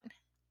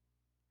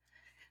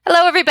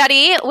Hello,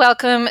 everybody.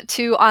 Welcome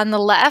to On the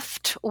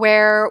Left,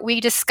 where we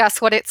discuss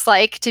what it's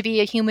like to be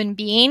a human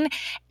being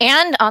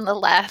and on the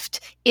left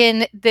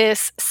in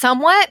this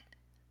somewhat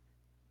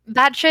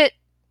batshit,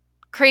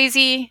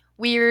 crazy,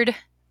 weird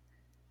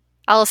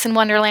Alice in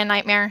Wonderland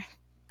nightmare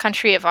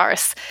country of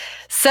ours.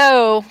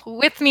 So,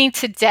 with me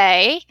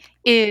today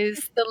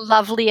is the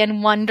lovely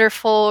and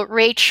wonderful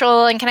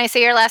Rachel. And can I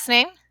say your last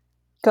name?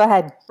 Go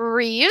ahead.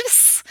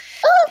 Reeves.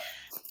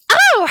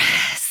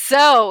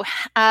 So,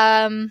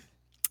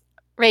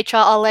 Rachel,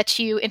 I'll let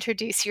you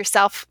introduce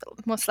yourself.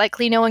 Most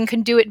likely no one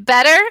can do it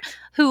better.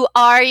 Who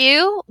are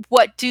you?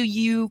 What do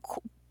you,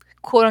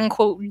 quote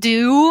unquote,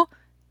 do?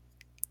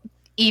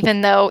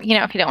 Even though, if you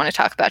don't want to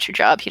talk about your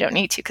job, you don't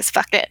need to, because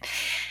fuck it.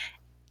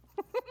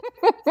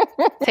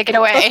 Take it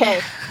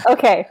away.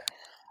 Okay.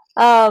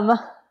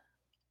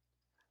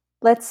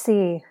 Let's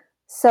see.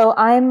 So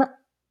I'm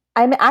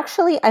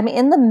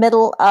in the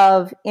middle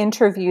of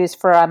interviews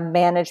for a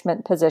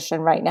management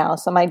position right now.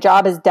 So my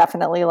job is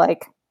definitely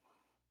like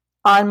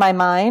on my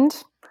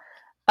mind.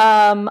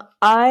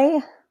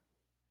 I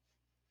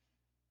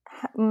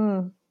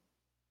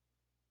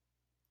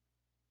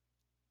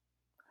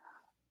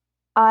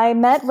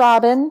met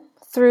Robin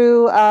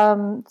through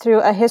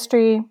a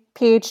history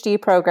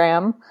PhD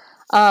program.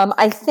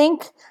 I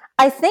think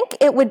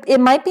it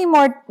might be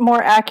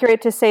more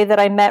accurate to say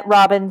that I met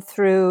Robin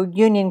through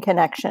union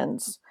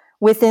connections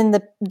within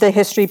the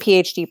history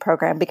PhD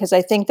program, because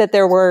I think that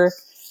there were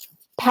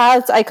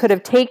paths I could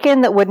have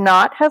taken that would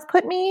not have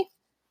put me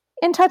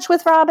in touch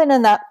with Robin,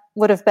 and that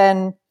would have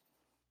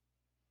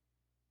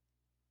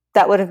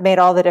made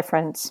all the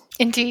difference.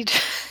 Indeed.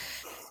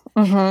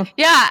 Mm-hmm.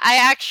 Yeah, I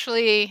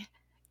actually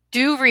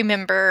do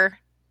remember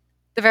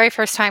the very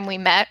first time we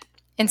met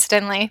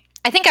instantly.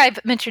 I think I've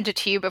mentioned it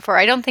to you before.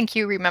 I don't think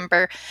you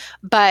remember,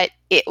 but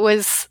it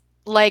was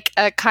like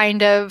a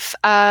kind of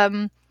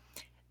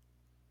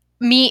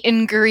meet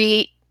and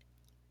greet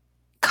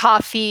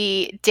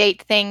coffee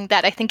date thing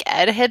that I think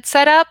Ed had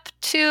set up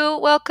to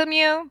welcome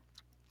you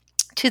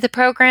to the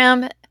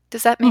program.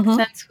 Does that make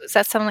sense? Was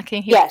that something like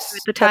he Yes,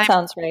 at the time? that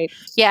sounds right.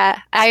 Yeah,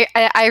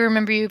 I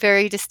remember you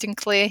very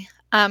distinctly.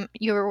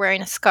 You were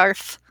wearing a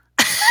scarf.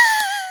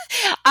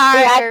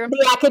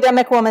 The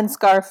academic woman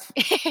scarf.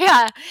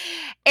 Yeah.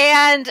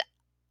 And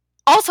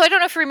also, I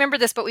don't know if you remember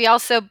this, but we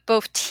also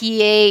both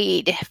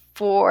TA'd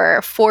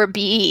for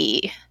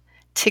 4B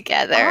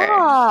together.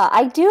 Ah,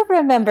 I do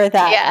remember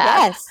that.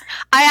 Yeah. Yes.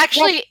 I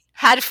actually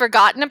had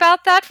forgotten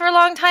about that for a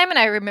long time, and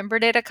I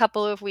remembered it a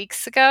couple of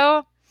weeks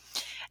ago.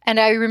 And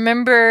I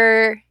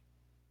remember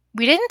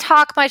we didn't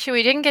talk much and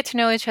we didn't get to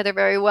know each other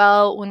very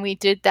well when we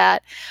did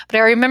that. But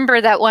I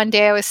remember that one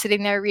day I was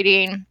sitting there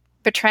reading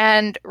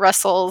Bertrand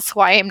Russell's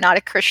Why I'm Not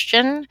a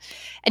Christian.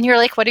 And you were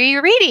like, what are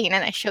you reading?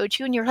 And I showed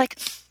you and you were like,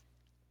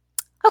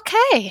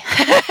 okay.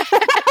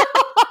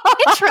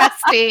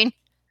 Interesting.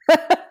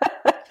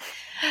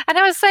 And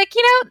I was like,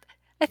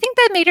 I think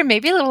that made her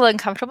maybe a little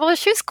uncomfortable, but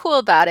she was cool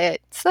about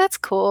it. So that's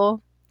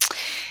cool.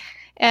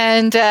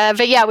 And,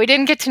 but yeah, we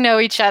didn't get to know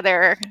each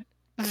other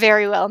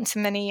very well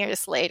until many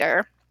years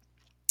later.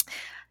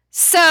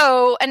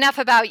 So enough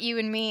about you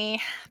and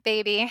me,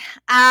 baby.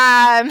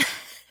 I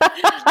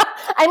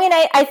mean,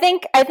 I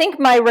think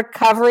my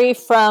recovery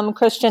from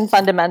Christian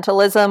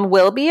fundamentalism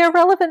will be a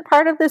relevant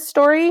part of this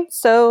story.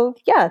 So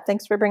yeah,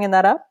 thanks for bringing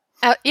that up.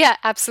 Yeah,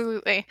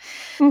 absolutely.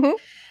 Mm-hmm.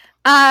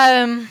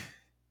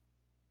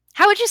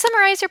 How would you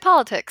summarize your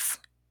politics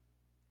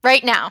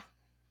right now?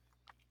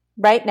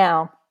 Right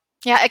now.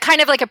 Yeah, kind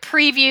of like a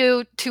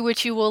preview to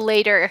which you will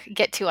later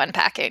get to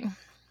unpacking.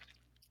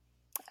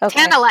 Okay.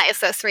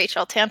 Tantalize us,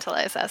 Rachel.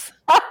 Tantalize us.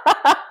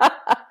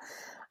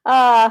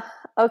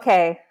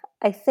 Okay.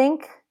 I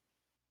think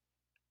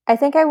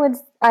I would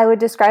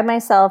describe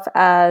myself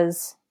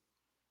as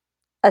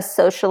a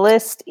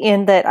socialist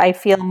in that I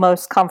feel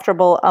most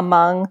comfortable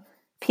among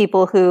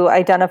people who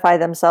identify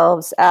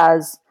themselves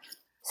as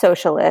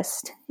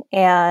socialist.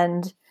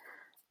 And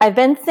I've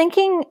been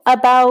thinking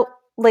about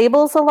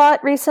labels a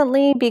lot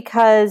recently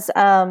because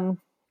I'm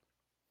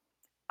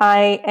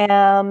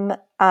not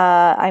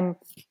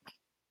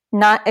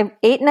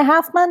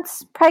 8.5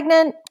 months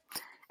pregnant,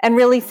 and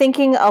really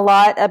thinking a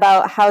lot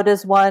about how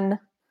does one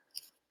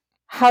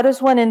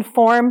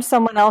inform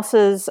someone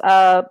else's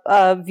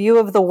view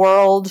of the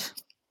world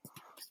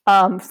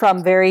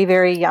from very,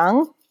 very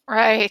young.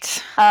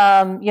 Right.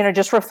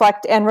 Just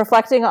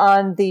reflecting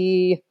on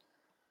the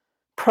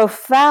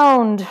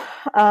profound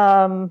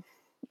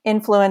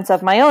influence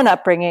of my own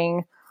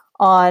upbringing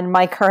on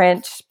my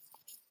current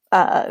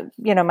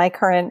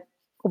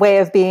way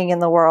of being in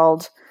the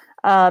world.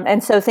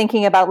 And so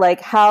thinking about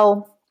like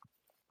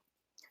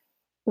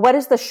what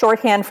is the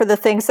shorthand for the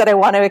things that I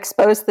want to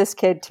expose this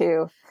kid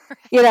to,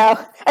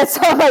 And so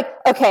I'm like,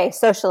 okay,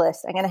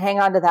 socialist, I'm going to hang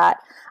on to that.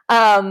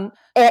 And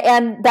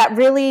that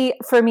really,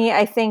 for me,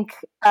 I think,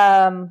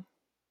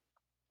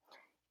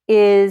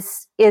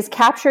 is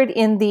captured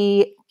in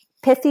the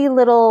pithy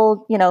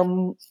little,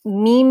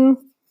 meme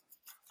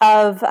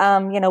of,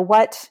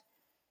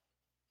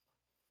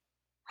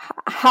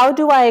 how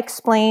do I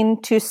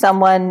explain to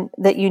someone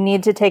that you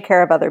need to take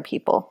care of other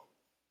people?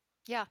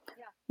 Yeah.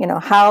 You know,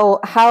 how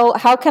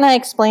can I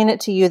explain it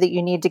to you that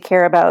you need to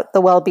care about the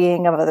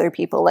well-being of other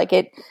people? Like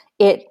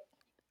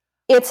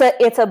it's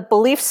a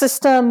belief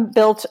system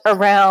built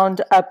around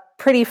a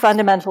pretty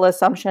fundamental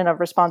assumption of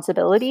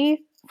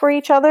responsibility for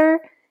each other,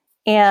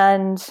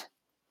 and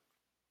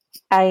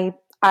I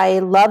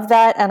love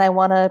that, and I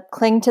want to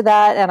cling to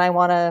that, and I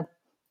want to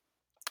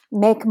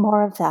make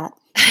more of that.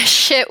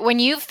 Shit, when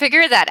you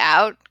figure that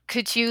out,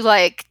 could you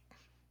like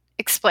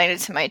explain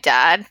it to my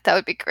dad? That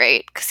would be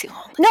great.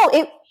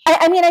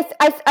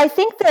 I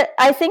think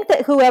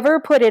that whoever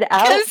put it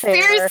out there,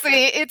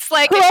 seriously, it's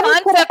like a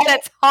concept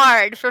that's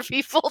hard for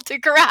people to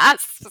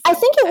grasp. I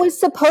think it was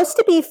supposed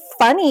to be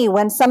funny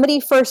when somebody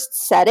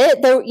first said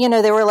it.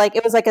 They were like,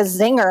 it was like a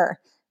zinger.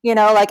 You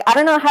know, like, I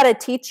don't know how to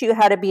teach you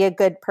how to be a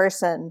good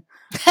person.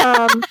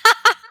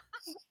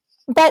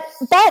 But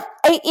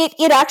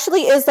it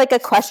actually is like a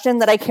question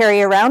that I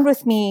carry around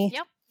with me.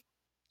 Yep.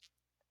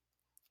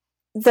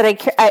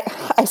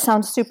 That I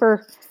sound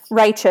super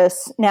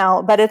righteous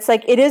now, but it's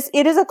like it is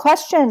a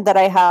question that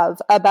I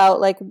have about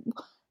like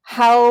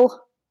how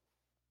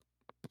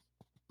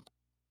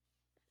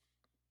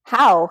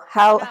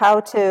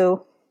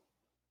to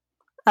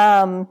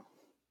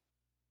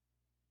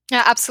Yeah,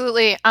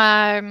 absolutely.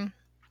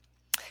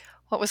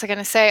 What was I going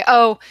to say?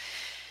 Oh,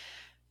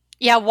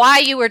 yeah, why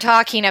you were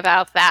talking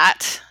about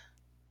that.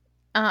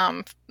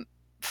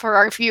 For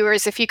our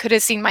viewers, if you could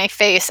have seen my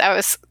face, I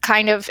was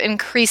kind of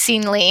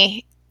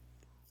increasingly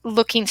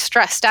looking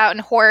stressed out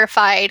and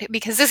horrified,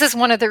 because this is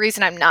one of the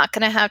reasons I'm not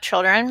going to have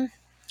children,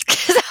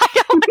 because I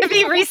don't want to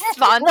be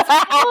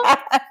responsible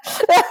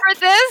for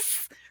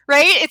this,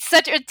 right? It's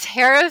such a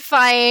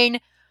terrifying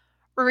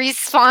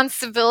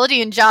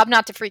responsibility and job,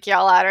 not to freak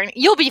y'all out.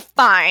 You'll be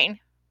fine.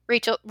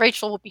 Rachel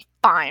will be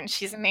fine.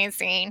 She's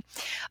amazing.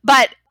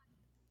 But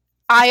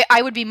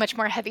I would be much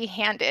more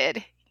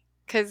heavy-handed,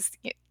 because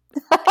I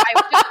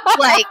would just,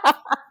 like,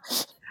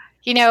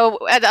 you know,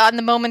 on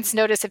the moment's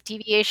notice of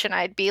deviation,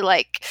 I'd be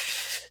like,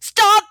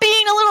 stop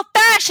being a little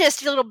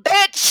fascist, you little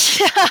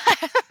bitch.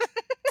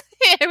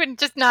 It would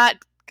just not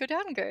go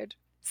down good.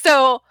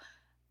 So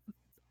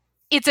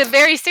it's a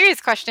very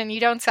serious question. You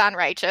don't sound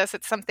righteous.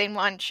 It's something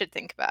one should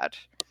think about.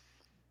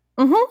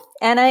 Mm-hmm.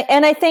 And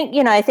I think,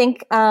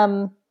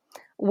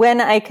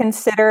 when I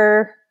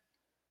consider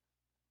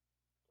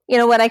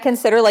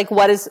like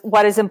what is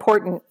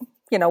important,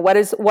 what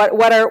is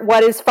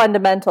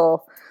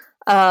fundamental,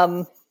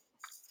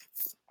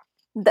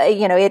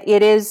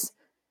 it is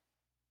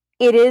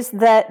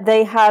that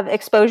they have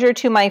exposure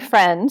to my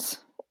friends,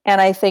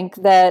 and I think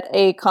that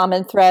a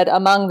common thread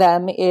among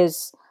them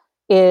is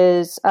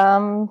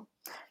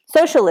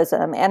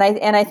socialism, and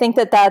I think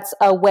that that's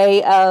a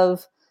way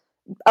of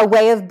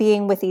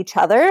being with each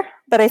other,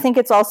 but I think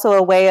it's also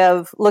a way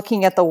of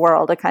looking at the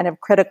world, a kind of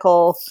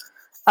critical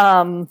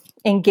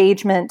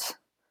engagement,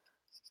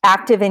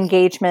 active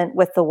engagement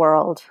with the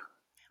world,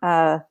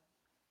 that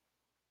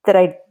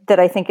I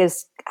think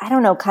is, I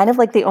don't know, kind of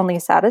like the only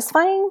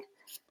satisfying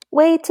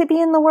way to be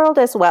in the world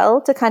as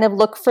well, to kind of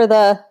look for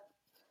the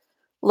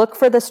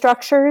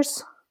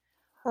structures.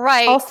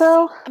 Right.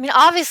 Also, I mean,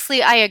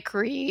 obviously I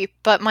agree,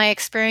 but my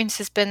experience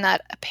has been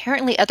that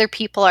apparently other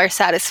people are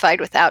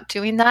satisfied without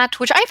doing that,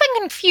 which I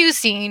find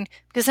confusing,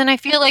 because then I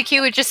feel like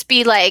you would just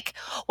be like,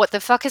 what the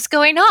fuck is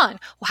going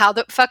on? How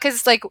the fuck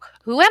is, like,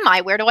 who am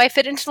I? Where do I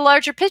fit into the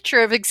larger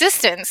picture of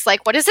existence?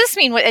 Like, what does this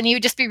mean? And you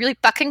would just be really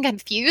fucking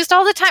confused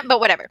all the time, but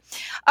whatever.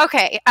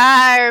 Okay,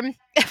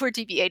 we're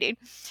deviating.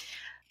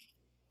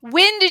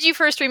 When did you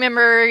first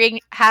remember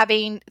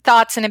having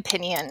thoughts and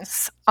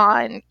opinions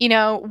on,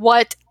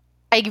 what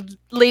I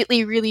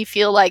lately really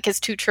feel like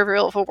is too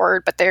trivial of a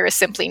word, but there is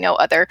simply no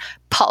other: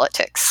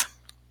 politics?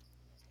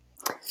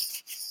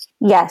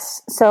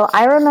 Yes. So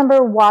I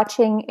remember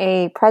watching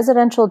a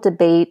presidential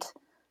debate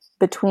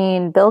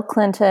between Bill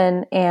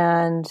Clinton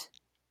and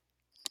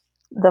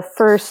the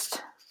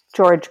first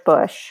George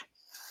Bush.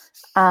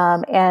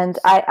 And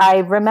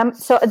I remember,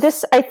 so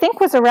this, I think,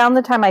 was around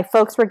the time my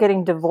folks were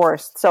getting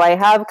divorced. So I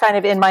have kind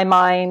of in my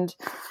mind,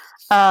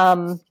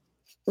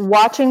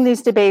 watching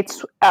these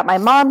debates at my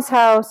mom's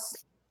house,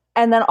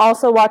 and then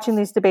also watching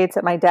these debates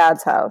at my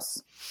dad's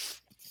house,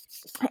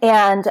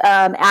 and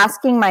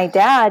asking my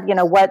dad,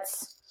 what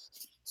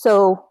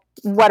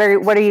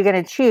are you going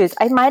to choose?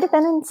 I might have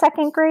been in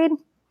second grade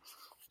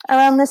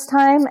around this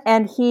time,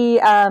 and he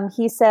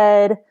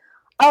said,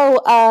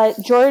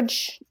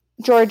 George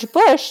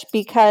Bush,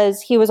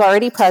 because he was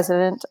already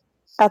president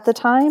at the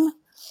time.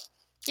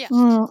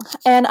 Yeah.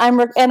 And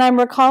I'm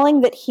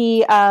recalling that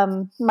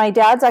my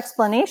dad's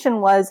explanation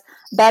was,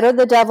 better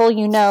the devil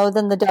you know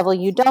than the devil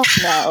you don't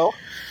know.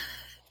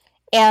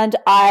 And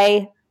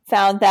I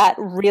found that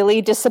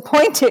really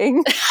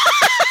disappointing.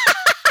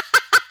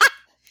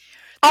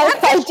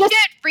 That's a good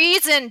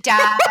reason,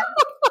 Dad.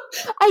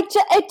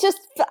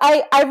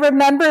 I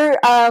remember,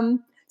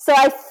 so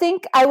I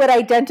think I would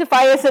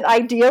identify as an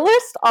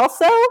idealist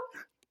also.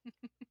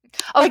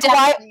 Oh, like,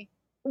 definitely.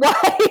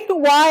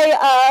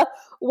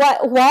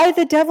 why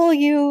the devil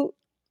you?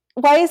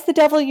 Why is the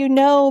devil you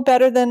know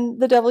better than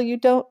the devil you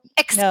don't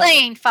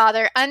Explain, know?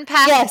 Father.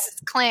 Unpack this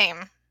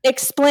claim.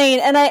 Explain.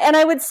 And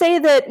I would say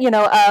that,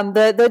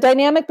 the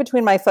dynamic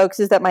between my folks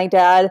is that my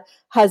dad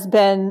has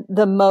been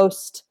the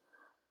most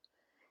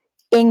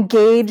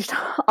engaged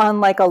on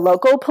like a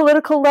local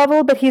political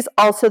level, but he's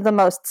also the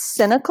most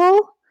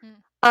cynical.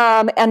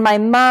 And my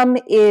mom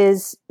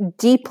is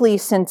deeply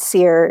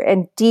sincere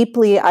and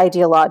deeply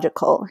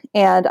ideological.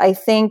 And I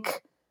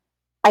think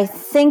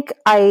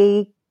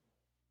I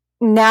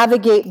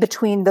navigate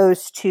between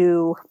those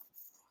two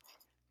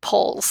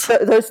poles.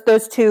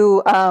 Those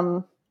two,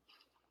 kind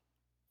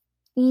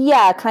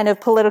of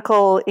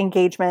political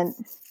engagement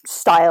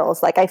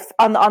styles. Like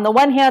on the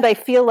one hand, I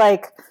feel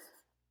like,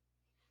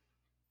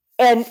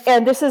 and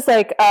this is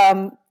like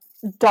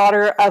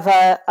daughter of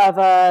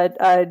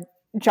a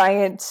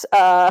giant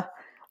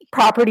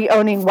property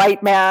owning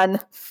white man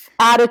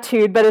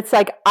attitude, but it's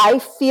like I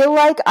feel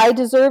like I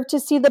deserve to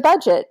see the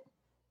budget.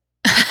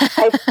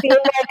 I feel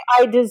like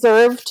I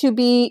deserve to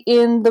be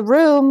in the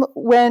room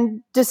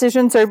when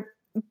decisions are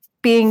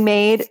being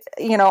made,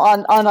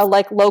 on a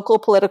like local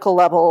political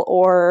level,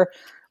 or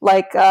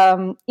like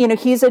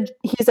he's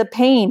a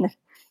pain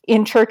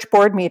in church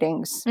board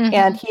meetings,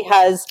 and he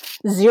has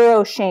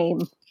zero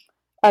shame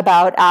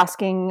about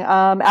asking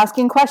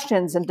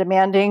questions and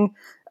demanding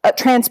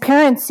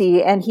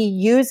transparency, and he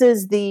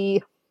uses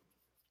the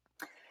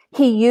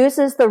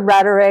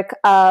rhetoric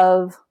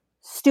of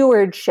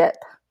stewardship,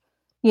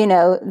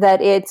 that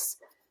it's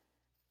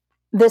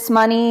this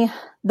money,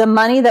 the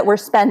money that we're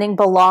spending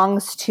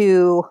belongs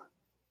to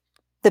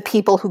the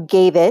people who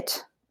gave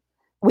it.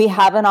 We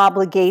have an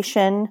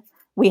obligation.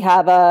 We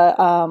have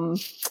a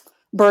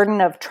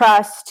burden of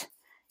trust,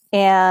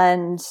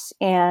 and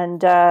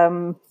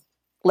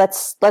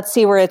let's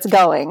see where it's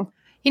going.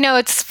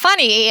 It's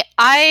funny.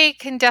 I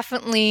can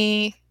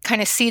definitely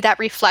kind of see that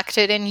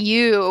reflected in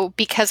you,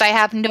 because I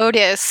have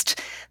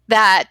noticed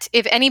that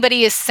if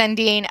anybody is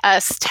sending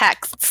us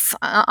texts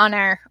on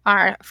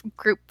our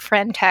group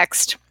friend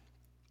text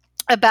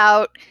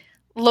about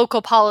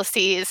local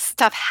policies,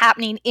 stuff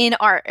happening in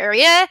our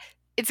area,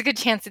 it's a good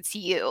chance it's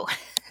you.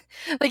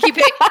 Like you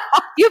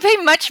pay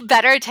much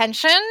better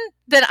attention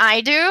than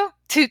I do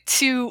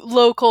to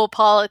local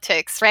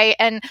politics, right?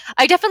 And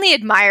I definitely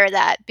admire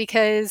that,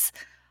 because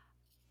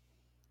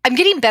I'm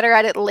getting better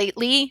at it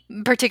lately,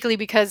 particularly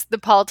because the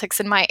politics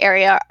in my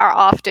area are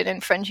often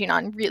infringing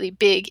on really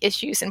big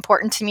issues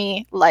important to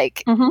me,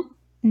 like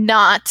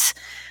not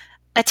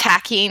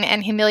attacking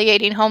and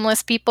humiliating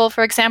homeless people,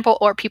 for example,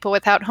 or people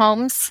without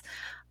homes.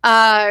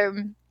 But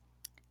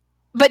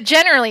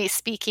generally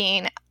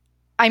speaking,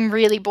 I'm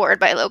really bored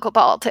by local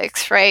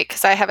politics, right?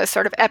 Because I have a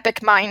sort of epic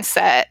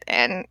mindset,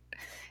 and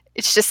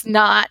it's just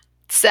not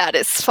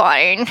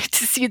satisfying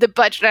to see the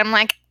budget. I'm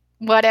like,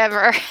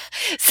 whatever.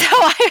 So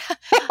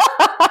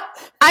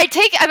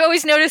I've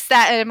always noticed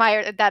that and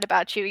admired that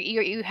about you.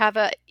 You have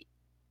a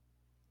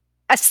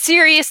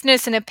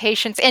seriousness and a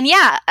patience, and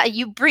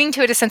you bring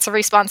to it a sense of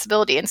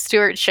responsibility and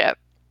stewardship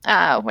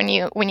when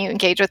you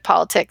engage with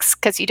politics,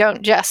 because you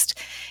don't just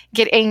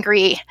get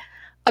angry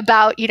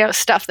about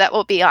stuff that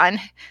will be on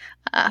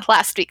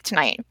last week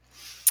tonight.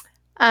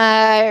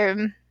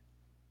 I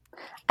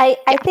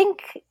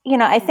think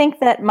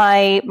that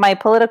my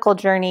political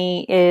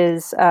journey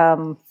is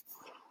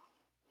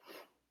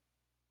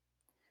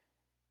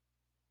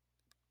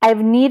I've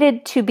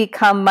needed to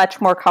become much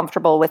more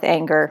comfortable with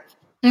anger.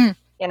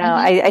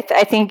 I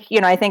think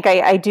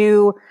I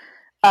do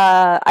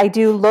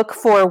look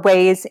for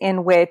ways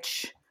in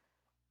which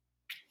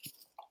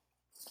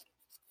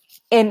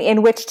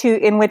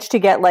to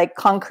get like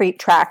concrete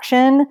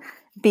traction,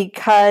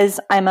 because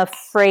I'm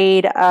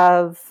afraid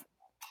of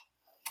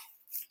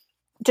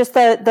just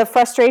the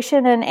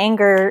frustration and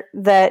anger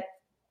that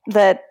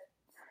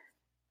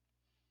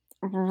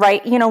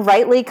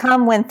rightly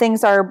come when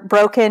things are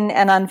broken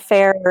and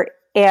unfair,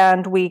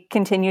 and we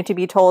continue to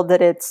be told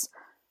that it's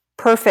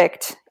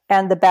perfect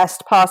and the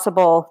best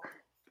possible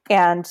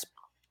and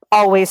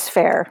always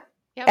fair.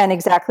 Yep. And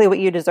exactly what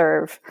you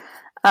deserve.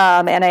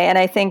 And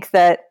I think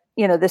that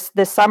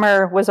this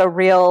summer was a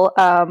real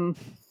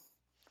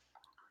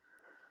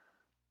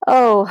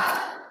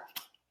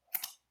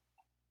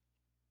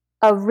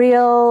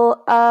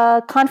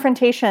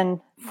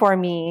confrontation for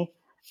me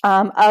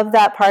of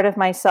that part of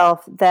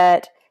myself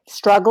that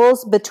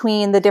struggles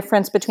between the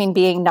difference between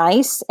being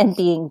nice and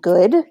being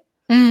good.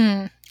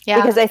 Yeah.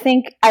 Because I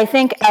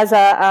think as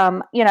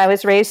a I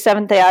was raised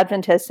Seventh-day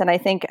Adventist, and I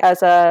think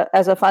as a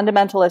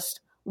fundamentalist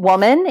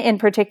woman in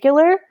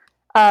particular,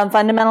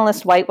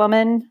 fundamentalist white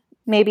woman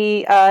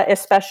maybe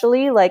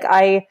especially, like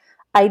I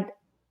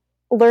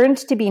learned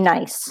to be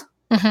nice,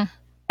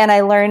 and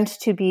I learned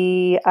to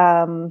be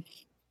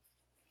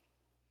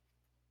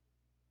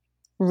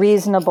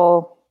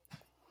reasonable,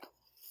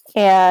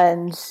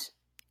 and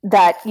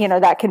that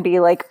that can be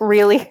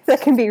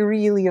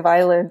really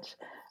violent.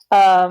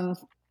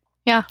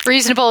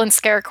 Reasonable in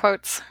scare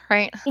quotes,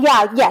 right?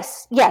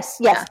 Yes. Yeah.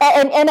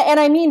 And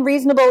I mean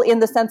reasonable in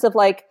the sense of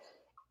like,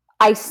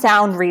 I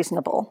sound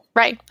reasonable.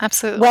 Right.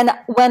 Absolutely.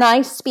 When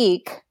I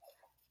speak,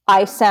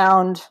 I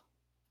sound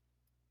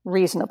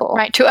reasonable.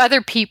 Right. To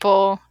other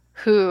people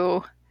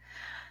who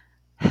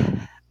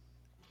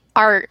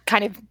are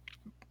kind of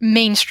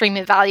mainstream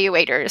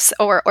evaluators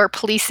or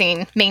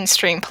policing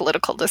mainstream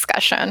political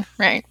discussion,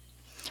 right?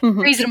 Mm-hmm.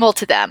 Reasonable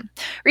to them.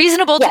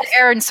 Reasonable to the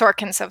Aaron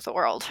Sorkins of the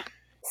world.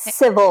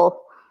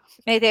 Civil.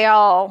 May they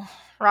all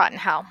rot in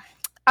hell.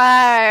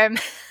 I'm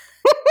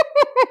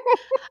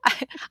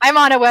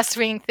on a West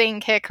Wing thing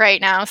kick right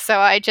now, so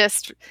I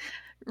just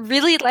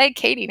really like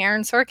Katie and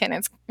Aaron Sorkin.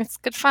 It's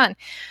good fun.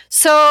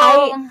 So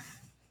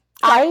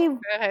go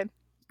ahead.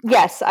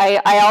 Yes,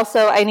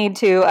 I need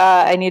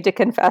to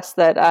confess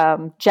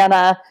that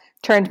Jenna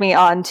turned me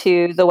on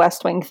to the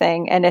West Wing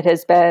thing, and it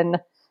has been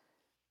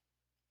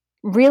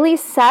really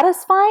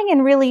satisfying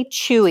and really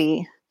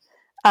chewy.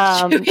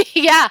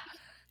 Yeah.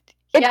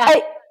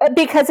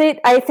 Because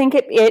I think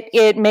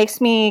it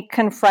makes me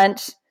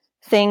confront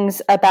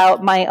things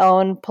about my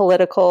own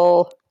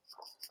political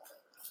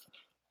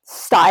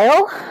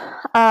style.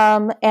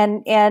 And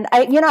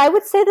I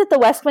would say that the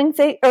West Wing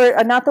thing,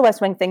 or not the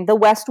West Wing thing, the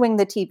West Wing,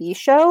 the TV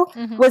show,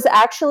 mm-hmm. was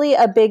actually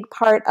a big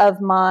part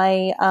of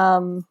my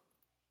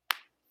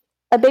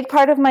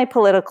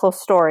political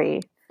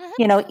story.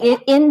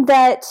 Mm-hmm. In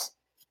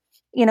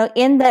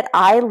that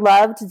I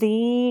loved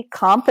the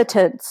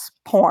competence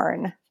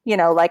porn.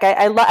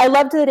 I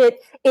loved that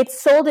it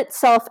sold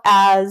itself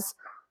as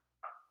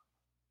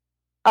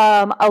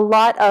a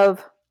lot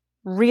of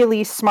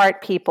really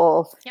smart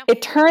people. Yep.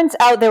 It turns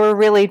out they were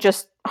really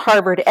just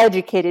Harvard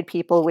educated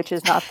people, which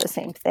is not the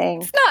same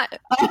thing. It's not.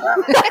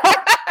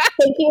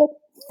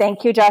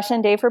 Thank you, Josh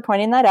and Dave, for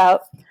pointing that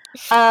out.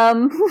 But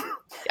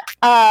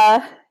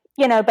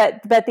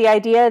the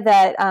idea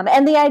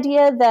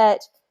that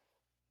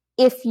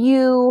if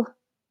you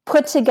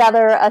put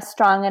together a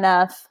strong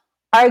enough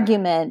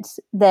argument,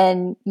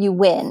 then you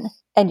win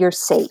and you're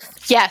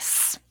safe.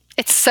 Yes.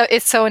 It's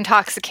so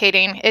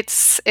intoxicating.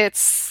 It's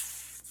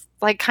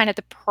like kind of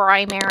the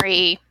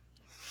primary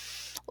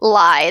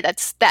lie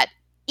that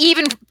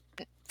even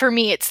for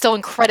me, it's still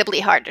incredibly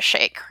hard to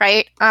shake,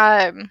 right?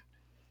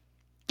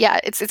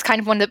 It's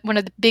kind of one of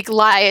the big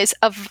lies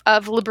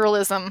of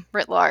liberalism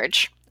writ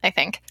large, I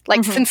think.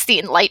 Like mm-hmm. since the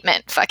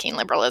Enlightenment, fucking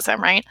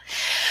liberalism, right?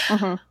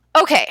 Mm-hmm.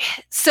 Okay,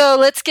 so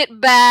let's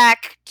get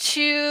back to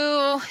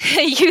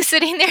you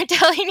sitting there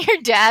telling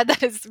your dad that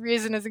his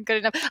reason isn't good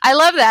enough. I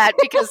love that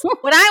because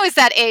when I was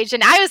that age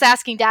and I was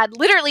asking Dad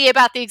literally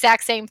about the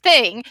exact same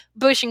thing,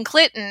 Bush and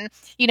Clinton,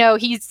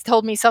 he's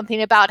told me something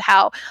about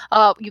how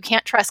you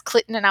can't trust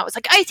Clinton, and I was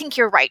like, I think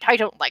you're right. I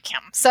don't like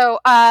him. So,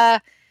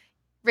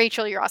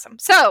 Rachel, you're awesome.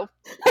 So,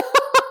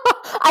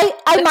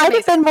 I might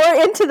have been more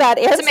into that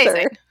answer. It's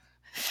amazing.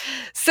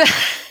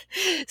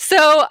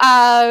 So,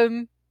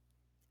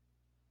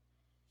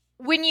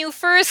 when you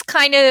first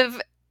kind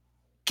of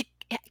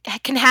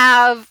can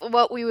have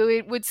what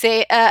we would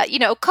say,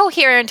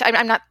 coherent,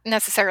 I'm not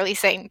necessarily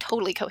saying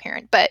totally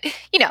coherent, but,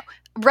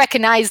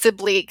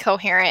 recognizably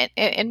coherent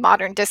in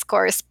modern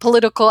discourse,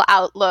 political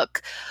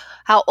outlook.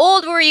 How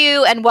old were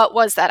you and what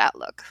was that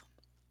outlook?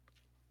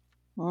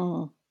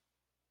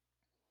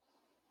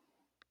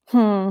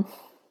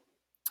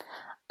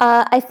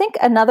 I think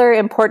another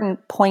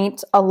important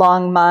point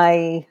along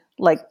my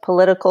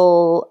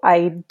political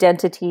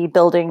identity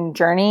building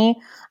journey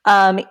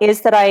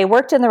is that I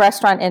worked in the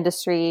restaurant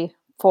industry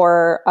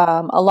for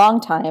a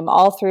long time,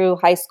 all through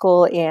high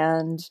school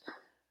and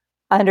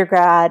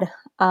undergrad.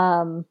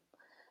 And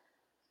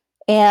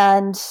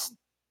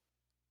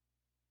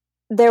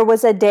there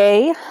was a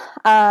day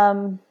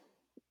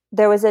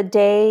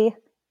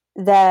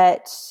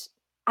that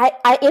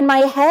I in my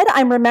head,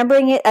 I'm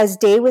remembering it as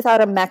Day Without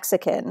a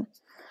Mexican,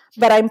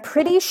 but I'm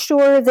pretty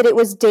sure that it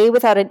was Day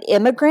Without an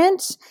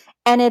Immigrant.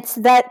 And it's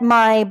that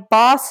my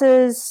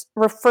bosses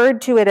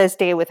referred to it as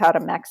Day Without a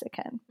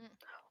Mexican.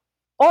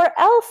 Or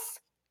else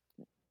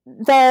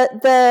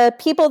the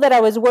people that I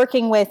was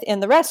working with in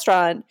the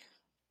restaurant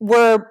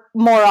were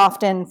more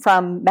often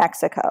from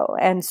Mexico.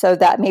 And so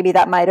that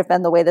might have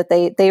been the way that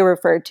they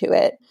referred to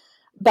it.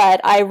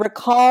 But I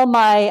recall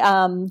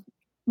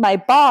my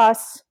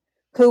boss,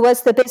 who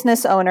was the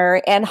business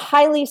owner and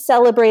highly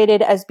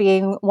celebrated as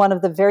being one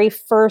of the very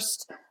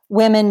first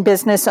women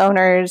business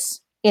owners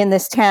in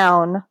this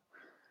town,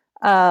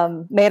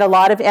 made a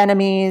lot of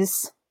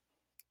enemies,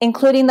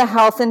 including the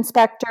health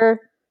inspector.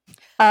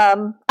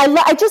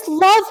 I just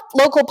love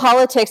local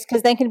politics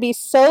because they can be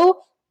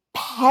so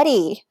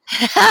petty.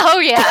 Oh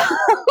yeah.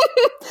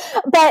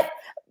 But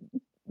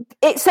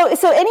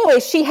anyway,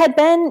 she had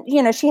been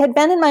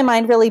in my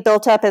mind really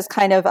built up as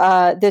kind of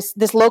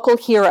this local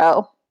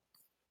hero.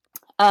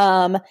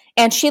 And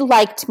she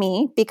liked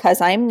me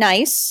because I'm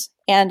nice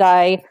and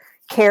I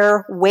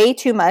care way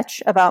too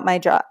much about my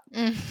job.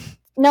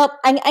 Nope,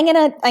 I'm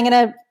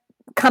gonna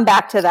come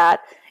back to that.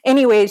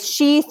 Anyways,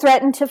 she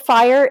threatened to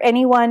fire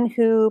anyone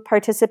who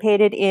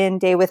participated in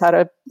Day Without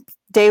an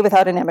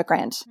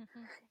Immigrant.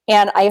 Mm-hmm.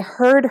 And I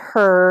heard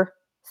her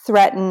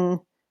threaten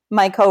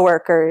my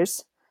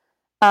coworkers.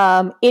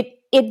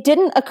 It it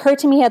didn't occur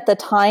to me at the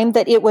time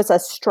that it was a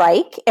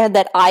strike and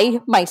that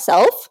I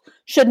myself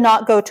should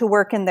not go to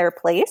work in their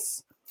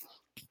place.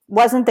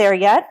 Wasn't there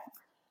yet,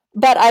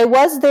 but I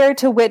was there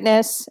to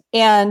witness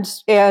and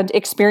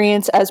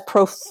experience as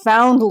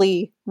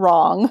profoundly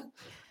wrong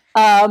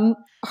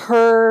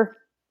her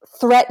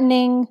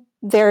threatening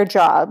their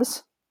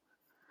jobs.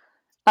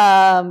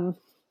 And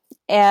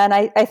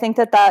I think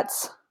that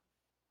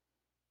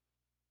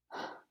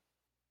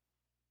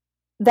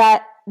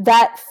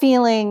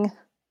feeling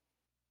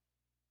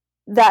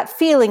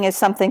is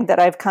something that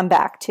I've come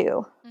back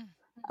to.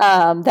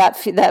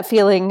 That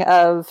feeling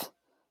of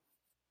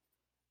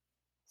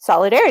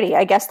solidarity.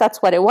 I guess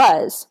that's what it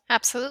was.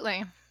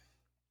 Absolutely.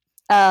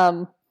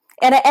 And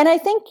I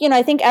think,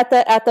 I think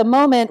at the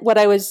moment, what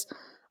I was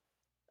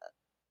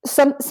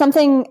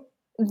something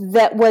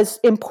that was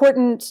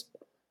important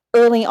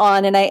early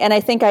on, and I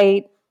think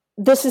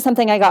this is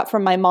something I got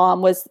from my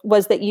mom was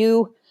that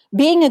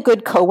being a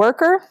good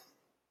coworker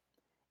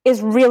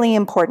is really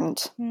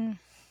important.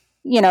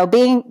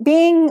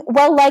 Being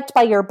well liked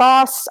by your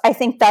boss, I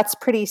think that's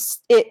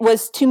it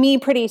was to me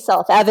pretty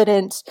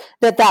self-evident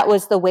that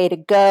was the way to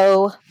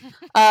go.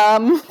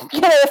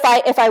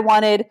 If I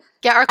wanted,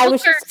 our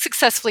culture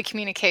successfully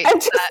communicates.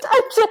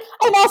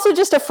 I'm also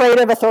just afraid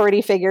of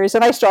authority figures,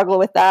 and I struggle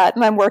with that,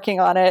 and I'm working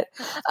on it.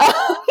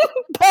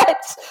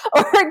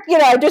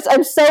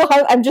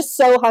 I'm just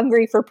so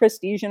hungry for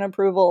prestige and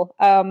approval.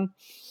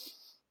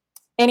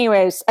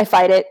 Anyways, I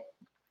fight it.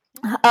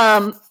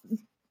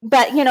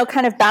 But,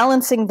 kind of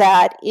balancing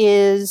that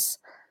is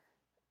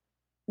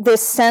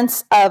this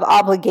sense of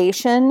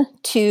obligation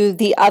to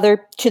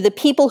the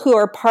people who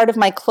are part of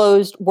my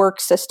closed work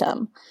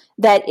system,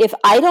 that if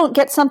I don't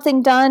get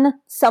something done,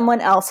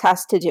 someone else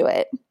has to do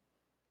it.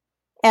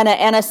 And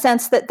a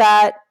sense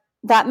that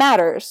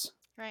matters.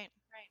 Right.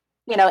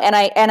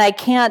 And I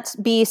can't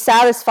be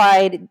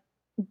satisfied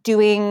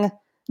doing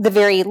the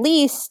very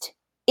least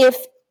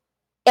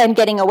and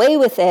getting away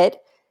with it,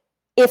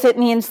 if it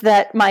means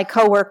that my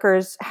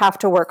coworkers have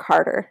to work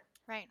harder.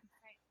 Right.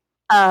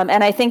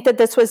 And I think that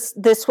this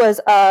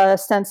was a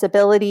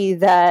sensibility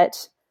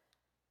that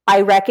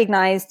I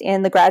recognized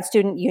in the grad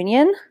student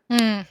union.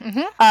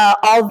 Mm-hmm.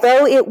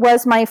 Although it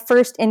was my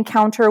first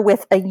encounter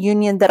with a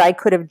union that I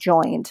could have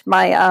joined.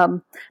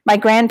 My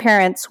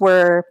grandparents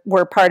were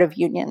part of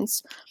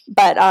unions,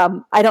 but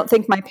I don't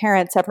think my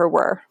parents ever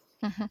were.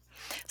 Mm-hmm.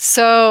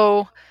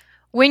 So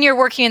when you're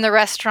working in the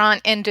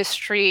restaurant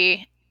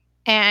industry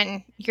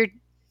and you're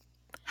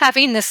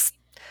having this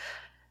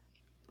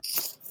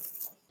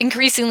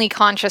increasingly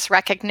conscious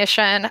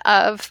recognition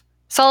of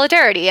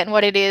solidarity and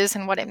what it is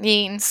and what it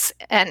means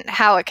and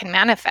how it can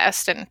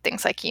manifest in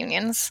things like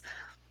unions.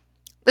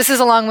 This is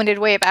a long-winded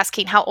way of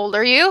asking, how old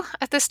are you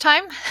at this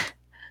time?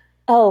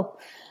 Oh,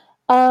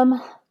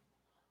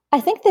 I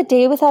think the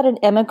day without an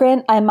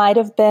immigrant, I might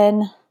have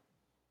been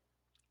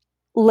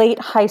late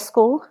high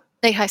school.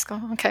 Late high school,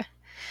 okay.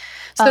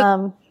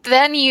 So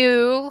then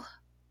you,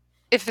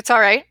 if it's all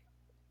right,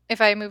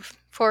 if I move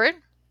forward?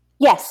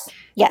 Yes.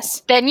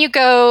 Then you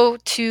go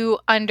to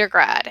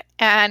undergrad,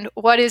 and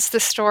what is the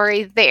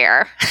story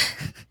there?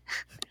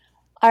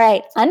 All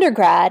right,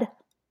 undergrad,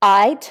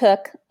 I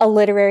took a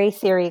literary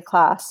theory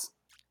class,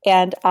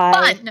 and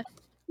I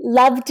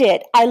loved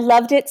it. I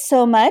loved it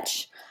so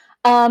much.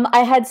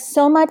 I had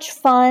so much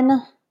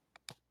fun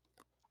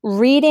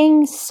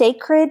reading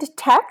sacred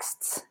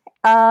texts,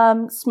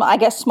 I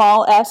guess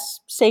small s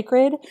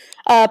sacred,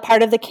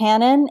 part of the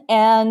canon,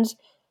 and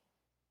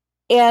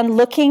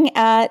looking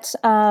at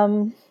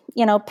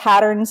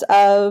patterns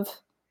of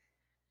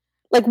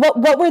like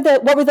what were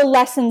the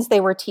lessons they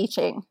were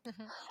teaching.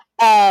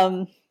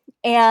 Mm-hmm.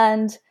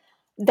 And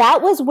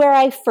that was where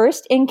I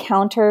first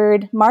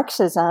encountered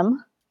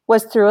Marxism,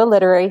 was through a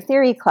literary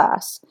theory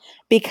class,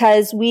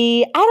 because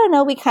we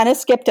kind of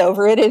skipped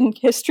over it in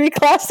history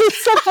classes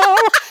somehow.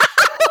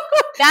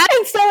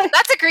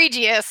 That's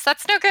egregious.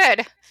 That's no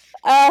good.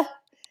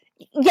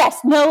 Yes,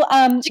 no.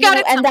 You got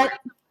it somewhere.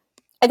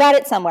 I got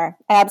it somewhere.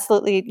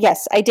 Absolutely,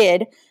 yes, I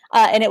did,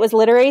 and it was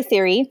literary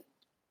theory.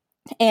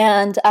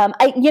 And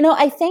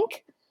I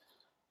think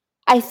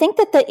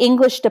that the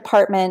English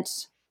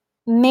department,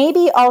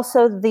 maybe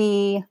also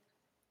the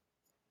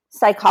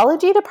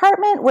psychology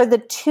department, were the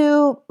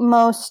two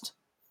most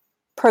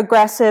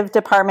progressive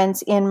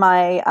departments in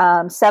my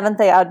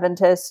Seventh-day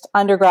Adventist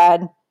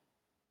undergrad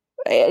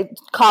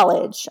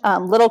college.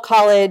 Little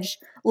college,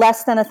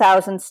 less than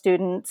 1,000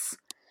 students.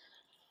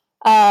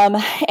 And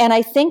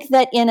I think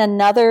that in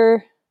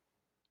another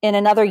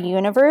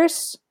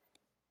universe,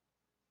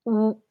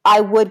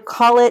 I would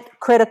call it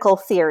critical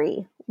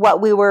theory.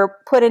 What we were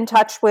put in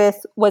touch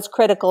with was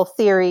critical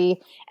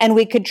theory, and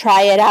we could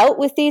try it out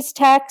with these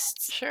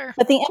texts. Sure.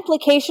 But the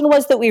implication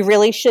was that we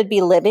really should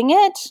be living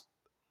it.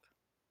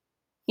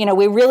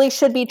 We really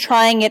should be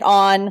trying it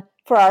on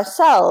for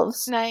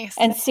ourselves. Nice.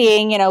 And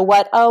seeing,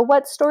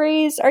 what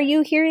stories are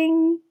you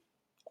hearing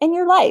in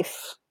your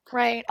life?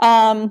 Right.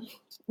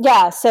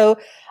 Yeah. So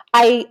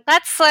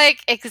That's like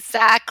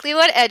exactly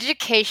what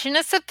education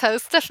is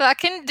supposed to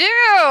fucking do.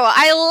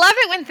 I love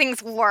it when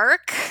things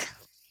work.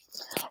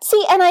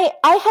 See, and I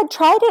had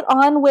tried it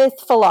on with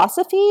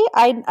philosophy.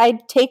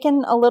 I'd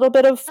taken a little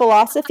bit of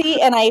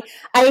philosophy, and I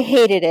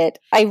hated it.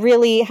 I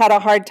really had a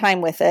hard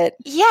time with it.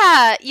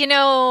 Yeah,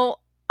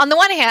 on the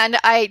one hand,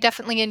 I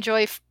definitely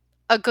enjoy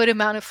a good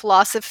amount of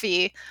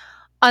philosophy.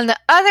 On the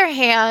other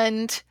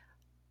hand,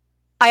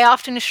 I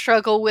often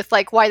struggle with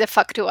like, why the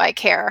fuck do I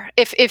care?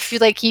 If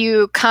like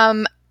you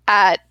come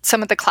at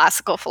some of the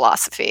classical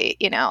philosophy,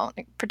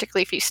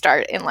 particularly if you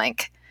start in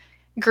like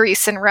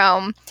Greece and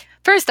Rome.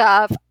 First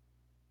off,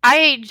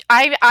 I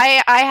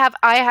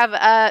have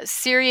a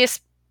serious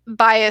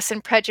bias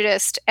and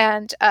prejudice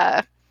and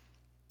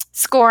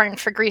scorn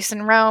for Greece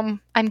and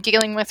Rome I'm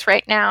dealing with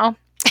right now.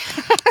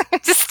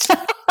 Just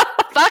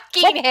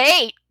fucking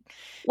hate.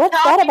 What's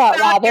that about,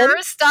 Robin?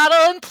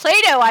 Aristotle and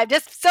Plato. I'm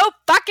just so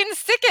fucking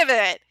sick of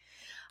it.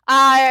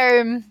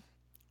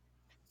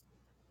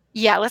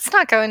 Yeah, let's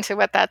not go into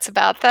what that's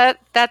about.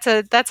 That's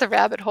a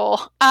rabbit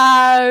hole.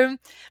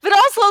 But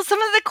also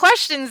some of the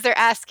questions they're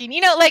asking,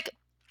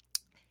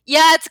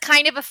 yeah, it's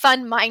kind of a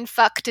fun mind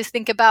fuck to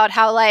think about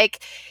how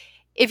like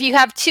if you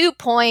have 2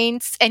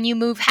 points and you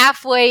move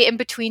halfway in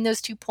between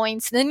those 2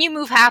 points, and then you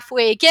move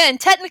halfway again,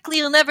 technically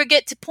you'll never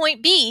get to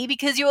point B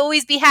because you'll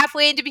always be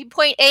halfway into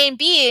point A and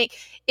B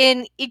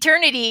in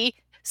eternity.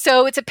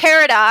 So it's a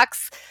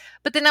paradox.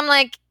 But then I'm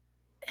like,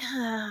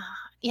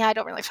 yeah, I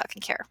don't really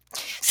fucking care.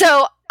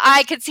 So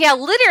I could see how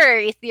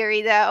literary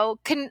theory, though,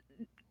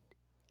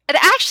 it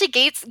actually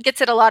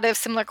gets at a lot of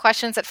similar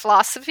questions that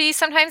philosophy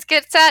sometimes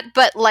gets at,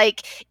 but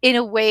like in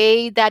a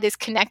way that is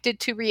connected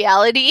to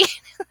reality,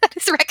 that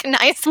is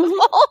recognizable.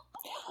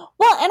 Mm-hmm.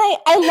 Well, and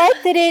I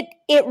like that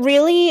it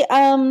really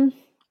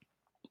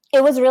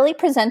it was really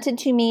presented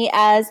to me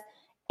as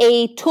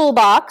a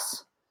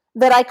toolbox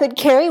that I could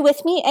carry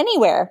with me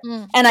anywhere.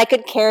 And I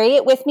could carry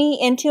it with me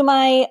into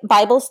my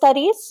Bible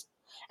studies,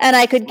 and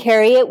I could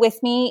carry it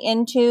with me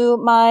into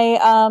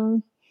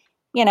my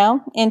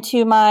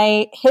into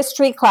my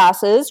history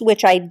classes,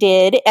 which I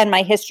did, and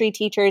my history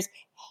teachers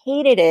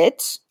hated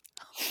it.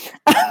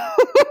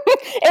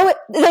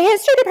 The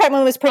history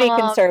department was pretty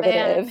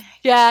conservative. Man.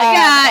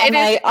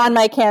 Yeah, on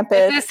my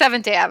campus. It's a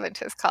Seventh-day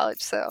Adventist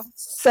college, so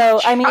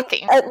I mean,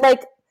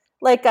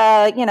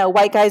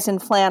 white guys in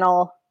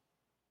flannel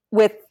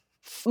with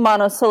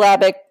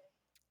monosyllabic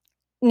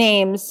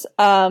names.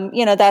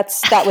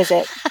 That was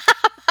it.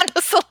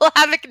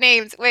 Monosyllabic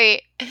names.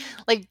 Wait,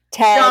 like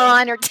Ted,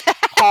 John or Ted,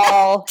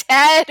 Paul,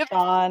 Ted,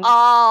 John,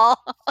 Paul,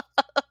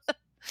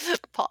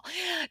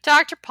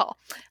 Dr. Paul.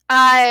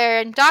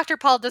 Dr.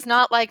 Paul does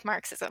not like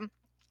Marxism,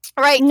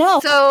 right? No.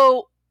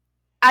 So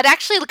I'd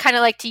actually kind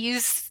of like to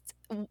use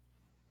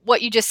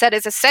what you just said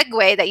as a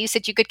segue. That you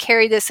said you could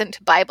carry this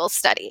into Bible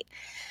study.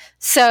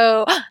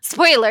 So,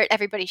 spoiler alert,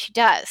 everybody, she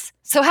does.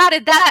 So how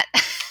did that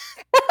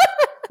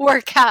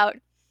work out?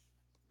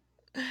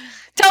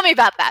 Tell me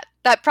about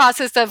that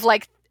process of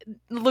like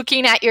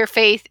looking at your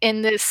faith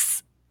in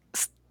this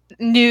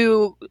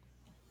new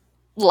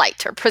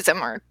light or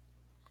prism or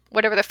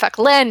whatever the fuck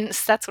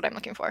lens. That's what I'm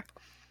looking for.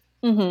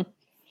 Mm-hmm.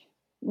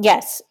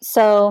 Yes.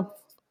 So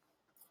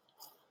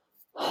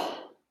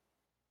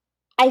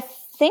I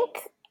think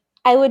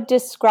I would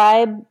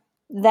describe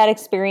that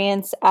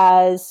experience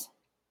as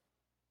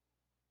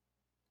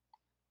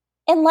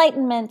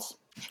enlightenment.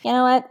 You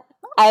know what?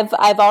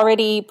 I've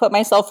already put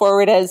myself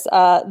forward as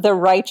the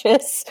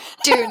righteous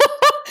dude.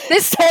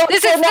 This is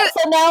the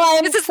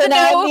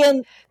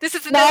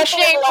No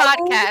Shame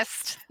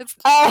podcast.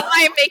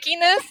 I am making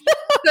this.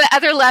 The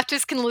other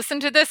leftists can listen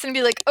to this and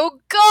be like, "Oh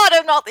God,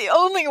 I'm not the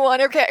only one."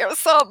 Okay, it was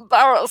so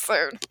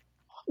embarrassing.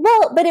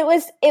 Well, but it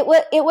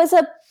was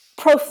a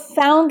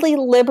profoundly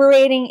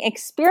liberating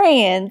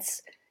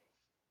experience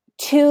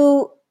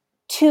to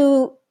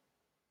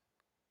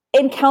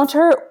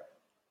encounter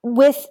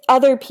with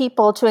other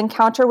people, to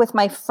encounter with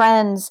my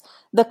friends,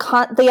 the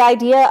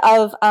idea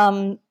of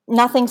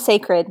nothing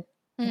sacred,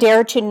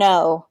 dare to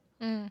know,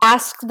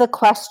 ask the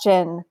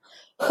question,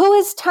 who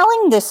is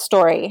telling this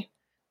story?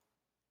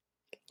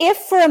 If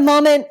for a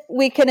moment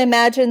we can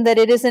imagine that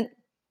it isn't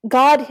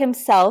God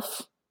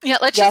himself. Yeah,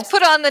 let's just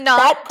put on the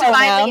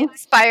non-divinely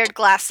inspired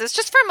glasses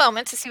just for a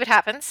moment to see what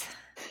happens.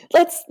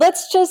 Let's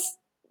just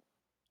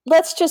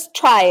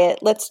try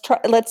it. Let's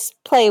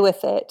play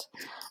with it.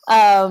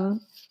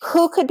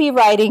 Who could be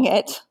writing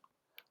it?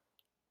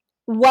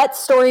 What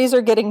stories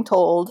are getting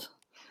told?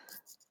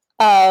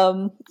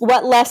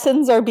 What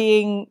lessons are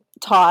being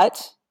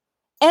taught?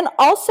 And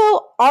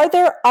also, are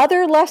there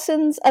other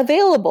lessons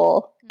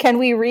available? Can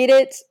we read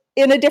it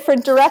in a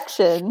different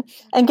direction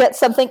and get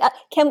something?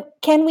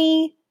 Can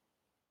we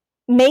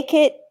make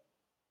it?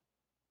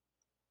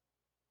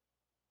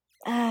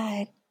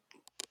 Can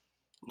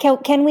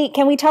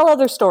we tell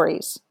other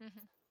stories?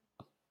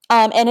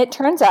 And it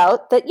turns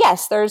out that,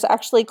 yes, there's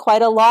actually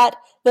quite a lot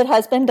that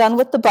has been done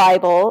with the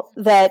Bible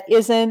that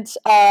isn't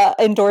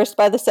endorsed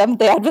by the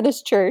Seventh-day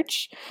Adventist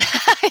Church.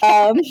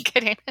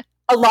 Kidding.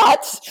 A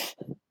lot.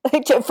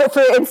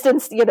 for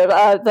instance,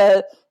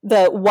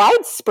 the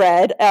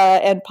widespread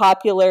and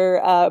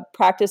popular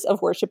practice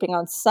of worshiping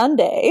on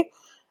Sunday,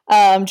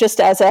 just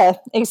as an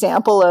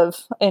example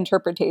of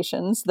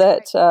interpretations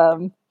that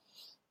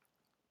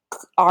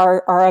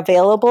are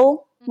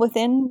available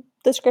within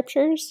the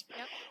scriptures.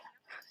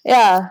 Yep.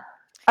 Yeah.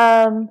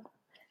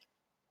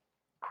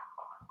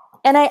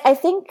 And I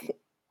think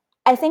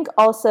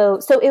also,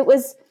 so it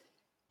was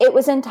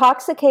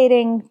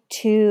intoxicating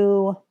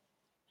to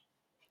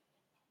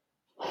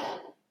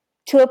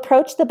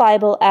approach the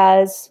Bible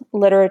as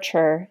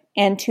literature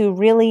and to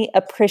really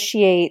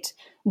appreciate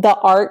the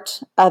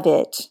art of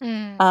it.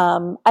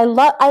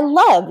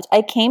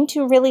 I came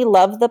to really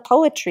love the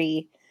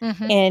poetry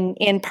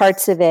in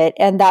parts of it,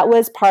 and that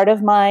was part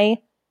of my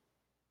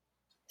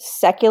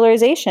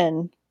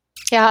secularization.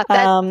 Yeah,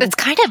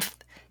 that's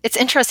it's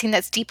interesting.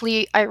 That's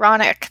deeply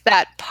ironic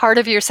that part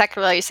of your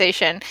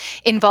secularization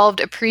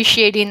involved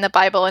appreciating the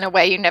Bible in a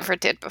way you never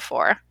did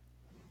before.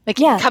 Like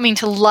coming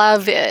to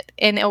love it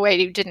in a way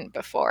you didn't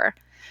before.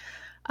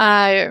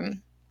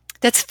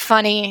 That's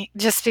funny,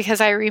 just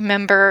because I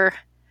remember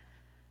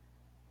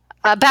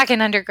back in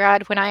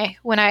undergrad when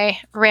I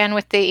ran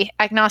with the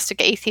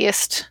agnostic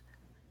atheist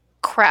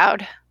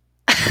crowd.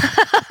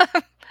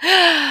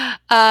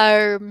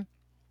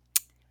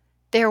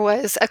 There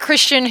was a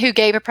Christian who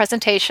gave a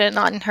presentation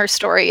on her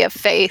story of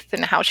faith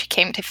and how she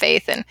came to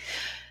faith, and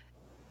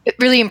it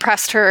really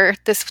impressed her,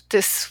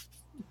 this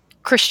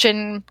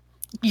Christian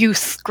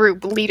youth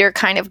group leader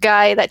kind of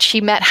guy that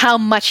she met, how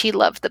much he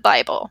loved the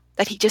Bible,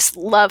 that he just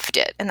loved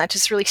it, and that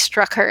just really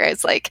struck her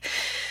as like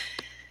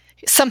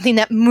something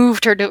that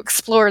moved her to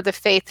explore the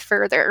faith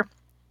further.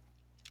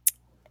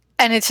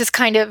 And it's just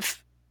kind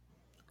of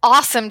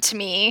awesome to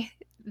me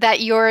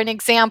that you're an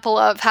example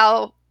of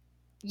how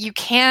you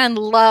can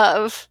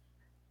love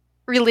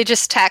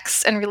religious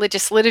texts and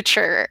religious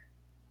literature,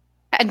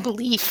 and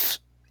belief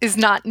is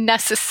not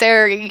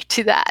necessary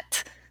to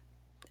that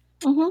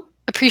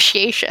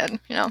appreciation,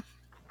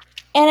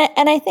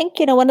 And I think,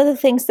 one of the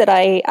things that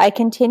I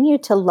continue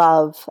to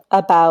love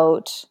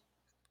about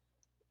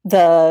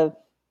the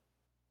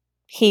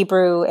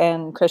Hebrew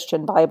and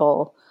Christian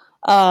Bible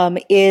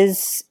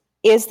is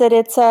that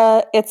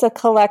it's a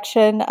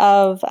collection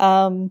of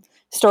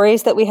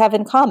stories that we have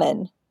in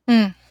common.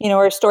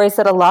 Or stories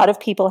that a lot of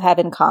people have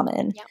in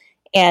common,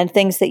 and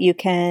things that you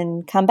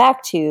can come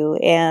back to,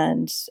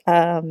 and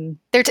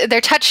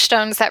they're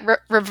touchstones that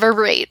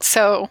reverberate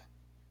so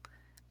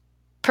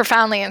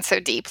profoundly and so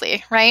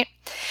deeply, right?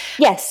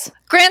 Yes.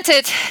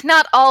 Granted,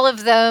 not all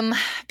of them,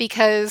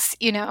 because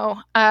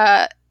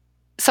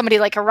somebody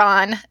like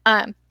Iran,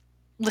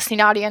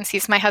 listening audience,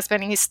 he's my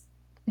husband, he's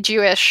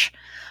Jewish,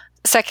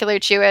 secular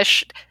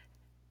Jewish,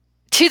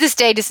 to this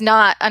day does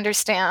not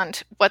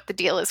understand what the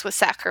deal is with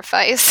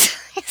sacrifice.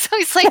 So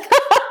he's like,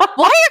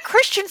 why are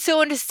Christians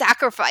so into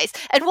sacrifice?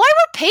 And why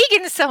were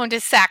pagans so into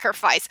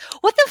sacrifice?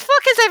 What the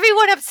fuck is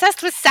everyone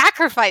obsessed with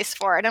sacrifice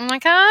for? And I'm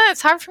like,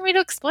 it's hard for me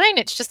to explain.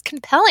 It's just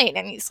compelling.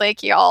 And he's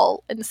like,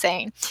 y'all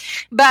insane.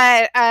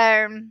 But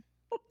nonetheless,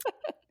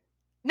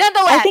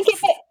 I think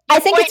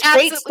it's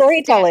great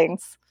storytelling.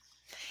 Stands.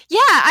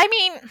 Yeah, I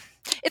mean,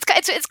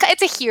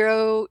 it's a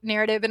hero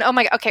narrative, and oh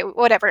my god, okay,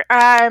 whatever.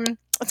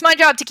 It's my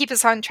job to keep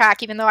us on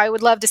track, even though I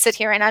would love to sit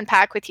here and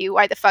unpack with you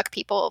why the fuck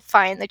people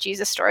find the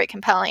Jesus story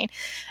compelling.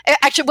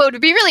 Actually, what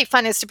would be really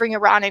fun is to bring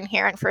Iran in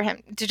here and for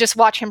him to just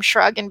watch him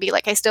shrug and be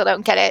like, I still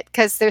don't get it,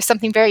 because there's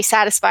something very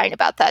satisfying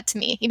about that to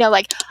me.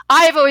 Like,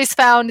 I've always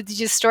found the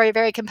Jesus story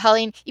very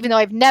compelling, even though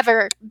I've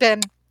never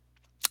been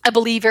a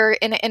believer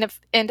in a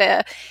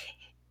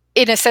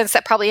sense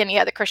that probably any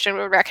other Christian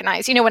would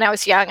recognize. When I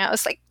was young, I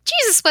was like,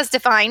 Jesus was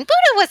divine,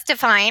 Buddha was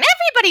divine,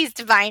 everybody's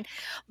divine.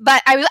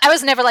 But I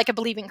was never like a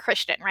believing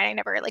Christian, right? I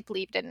never like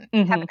believed in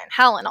heaven and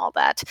hell and all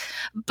that.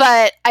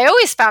 But I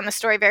always found the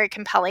story very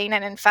compelling.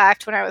 And in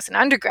fact, when I was an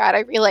undergrad, I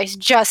realized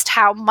just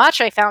how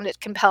much I found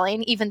it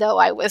compelling, even though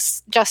I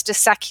was just as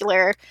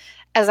secular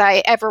as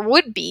I ever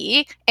would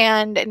be.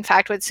 And in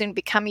fact, would soon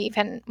become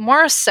even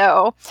more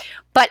so.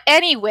 But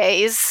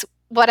anyways,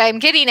 what I'm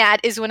getting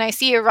at is when I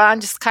see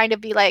Iran just kind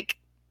of be like,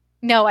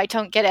 no, I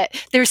don't get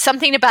it. There's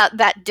something about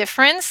that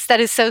difference that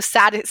is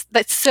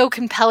that's so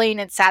compelling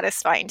and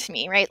satisfying to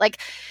me, right? Like,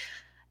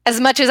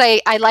 as much as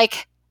I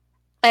like,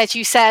 as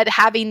you said,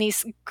 having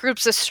these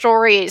groups of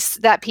stories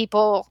that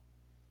people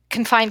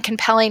can find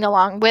compelling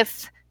along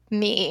with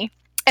me,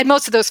 and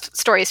most of those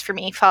stories for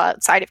me fall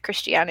outside of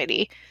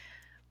Christianity,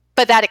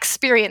 but that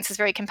experience is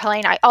very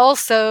compelling. I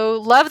also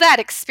love that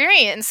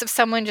experience of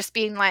someone just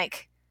being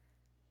like,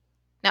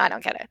 no, I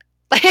don't get it.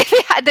 Like,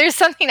 there's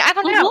something, I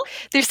don't know.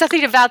 There's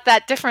something about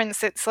that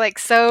difference. It's like,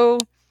 so,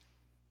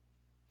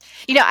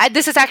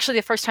 this is actually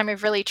the first time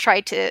I've really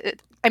tried to,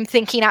 I'm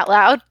thinking out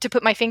loud to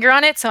put my finger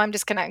on it. So I'm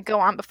just going to go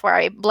on before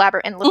I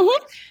blabber endlessly.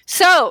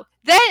 So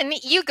then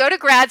you go to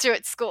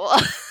graduate school.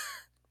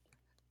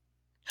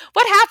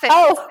 What happened?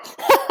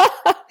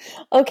 Oh,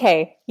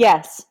 okay.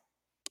 Yes.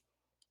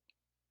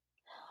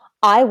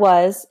 I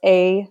was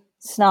a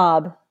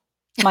snob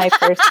my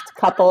first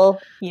couple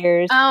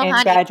years Oh, in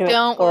honey, graduate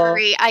don't school.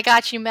 worry. I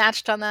got you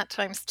matched on that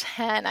times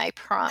 10, I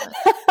promise.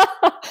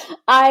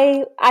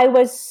 I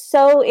was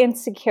so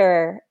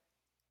insecure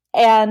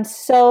and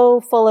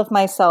so full of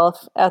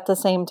myself at the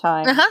same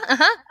time.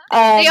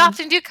 They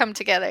often do come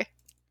together.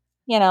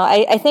 You know,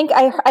 I think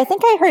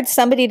I heard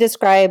somebody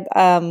describe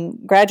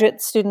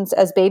graduate students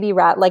as baby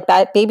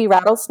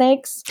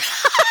rattlesnakes.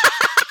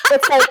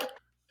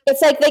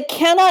 It's like they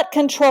cannot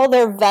control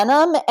their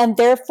venom, and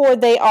therefore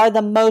they are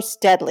the most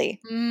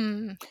deadly.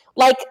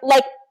 Like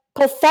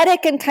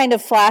pathetic and kind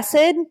of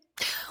flaccid.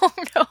 Oh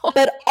no!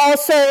 But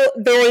also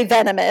very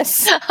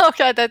venomous. Oh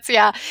god, that's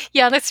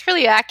that's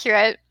really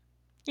accurate.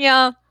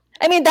 Yeah,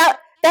 I mean that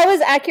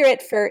was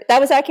accurate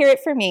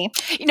for me.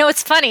 You know,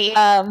 it's funny.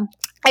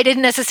 I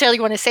didn't necessarily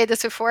want to say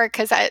this before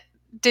because I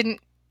didn't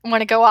want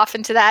to go off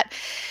into that,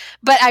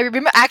 but I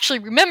remember.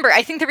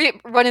 I think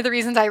one of the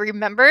reasons I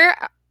remember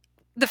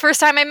the first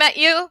time I met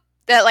you,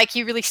 that like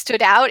you really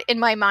stood out in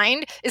my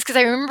mind, is because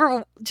I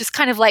remember just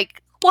kind of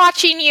like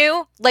watching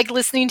you, like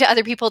listening to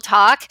other people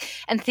talk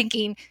and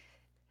thinking,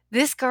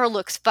 this girl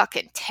looks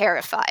fucking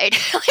terrified.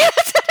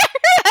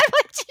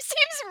 She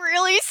seems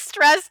really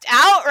stressed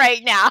out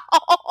right now.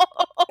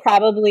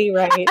 Probably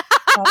right.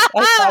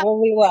 I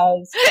probably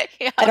was.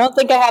 Yeah. I don't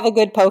think I have a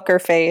good poker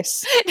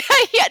face.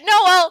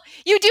 Well,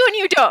 you do and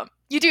you don't.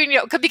 You do and you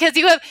don't, because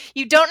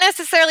you don't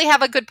necessarily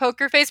have a good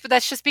poker face, but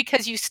that's just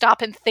because you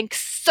stop and think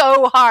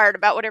so hard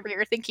about whatever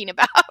you're thinking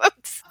about.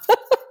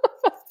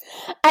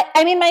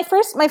 I mean, my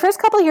first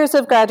couple of years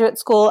of graduate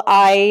school,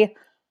 I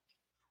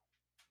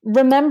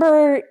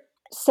remember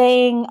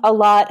saying a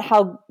lot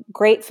how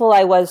grateful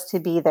I was to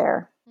be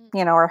there,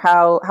 you know, or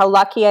how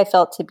lucky I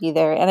felt to be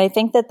there. And I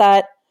think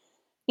that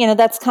you know,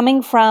 that's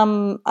coming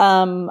from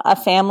a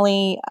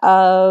family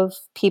of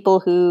people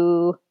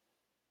who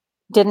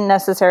didn't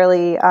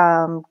necessarily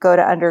go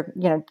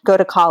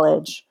to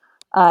college.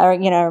 Or,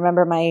 you know, I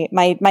remember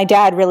my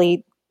dad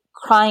really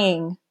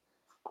crying,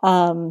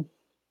 you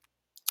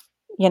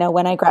know,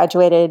 when I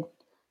graduated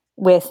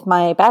with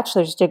my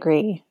bachelor's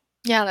degree.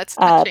 Yeah, that's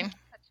touching.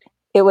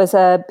 It was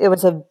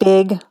a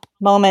big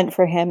moment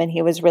for him, and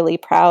he was really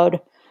proud.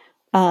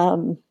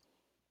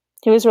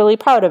 He was really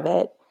proud of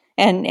it,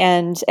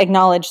 and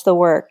acknowledged the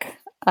work,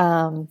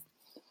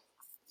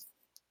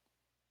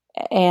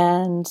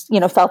 and you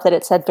know, felt that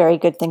it said very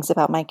good things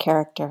about my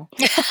character.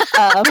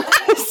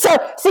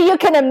 So you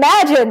can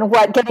imagine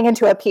what getting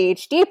into a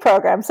PhD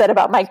program said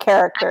about my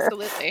character.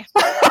 Absolutely.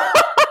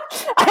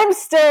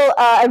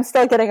 I'm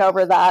still getting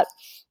over that.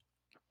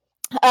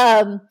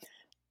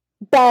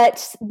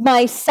 But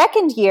my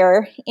second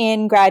year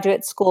in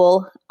graduate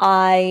school,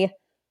 I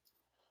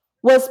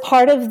was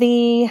part of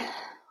the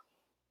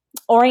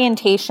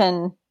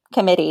orientation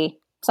committee,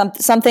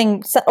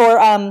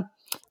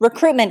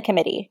 recruitment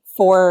committee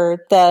for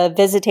the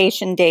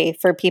visitation day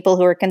for people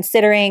who are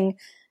considering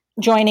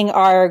joining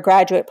our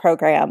graduate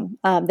program.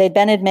 They'd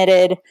been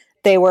admitted,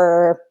 they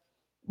were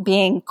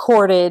being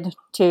courted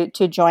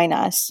to join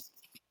us.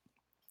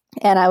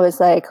 And I was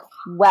like,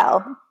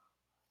 well,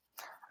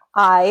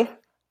 I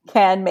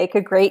can make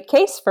a great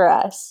case for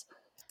us.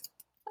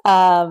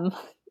 And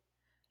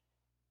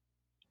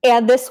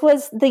this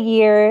was the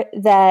year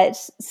that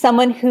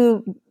someone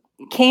who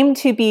came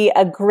to be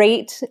a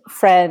great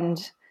friend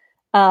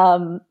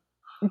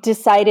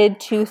decided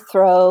to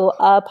throw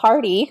a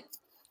party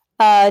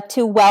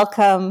to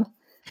welcome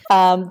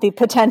the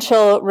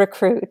potential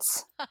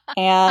recruits.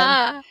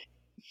 And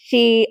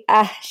she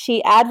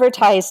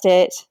advertised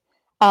it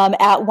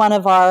at one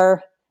of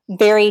our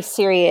very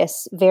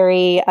serious,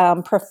 very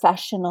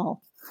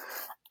professional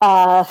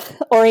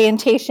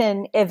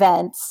orientation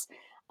events,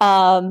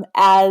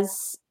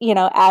 as you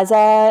know, as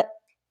a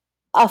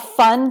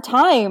fun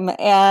time.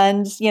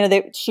 And you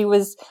know, she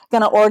was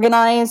going to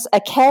organize a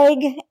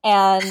keg,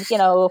 and you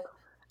know,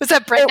 was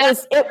that Brenda?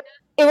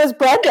 It was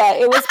Brenda.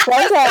 It was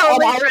Brenda.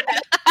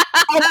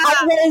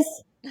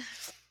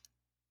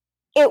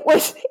 It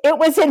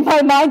was in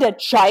my mind a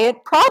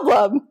giant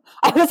problem.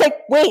 I was like,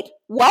 wait,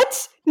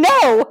 what?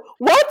 No,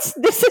 what?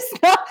 This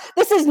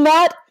is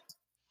not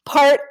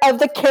part of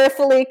the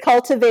carefully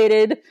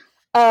cultivated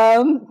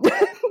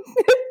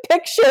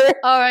picture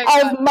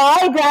of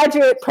my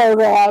graduate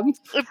program.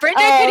 If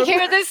Brenda could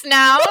hear this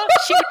now,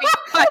 she would be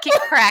fucking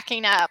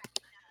cracking up.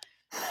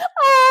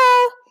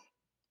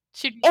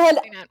 She'd be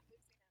cracking up.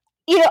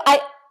 You know,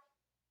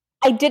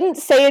 I didn't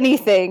say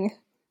anything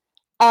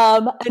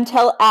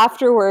until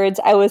afterwards.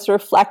 I was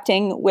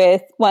reflecting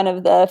with one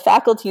of the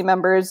faculty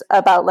members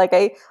about, like,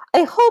 I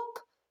hope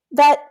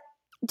that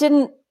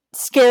didn't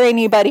scare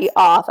anybody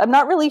off. I'm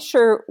not really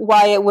sure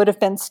why it would have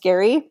been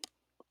scary.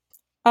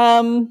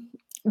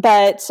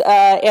 But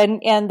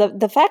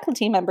the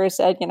faculty member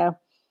said, you know,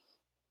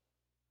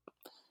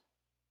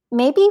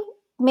 maybe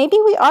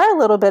we are a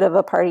little bit of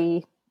a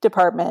party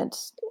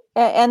department,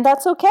 and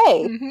that's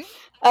okay.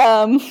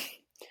 Mm-hmm.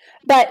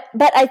 But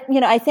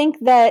I think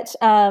that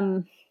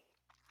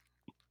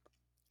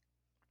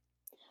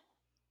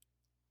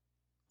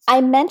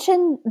I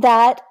mentioned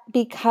that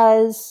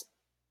because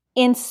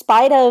in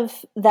spite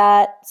of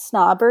that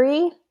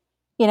snobbery,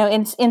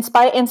 in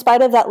spite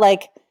of that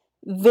like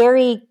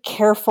very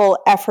careful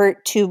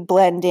effort to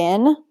blend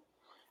in,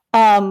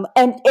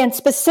 and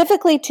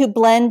specifically to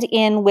blend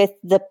in with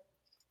the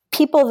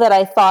people that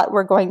I thought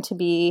were going to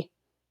be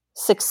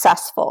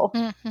successful.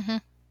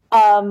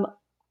 Mm-hmm.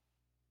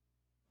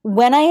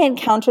 When I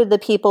encountered the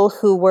people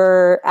who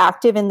were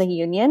active in the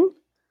union,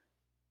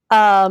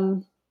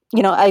 the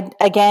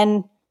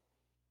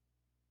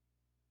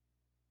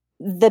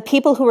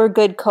people who were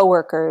good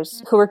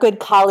coworkers, who were good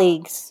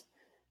colleagues,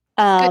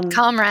 good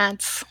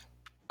comrades.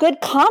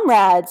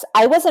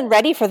 I wasn't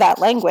ready for that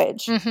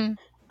language. Mm-hmm.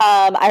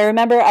 I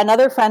remember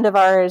another friend of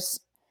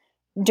ours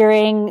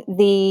during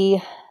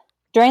the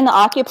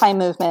Occupy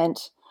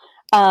movement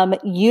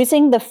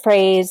using the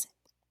phrase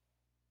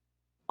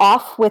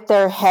 "off with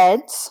their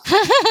heads"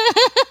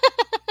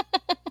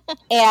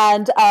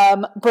 and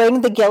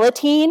bring the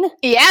guillotine.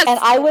 Yes, and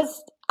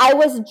I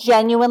was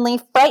genuinely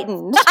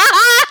frightened.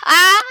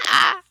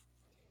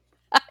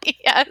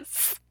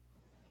 Yes.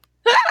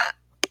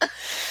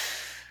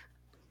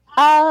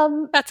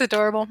 That's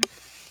adorable.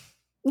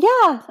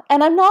 Yeah,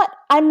 and I'm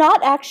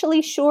not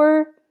actually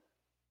sure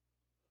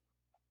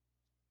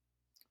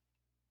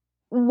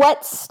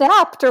what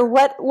snapped or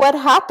what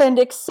happened,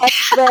 except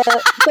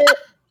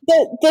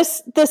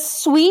the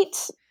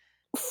sweet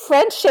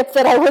friendship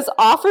that I was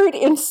offered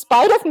in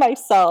spite of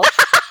myself.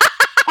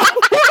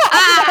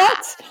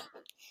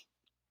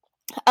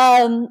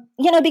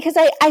 Because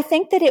I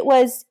think that it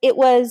was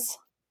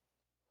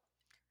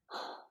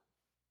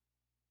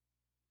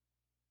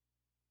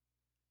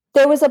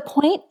there was a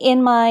point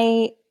in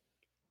my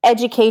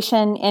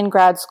education in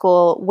grad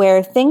school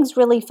where things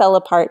really fell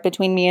apart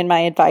between me and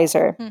my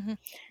advisor. Mm-hmm.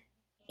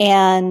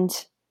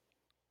 And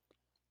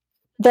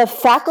the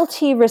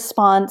faculty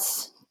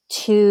response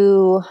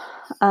to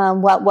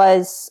what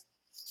was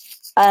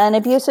an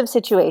abusive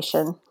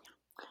situation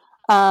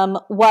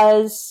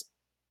was,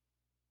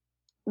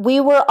 we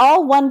were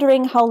all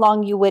wondering how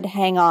long you would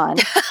hang on.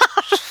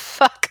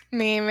 Fuck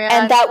me, man.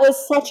 And that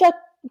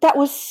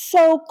was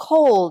so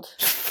cold.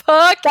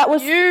 Fuck that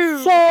was you.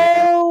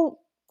 So,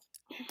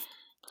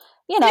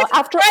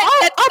 after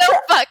so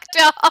fucked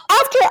up.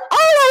 After all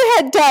I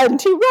had done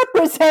to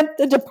represent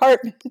the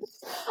department.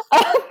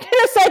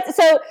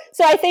 So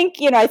I think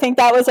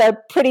that was a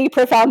pretty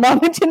profound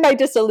moment in my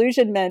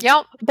disillusionment.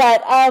 Yep.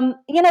 But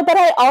but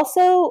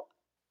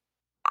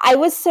I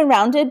was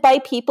surrounded by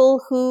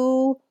people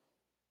who,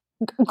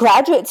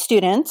 graduate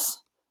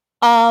students,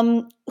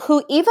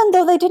 who, even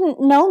though they didn't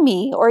know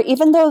me, or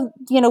even though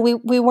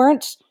we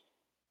weren't,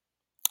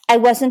 I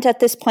wasn't at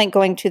this point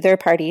going to their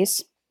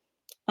parties.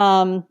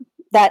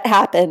 That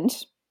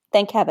happened,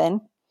 thank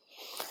heaven.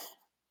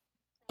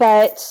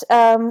 But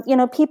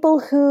people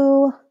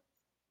who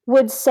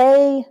would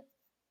say,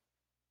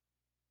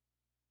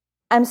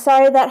 "I'm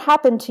sorry that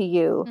happened to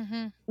you."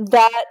 Mm-hmm.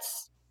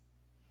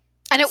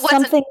 And it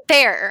wasn't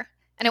fair,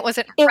 and it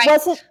wasn't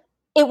right.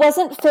 It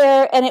wasn't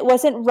fair, and it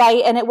wasn't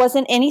right, and it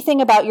wasn't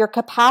anything about your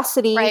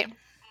capacity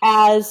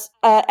as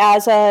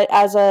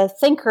a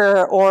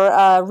thinker or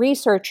a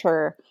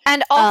researcher.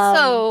 And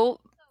also,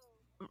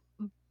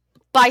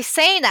 by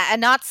saying that and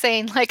not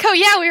saying like, "Oh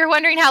yeah, we were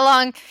wondering how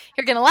long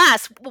you're going to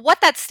last,"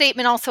 what that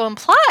statement also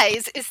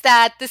implies is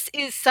that this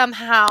is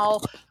somehow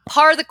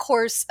part of the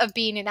course of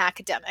being an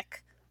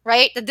academic,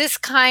 right? That this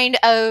kind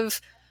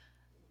of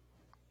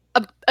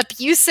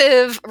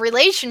abusive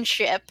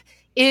relationship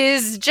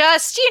is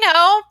just,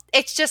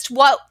 it's just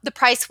what the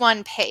price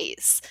one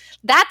pays.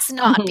 That's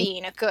not mm-hmm.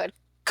 being a good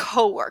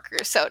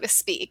coworker, so to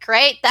speak,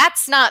 right?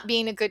 That's not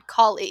being a good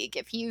colleague.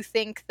 If you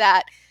think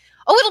that,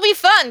 oh, it'll be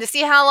fun to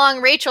see how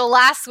long Rachel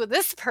lasts with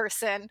this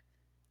person.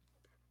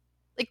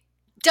 Like,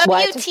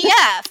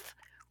 WTF?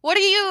 What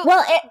are you,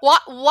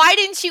 why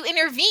didn't you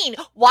intervene?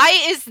 Why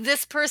is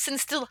this person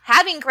still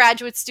having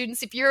graduate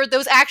students if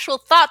those actual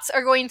thoughts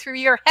are going through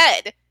your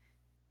head?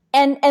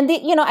 And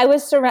I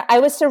was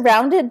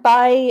surrounded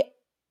by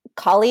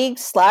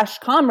colleagues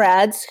 /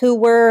 comrades who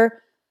were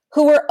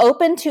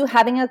open to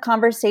having a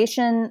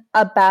conversation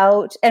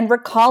about and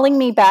recalling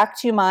me back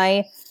to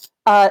my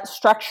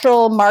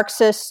structural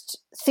Marxist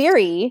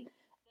theory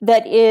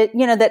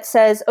that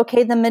says,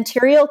 okay, the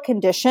material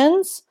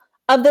conditions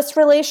of this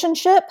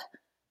relationship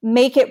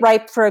make it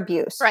ripe for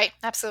abuse. Right,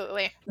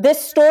 absolutely.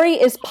 This story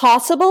is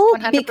possible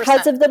 100%.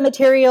 Because of the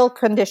material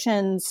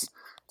conditions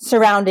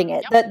surrounding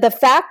it. Yep. The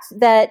fact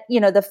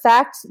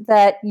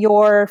that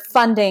your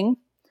funding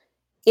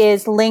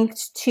is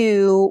linked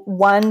to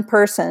one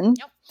person,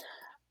 yep.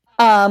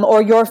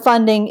 Or your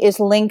funding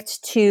is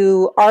linked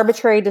to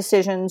arbitrary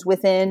decisions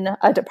within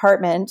a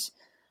department,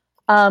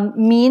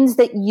 means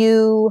that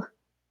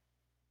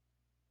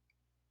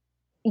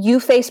you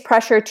face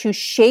pressure to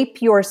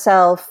shape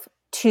yourself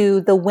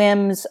to the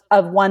whims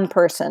of one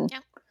person,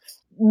 yep.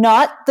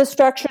 Not the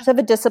structures of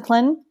a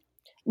discipline,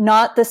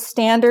 not the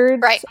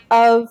standards right.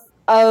 of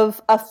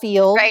a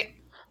field, right?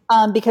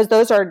 Because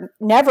those are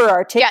never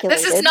articulated. Yeah,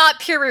 this is not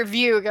peer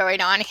review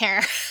going on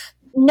here.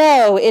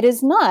 No, it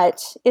is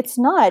not. It's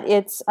not.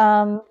 It's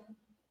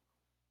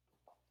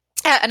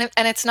Yeah,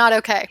 and it's not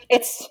okay.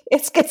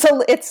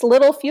 It's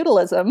little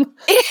feudalism.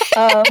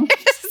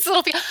 It's a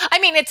little, I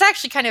mean, it's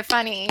actually kind of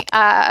funny.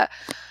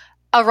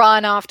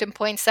 Aran often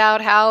points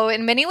out how,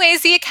 in many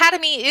ways, the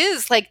Academy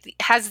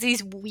has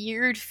these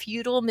weird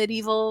feudal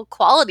medieval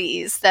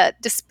qualities that,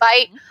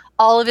 despite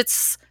all of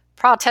its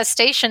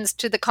protestations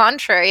to the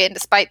contrary, and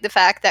despite the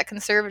fact that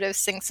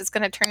conservatives thinks it's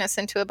going to turn us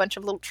into a bunch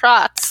of little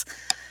trots,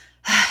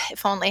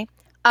 if only.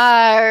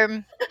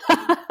 God,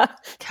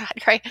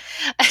 right?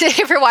 Did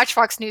you ever watch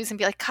Fox News and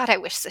be like, God, I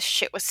wish this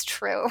shit was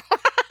true?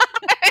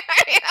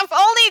 If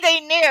only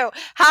they knew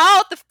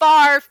how the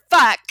far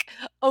fuck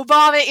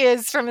Obama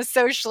is from a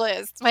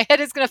socialist. My head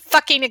is going to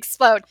fucking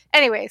explode.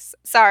 Anyways,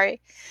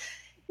 sorry.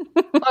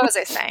 What was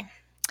I saying?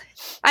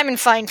 I'm in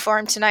fine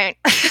form tonight.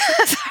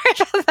 Sorry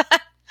about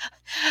that.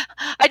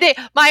 I did.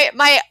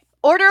 My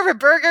order of a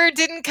burger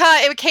didn't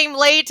cut. It came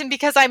late, and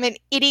because I'm an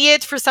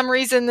idiot, for some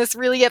reason, this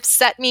really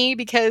upset me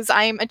because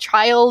I'm a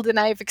child and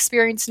I've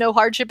experienced no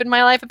hardship in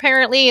my life,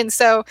 apparently, and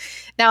so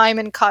now I'm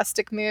in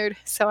caustic mood.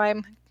 So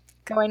I'm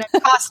going a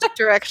caustic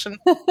direction.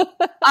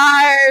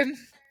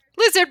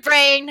 Lizard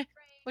brain.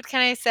 What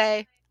can I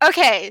say?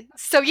 Okay,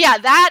 so yeah,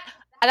 and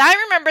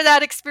I remember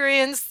that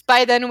experience.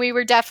 By then, we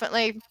were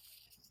definitely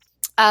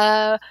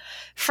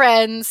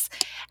friends.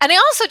 And I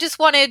also just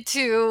wanted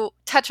to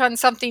touch on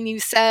something you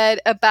said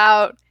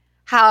about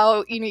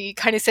how, you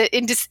kind of said,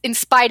 in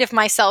spite of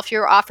myself,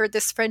 you're offered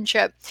this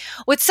friendship.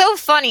 What's so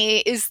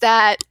funny is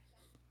that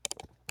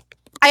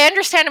I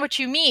understand what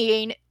you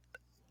mean,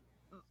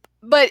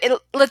 but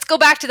let's go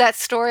back to that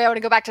story. I want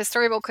to go back to the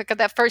story real quick. Of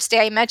that first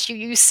day I met you,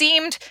 you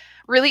seemed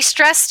really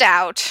stressed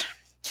out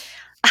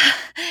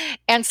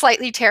and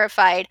slightly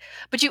terrified,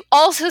 but you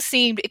also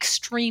seemed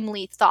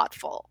extremely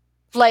thoughtful.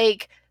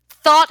 Like,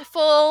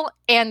 thoughtful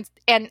and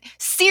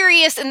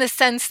serious in the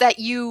sense that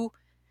you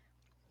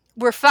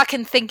were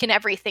fucking thinking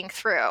everything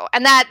through.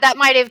 And that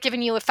might have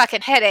given you a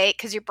fucking headache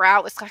because your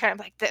brow was kind of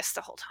like this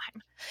the whole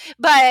time.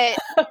 But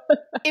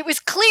it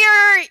was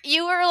clear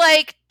you were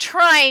like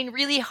trying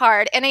really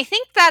hard. And I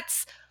think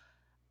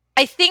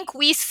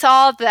we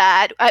saw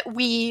that,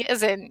 we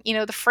as in,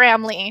 the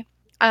family,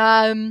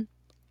 in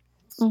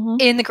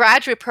the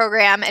graduate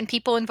program and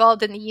people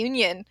involved in the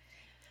union.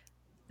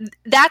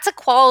 That's a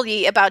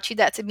quality about you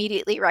that's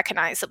immediately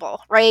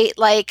recognizable, right?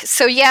 Like,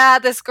 so yeah,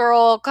 this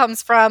girl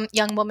comes from,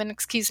 young woman,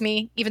 excuse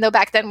me, even though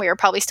back then we were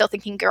probably still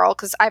thinking girl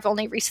because I've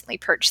only recently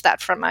purged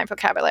that from my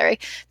vocabulary.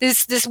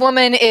 This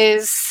woman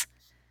is,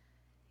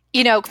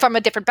 from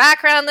a different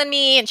background than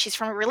me, and she's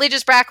from a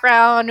religious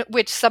background,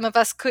 which some of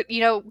us could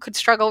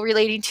struggle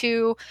relating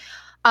to.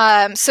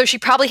 So she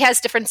probably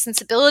has different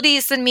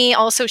sensibilities than me.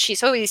 Also,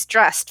 she's always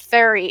dressed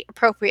very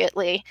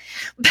appropriately.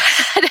 But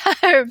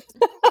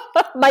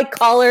my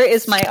collar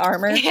is my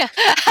armor. Yeah.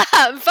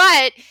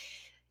 But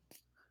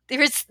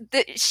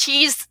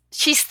she's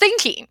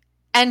thinking,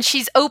 and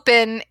she's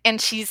open,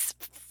 and she's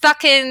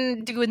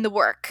fucking doing the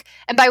work.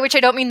 And by which I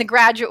don't mean the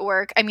graduate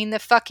work. I mean the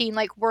fucking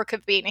work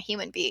of being a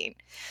human being.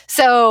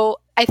 So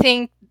I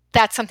think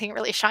that's something that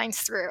really shines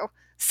through.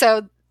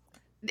 So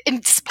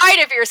in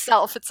spite of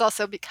yourself, it's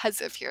also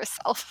because of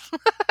yourself,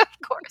 of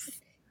course.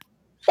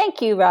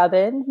 Thank you,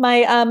 Robin.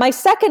 My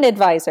second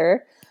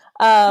advisor,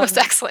 most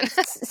excellent,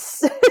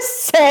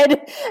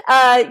 said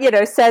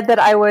that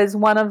I was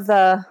one of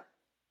the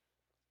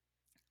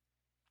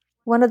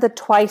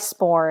twice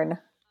born,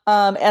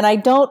 and I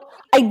don't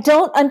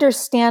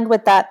understand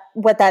what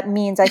that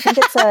means. I think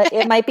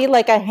it might be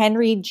like a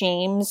Henry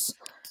James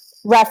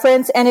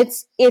reference, and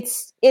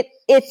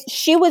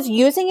she was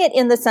using it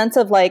in the sense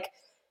of like,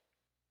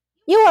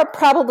 you are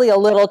probably a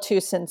little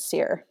too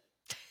sincere.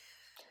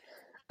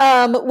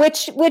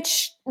 Which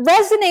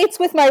resonates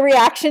with my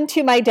reaction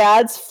to my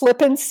dad's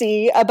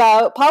flippancy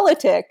about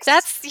politics.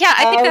 I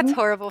think that's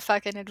horrible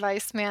fucking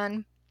advice,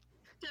 man.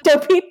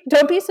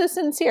 Don't be so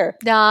sincere.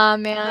 Nah,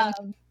 man.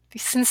 Be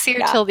sincere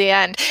till the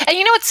end. And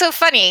you know what's so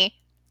funny?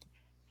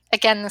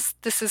 Again,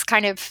 this is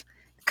kind of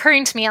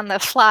occurring to me on the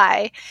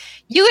fly.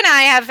 You and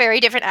I have very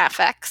different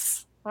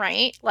affects,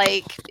 right?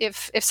 Like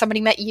if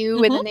somebody met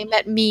you and then they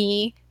met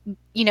me,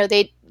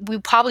 we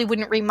probably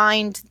wouldn't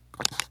remind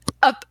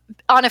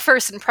on a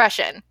first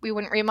impression. We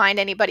wouldn't remind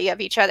anybody of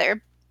each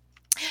other.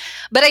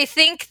 But I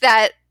think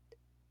that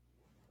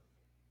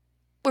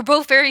we're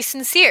both very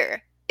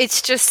sincere.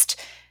 It's just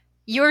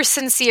you're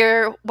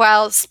sincere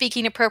while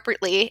speaking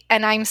appropriately,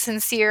 and I'm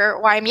sincere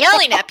while I'm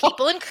yelling at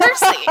people and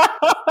cursing.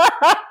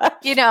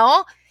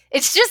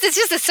 It's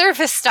just a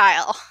surface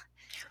style.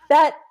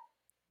 That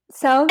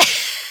sounds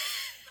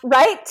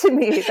right to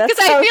me. Because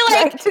I feel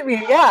like right to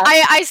me. Yeah.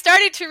 I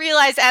started to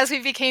realize as we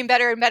became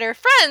better and better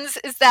friends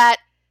is that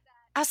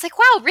I was like,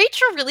 wow,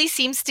 Rachel really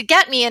seems to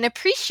get me and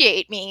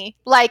appreciate me.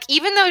 Like,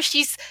 even though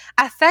she's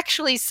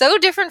affectually so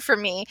different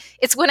from me,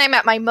 it's when I'm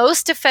at my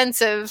most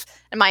defensive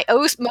and my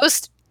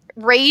most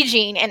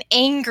raging and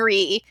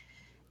angry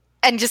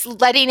and just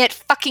letting it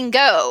fucking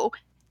go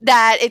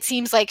that it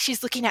seems like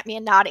she's looking at me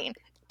and nodding,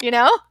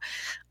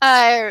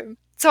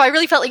 So I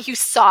really felt like you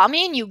saw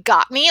me and you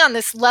got me on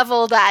this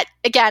level that,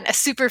 again, a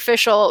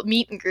superficial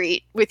meet and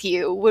greet with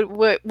you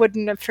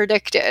wouldn't have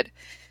predicted.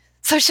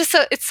 So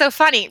it's so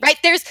funny, right?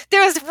 There's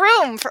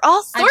room for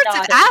all sorts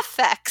of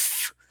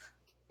affects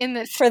in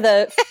this for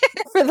the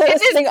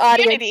listening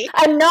audience.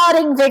 I'm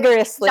nodding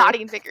vigorously.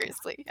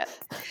 Yes.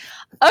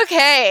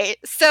 Okay,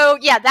 so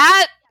yeah,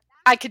 that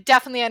I could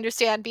definitely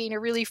understand being a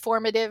really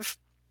formative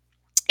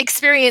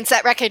experience,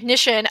 that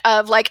recognition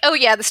of like, oh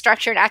yeah, the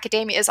structure in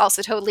academia is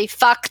also totally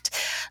fucked.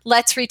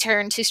 Let's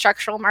return to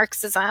structural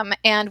Marxism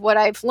and what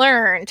I've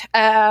learned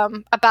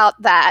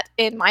about that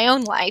in my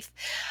own life.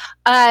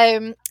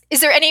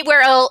 Is there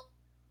anywhere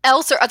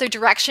else or other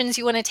directions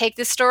you want to take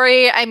this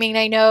story? I mean,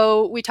 I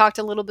know we talked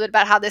a little bit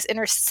about how this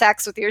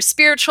intersects with your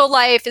spiritual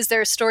life. Is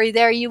there a story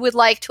there you would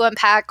like to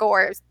unpack,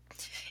 or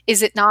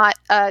is it not,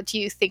 do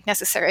you think,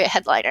 necessarily a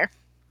headliner?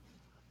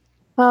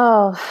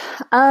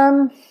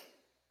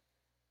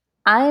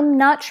 I'm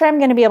not sure I'm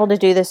going to be able to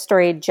do this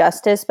story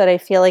justice, but I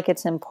feel like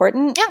it's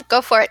important. Yeah,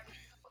 go for it.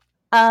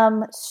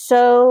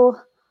 So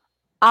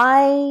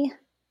I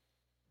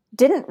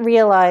didn't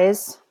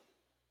realize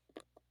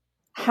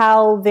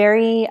how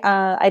very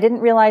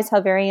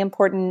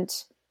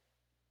important.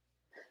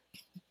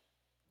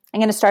 I'm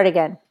going to start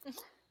again.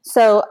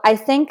 So I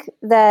think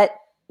that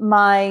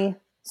my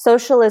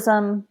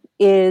socialism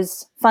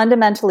is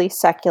fundamentally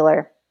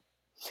secular.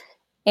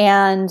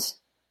 And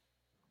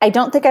I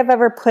don't think I've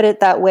ever put it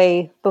that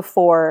way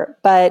before,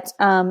 but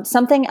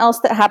something else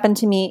that happened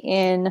to me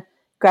in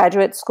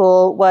graduate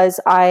school was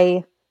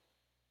I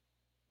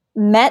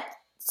met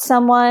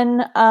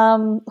someone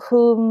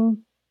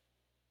whom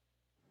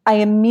I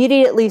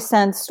immediately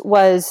sensed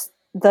was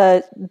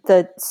the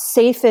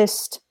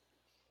safest,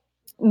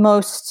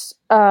 most,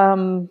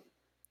 I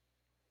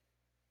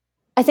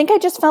think I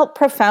just felt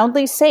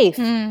profoundly safe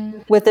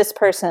with this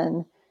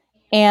person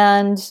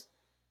and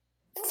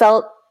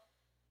felt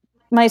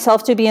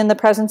myself to be in the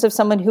presence of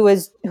someone who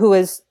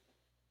was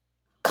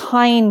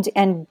kind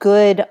and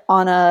good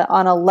on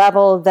a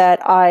level that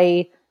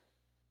I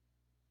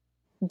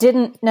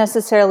didn't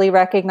necessarily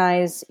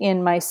recognize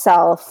in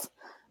myself.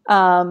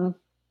 And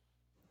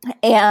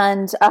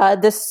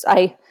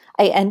I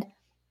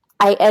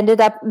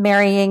ended up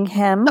marrying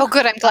him. Oh,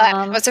 good. I'm glad.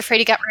 I was afraid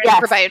he got run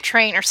over by a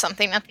train or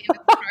something at the end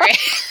of the story.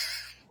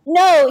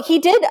 No, he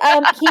did.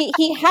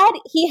 He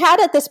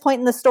had at this point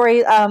in the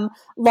story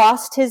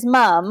lost his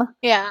mom.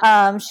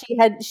 Yeah.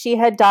 She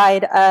had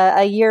died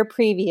a year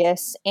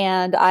previous,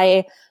 and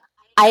I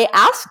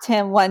asked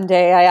him one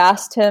day. I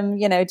asked him,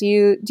 do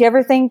you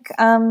ever think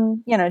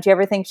do you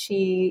ever think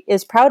she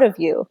is proud of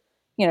you?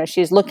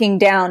 She's looking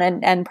down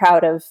and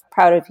proud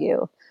of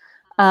you.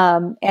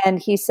 And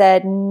he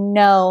said,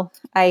 "No,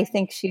 I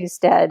think she's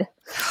dead."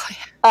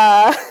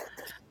 Oh,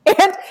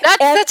 yeah.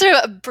 That's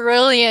such a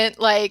brilliant,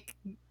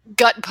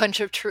 gut punch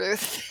of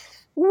truth.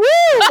 Woo!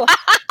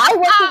 I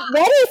wasn't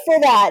ready for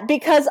that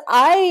because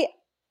I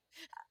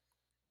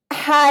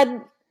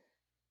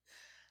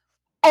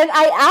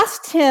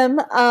asked him,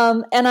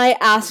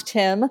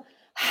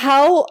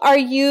 how are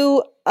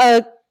you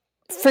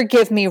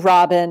forgive me,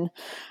 Robin,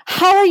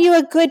 how are you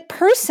a good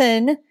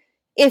person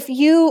if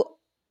you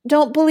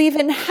don't believe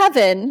in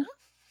heaven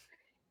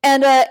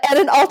and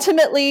an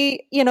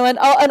ultimately, an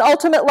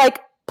ultimate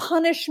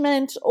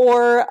punishment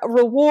or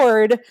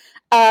reward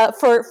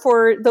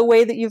for the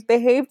way that you've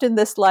behaved in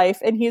this life?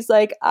 And he's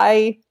like,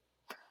 I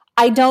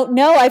don't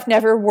know. I've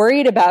never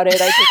worried about it.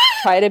 I just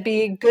try to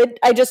be good.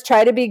 I just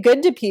try to be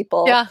good to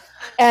people. Yeah.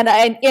 And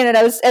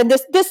this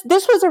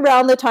was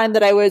around the time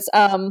that I was,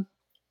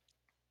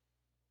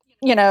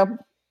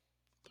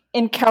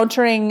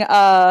 encountering,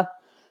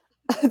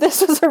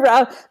 this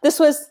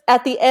was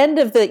at the end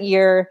of the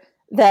year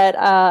that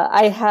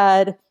I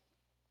had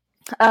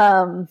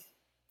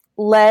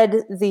led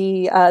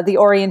the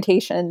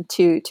orientation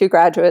to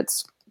graduate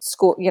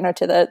school,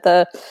 to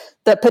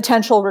the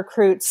potential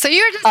recruits. So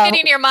you were just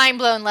getting your mind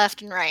blown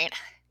left and right.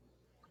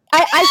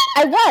 I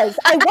was.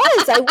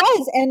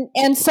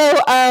 And so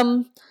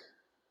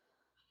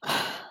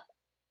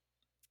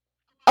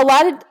a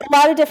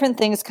lot of different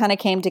things kind of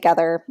came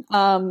together.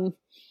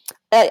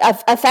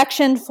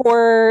 Affection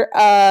for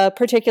a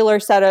particular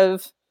set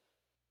of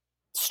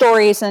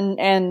stories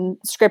and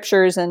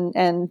scriptures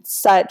and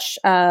such,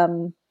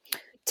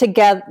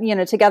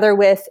 together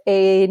with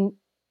an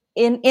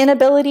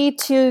inability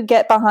to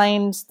get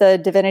behind the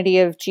divinity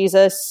of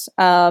Jesus,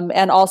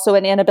 and also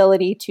an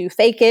inability to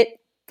fake it,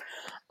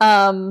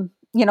 led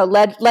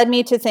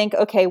me to think,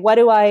 okay, what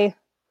do I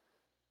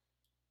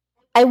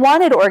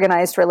wanted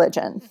organized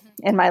religion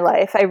in my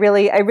life. I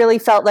really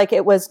felt like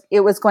it was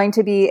going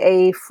to be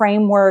a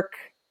framework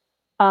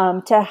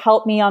to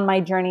help me on my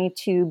journey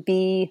to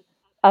be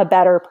a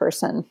better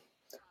person.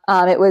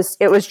 It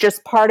was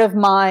just part of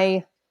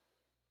my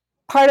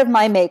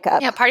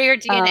makeup. Yeah, part of your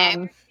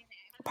DNA.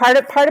 Part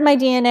of my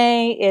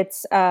DNA.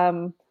 It's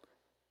I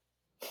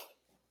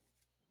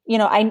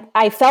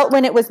felt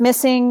when it was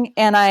missing,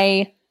 and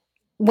I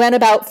went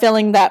about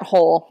filling that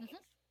hole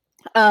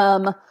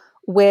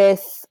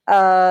with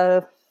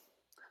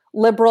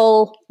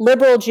liberal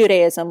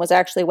Judaism was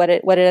actually what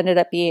it ended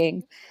up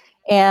being.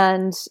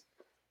 And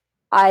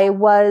I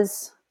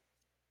was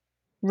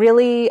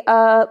really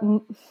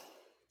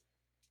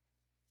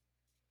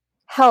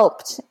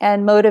helped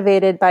and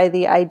motivated by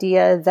the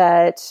idea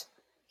that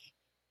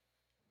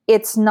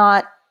it's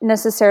not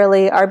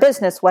necessarily our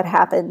business what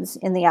happens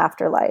in the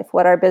afterlife.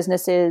 What our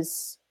business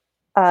is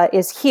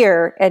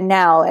here and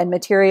now, and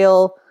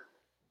material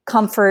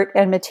comfort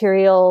and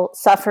material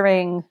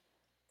suffering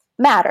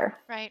matter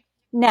right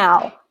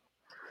now.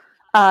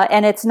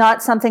 And it's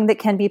not something that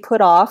can be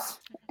put off,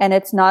 and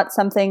it's not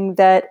something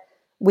that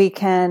we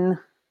can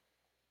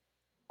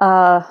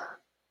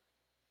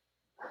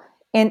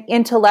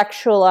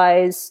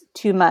intellectualize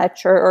too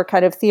much or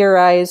kind of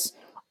theorize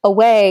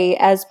away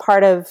as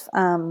part of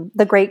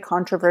the great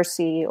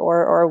controversy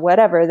or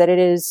whatever, that it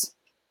is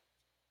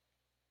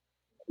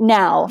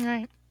now.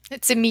 Right.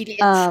 It's immediate.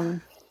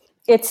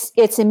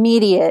 It's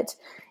immediate.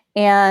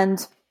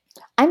 And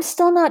I'm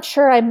still not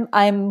sure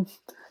I'm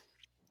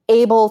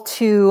able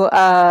to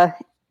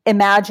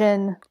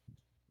imagine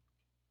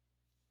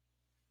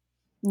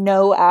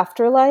no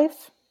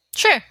afterlife.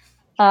 Sure.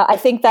 I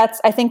think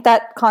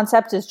that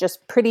concept is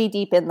just pretty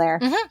deep in there.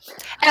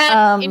 Mm-hmm.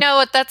 And you know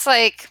what? That's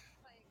like,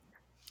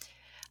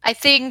 I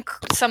think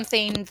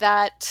something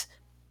that,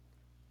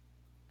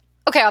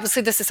 okay,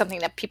 obviously this is something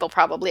that people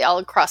probably all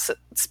across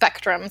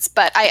spectrums,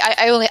 but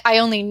I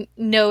only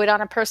know it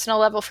on a personal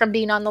level from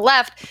being on the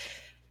left.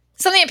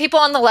 Something that people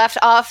on the left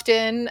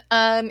often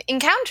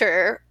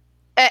encounter,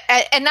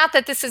 and not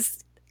that this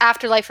is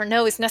afterlife or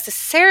no is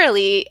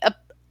necessarily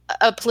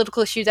a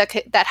political issue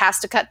that has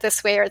to cut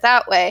this way or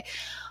that way.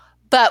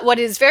 But what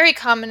is very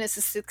common is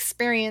this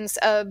experience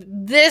of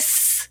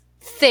this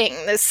thing,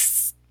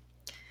 this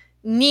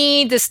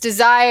need, this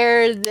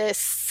desire,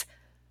 this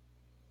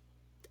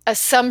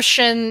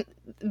assumption,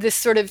 this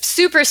sort of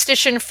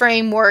superstition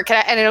framework.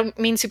 And I don't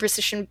mean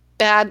superstition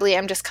badly.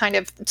 I'm just kind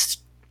of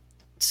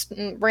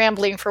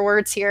rambling for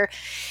words here.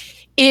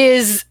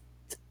 Is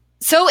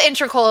so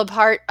integral a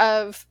part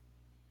of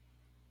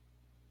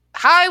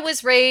how I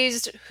was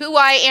raised, who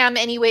I am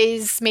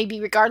anyways,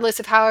 maybe regardless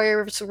of how I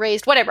was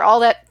raised, whatever,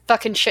 all that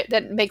fucking shit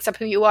that makes up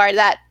who you are,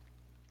 that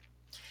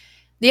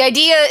the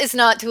idea is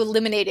not to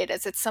eliminate it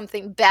as it's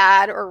something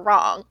bad or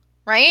wrong,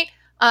 right?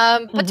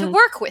 But to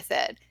work with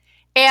it.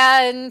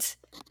 And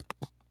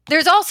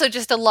there's also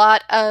just a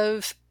lot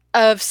of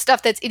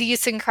stuff that's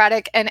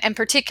idiosyncratic and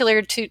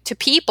particular to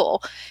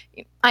people.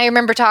 I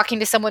remember talking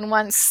to someone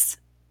once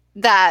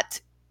that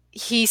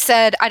he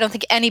said, I don't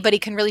think anybody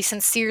can really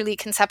sincerely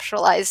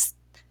conceptualize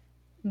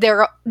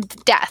their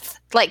death,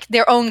 like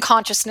their own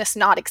consciousness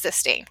not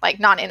existing, like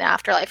not in an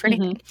afterlife or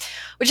anything,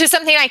 which is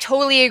something I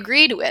totally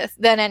agreed with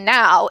then and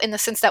now, in the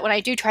sense that when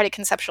I do try to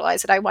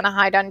conceptualize it, I want to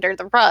hide under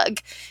the rug,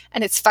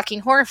 and it's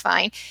fucking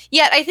horrifying.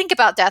 Yet I think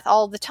about death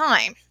all the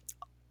time.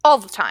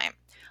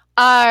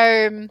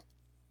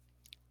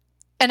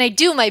 And I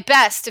do my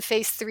best to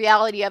face the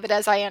reality of it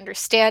as I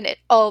understand it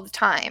all the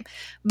time.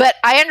 But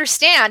I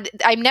understand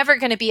I'm never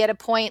going to be at a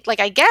point, like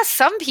I guess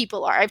some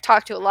people are. I've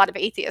talked to a lot of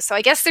atheists, so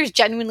I guess there's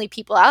genuinely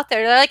people out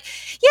there that are like,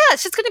 yeah,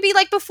 it's just going to be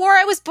like before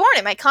I was born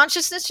and my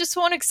consciousness just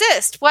won't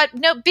exist. What?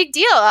 No big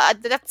deal.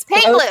 That's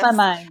painless. And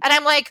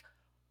I'm like,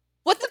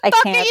 what the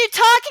fuck are you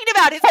talking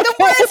about? It's the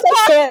worst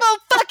possible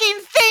fucking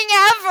thing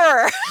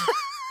ever.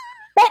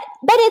 But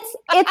but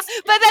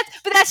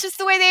that's just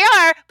the way they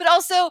are. But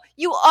also,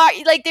 you are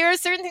like, there are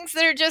certain things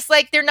that are just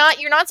like, you're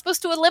not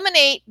supposed to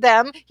eliminate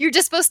them. You're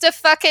just supposed to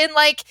fucking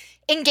like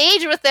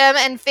engage with them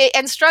and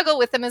struggle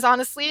with them as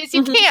honestly as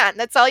you can.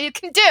 That's all you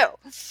can do.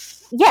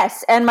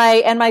 Yes, and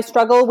my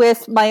struggle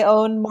with my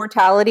own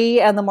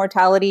mortality and the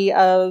mortality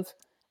of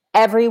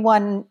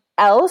everyone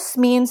else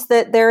means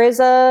that there is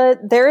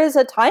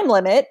a time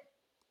limit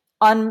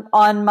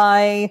on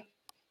my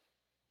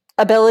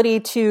ability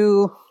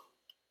to,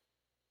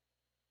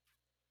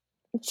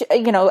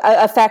 you know,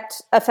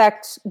 affect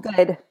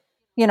good,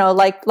 you know,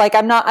 like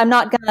I'm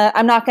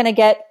not gonna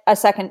get a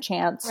second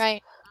chance,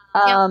 right?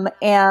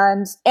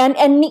 And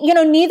you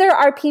know, neither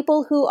are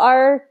people who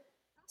are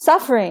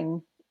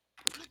suffering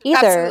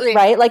either. Absolutely.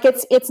 Right? Like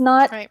it's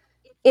not right.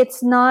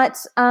 It's not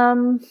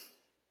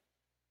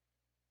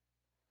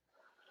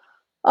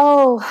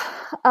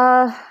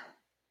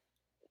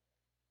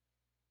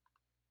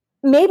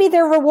maybe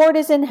their reward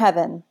is in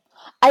heaven.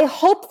 I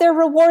hope their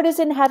reward is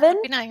in heaven.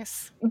 That'd be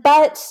nice.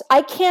 But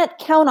I can't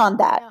count on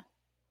that. Yeah.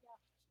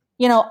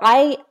 You know,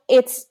 I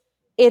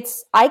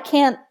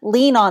can't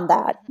lean on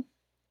that.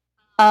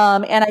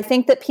 And I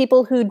think that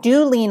people who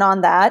do lean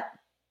on that,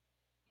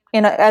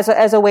 you know,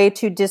 as a way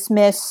to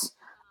dismiss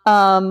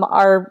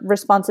our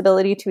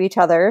responsibility to each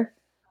other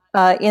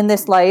in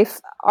this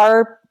life,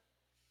 are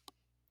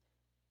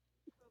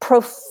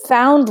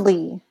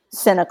profoundly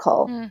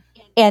cynical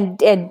and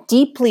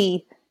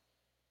deeply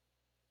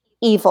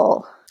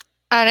evil.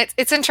 And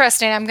it's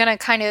interesting. I'm going to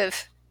kind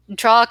of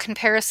draw a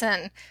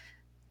comparison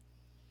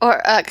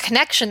or a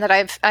connection that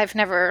I've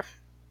never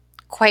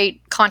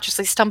quite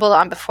consciously stumbled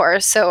on before.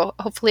 So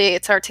hopefully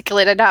it's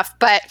articulate enough.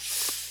 But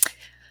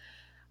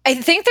I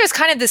think there's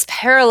kind of this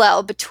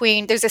parallel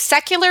between there's a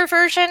secular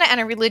version and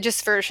a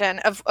religious version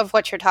of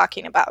what you're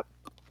talking about.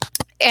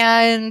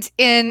 And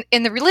in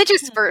the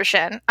religious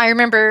version, I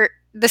remember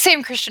the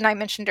same Christian I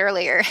mentioned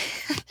earlier.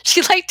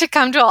 She liked to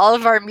come to all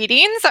of our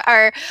meetings,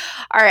 our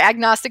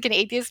agnostic and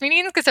atheist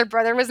meetings, because her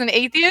brother was an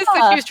atheist,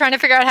 so she was trying to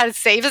figure out how to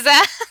save his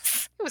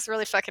ass. It was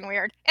really fucking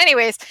weird.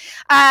 Anyways,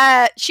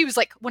 she was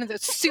like one of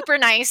those super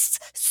nice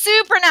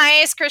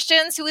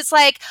Christians who was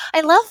like,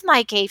 I love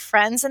my gay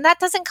friends, and that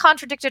doesn't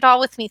contradict at all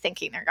with me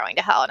thinking they're going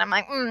to hell. And I'm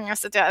like,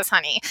 yes, it does,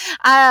 honey.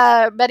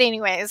 But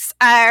anyways,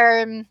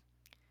 I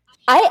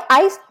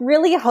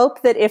really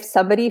hope that if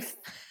somebody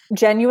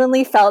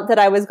genuinely felt that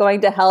I was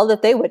going to hell,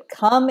 that they would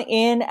come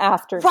in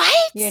after me,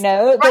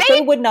 that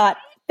they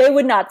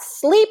would not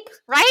sleep.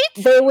 Right.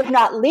 They would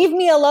not leave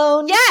me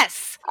alone.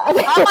 Yes. Oh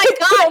my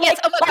God. Yes.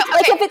 Oh my God.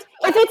 Okay.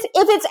 Like if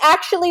it's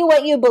actually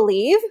what you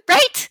believe.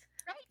 Right.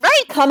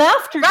 Come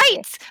after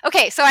me.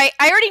 Okay, so I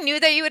already knew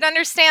that you would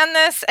understand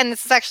this, and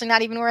this is actually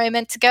not even where I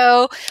meant to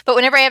go. But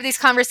whenever I have these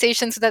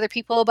conversations with other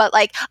people about,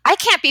 like, I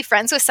can't be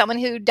friends with someone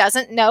who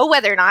doesn't know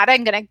whether or not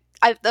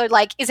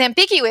is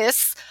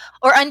ambiguous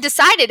or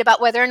undecided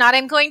about whether or not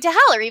I'm going to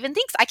hell, or even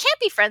thinks I can't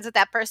be friends with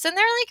that person.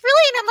 They're like,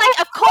 really? And I'm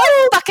like, of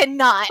course fucking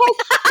not.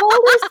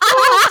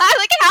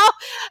 Like, how?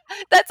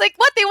 That's like,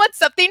 what? They want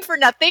something for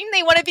nothing.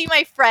 They want to be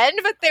my friend,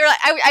 but they're like,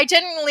 I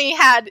genuinely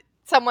had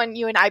someone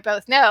you and I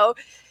both know,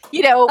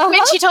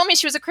 when she told me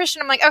she was a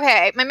Christian, I'm like,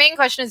 okay, my main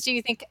question is, do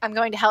you think I'm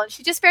going to hell? And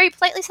she just very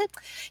politely said,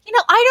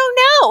 I don't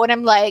know. And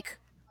I'm like,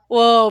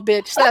 whoa,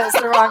 bitch, that was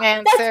the wrong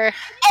answer. And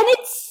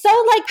it's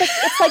so like the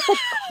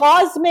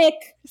cosmic,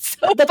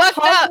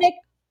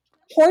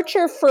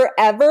 torture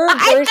forever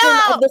version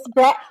of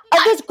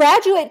this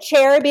graduate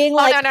chair being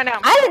like, no.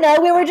 I don't know,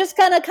 we were just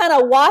gonna kind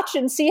of watch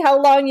and see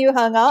how long you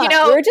hung on.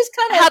 We were just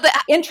kind of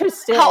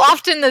interested. How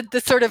often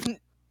the sort of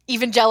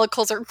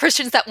evangelicals or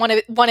Christians that want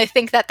to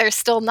think that they're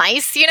still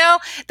nice,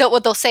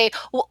 they'll say,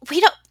 well,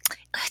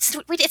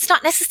 it's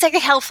not necessarily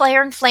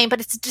hellfire and flame, but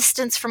it's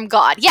distance from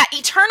God. Yeah,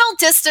 eternal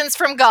distance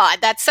from God.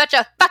 That's such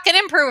a fucking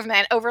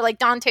improvement over like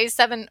Dante's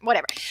 7,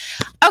 whatever.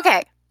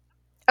 Okay,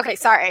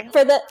 sorry.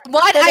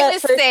 What I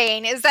was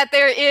saying is that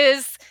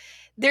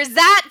there's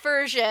that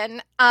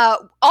version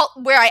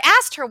where I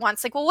asked her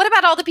once, like, well, what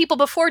about all the people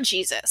before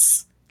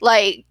Jesus?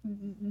 Like,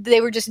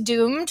 they were just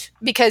doomed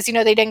because,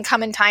 they didn't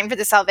come in time for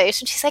the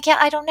salvation. She's like, yeah,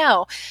 I don't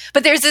know.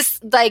 But there's this,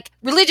 like,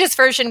 religious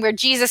version where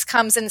Jesus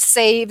comes and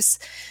saves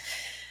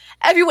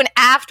everyone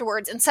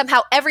afterwards, and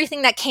somehow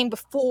everything that came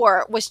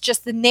before was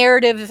just the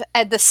narrative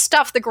and the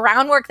stuff, the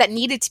groundwork that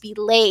needed to be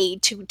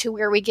laid to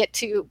where we get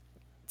to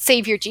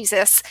Savior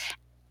Jesus.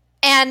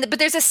 But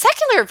there's a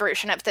secular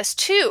version of this,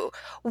 too,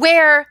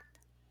 where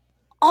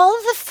all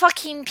the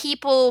fucking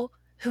people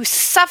who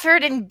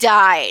suffered and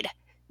died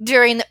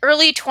during the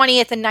early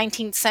 20th and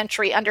 19th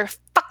century under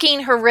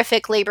fucking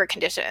horrific labor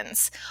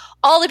conditions.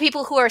 All the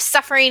people who are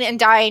suffering and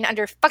dying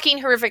under fucking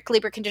horrific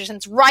labor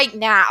conditions right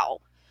now,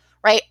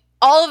 right?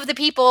 All of the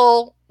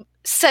people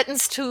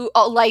sentenced to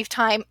a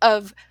lifetime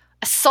of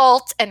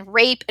assault and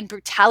rape and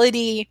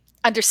brutality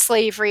under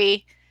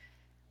slavery.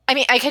 I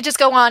mean, I could just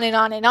go on and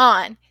on and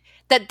on.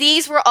 That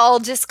these were all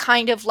just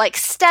kind of like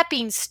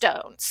stepping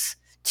stones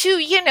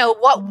to,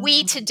 what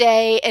we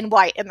today in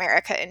white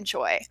America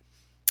enjoy.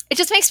 It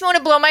just makes me want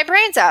to blow my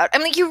brains out. I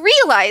mean, you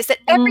realize that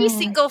every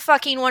single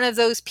fucking one of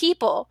those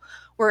people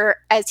were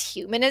as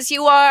human as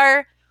you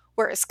are,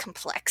 were as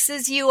complex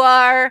as you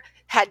are,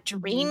 had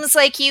dreams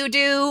like you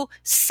do,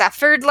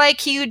 suffered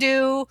like you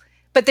do.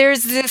 But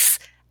there's this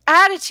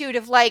attitude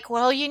of like,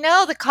 well,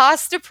 the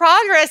cost of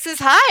progress is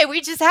high. We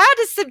just had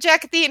to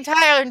subject the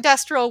entire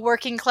industrial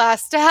working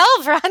class to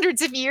hell for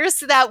hundreds of years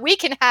so that we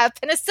can have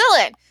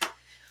penicillin.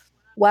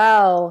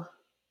 Wow.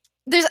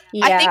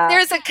 I think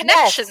there's a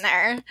connection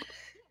there.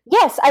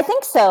 Yes, I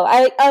think so.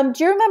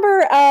 Do you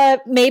remember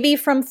maybe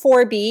from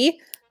 4B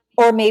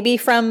or maybe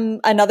from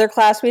another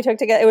class we took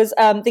together? It was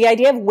the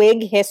idea of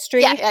Whig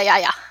history.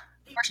 Yeah.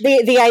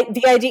 The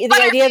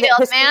idea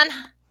that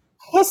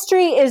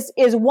history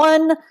is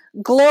one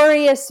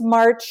glorious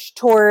march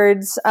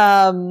towards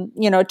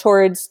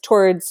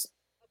towards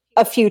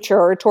a future,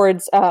 or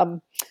towards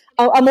a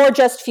more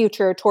just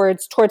future,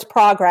 towards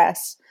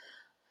progress.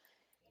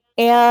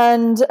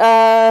 And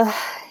I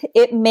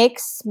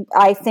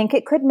think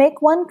it could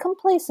make one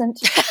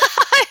complacent.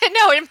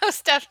 No, it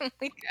most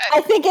definitely could.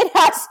 I think it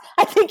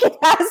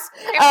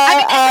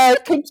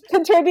has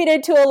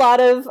contributed to a lot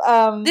of.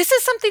 This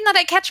is something that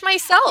I catch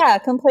myself. Yeah,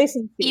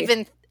 complacency.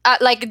 Even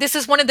this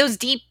is one of those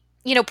deep,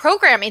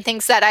 programming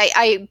things that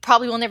I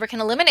probably will never can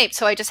eliminate.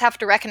 So I just have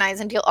to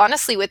recognize and deal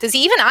honestly with. Is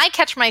even I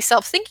catch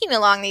myself thinking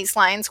along these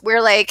lines,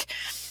 where like,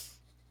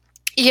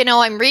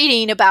 I'm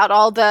reading about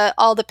all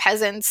the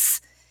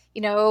peasants,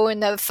 in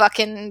the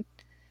fucking,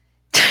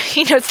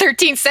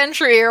 13th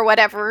century or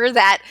whatever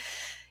that,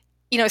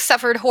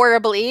 suffered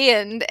horribly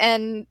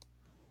and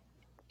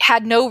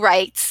had no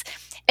rights.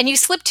 And you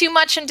slip too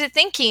much into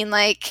thinking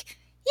like,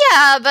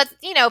 yeah, but,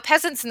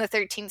 peasants in the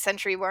 13th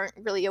century weren't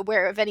really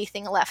aware of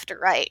anything left or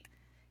right.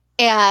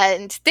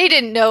 And they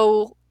didn't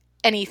know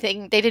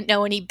anything. They didn't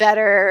know any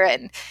better,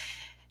 and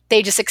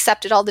they just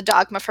accepted all the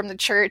dogma from the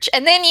church.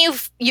 And then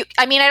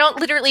I mean, I don't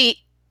literally,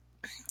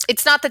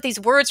 it's not that these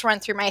words run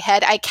through my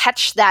head. I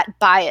catch that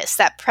bias,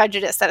 that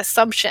prejudice, that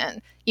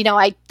assumption. You know,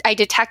 I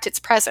detect its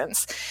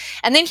presence.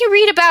 And then you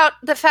read about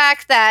the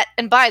fact that,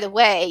 and by the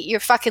way, your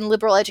fucking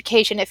liberal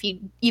education,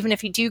 even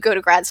if you do go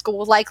to grad school,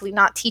 will likely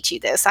not teach you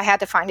this. I had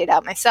to find it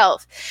out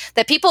myself.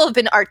 That people have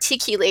been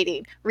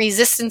articulating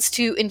resistance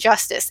to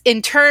injustice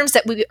in terms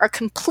that are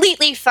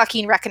completely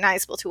fucking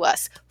recognizable to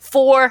us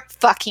for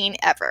fucking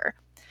ever.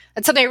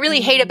 And something I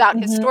really hate about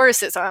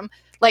historicism,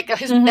 like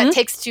that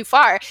takes too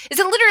far, is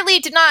it literally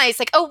denies,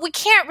 like, oh, we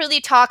can't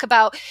really talk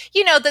about,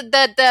 you know,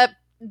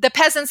 the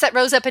peasants that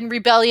rose up in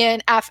rebellion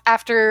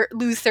after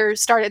Luther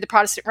started the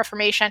Protestant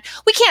Reformation.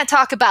 We can't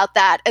talk about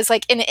that as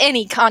like in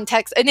any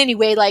context, in any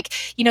way, like,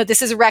 you know,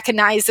 this is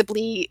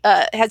recognizably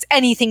has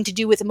anything to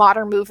do with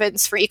modern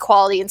movements for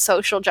equality and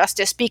social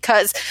justice,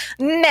 because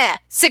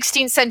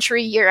 16th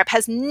century Europe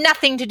has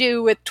nothing to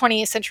do with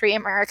 20th century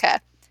America.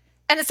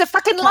 And it's a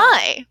fucking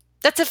lie.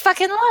 That's a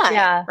fucking lie.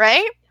 Yeah.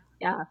 Right?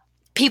 Yeah.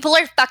 People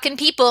are fucking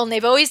people, and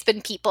they've always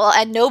been people,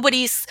 and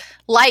nobody's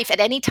life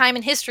at any time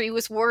in history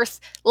was worth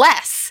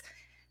less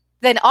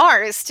than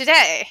ours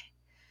today.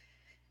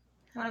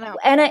 I don't know.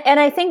 And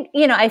I think,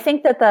 you know, I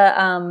think that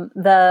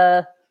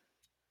the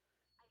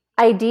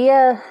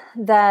idea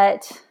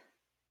that,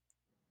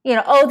 you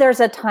know, oh,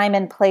 there's a time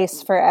and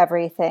place for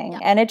everything,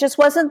 and it just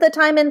wasn't the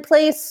time and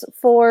place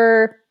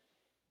for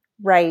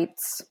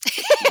rights.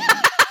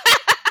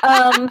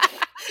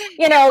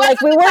 You know,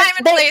 like we weren't time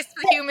and place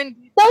for human.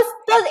 Those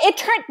it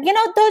turned. You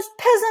know, those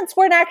peasants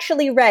weren't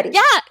actually ready.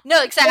 Yeah,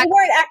 no, exactly.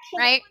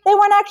 They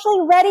weren't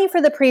actually ready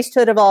for the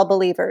priesthood of all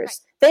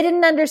believers. Right. They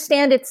didn't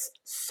understand its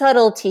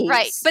subtleties.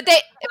 Right, but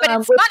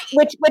it's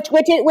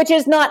funny. Which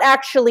is not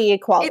actually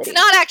equality. It's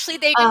not actually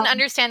they didn't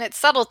understand its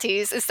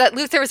subtleties. Is that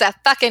Luther was a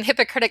fucking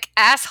hypocritical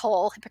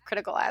asshole.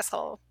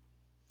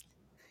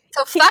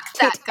 So fuck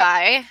that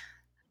guy.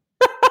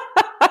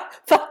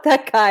 Fuck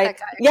that guy.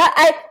 Yeah,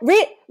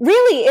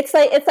 really, it's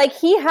like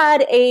he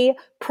had a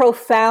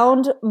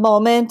profound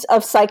moment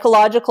of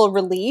psychological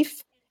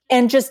relief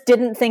and just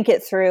didn't think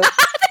it through. That's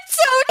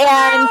so true.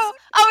 Oh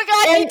my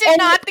god, he did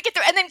not think it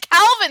through. And then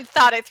Calvin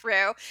thought it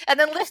through. And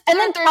then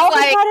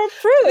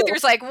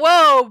Luther's like,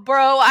 whoa,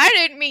 bro, I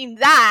didn't mean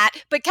that.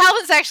 But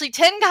Calvin's actually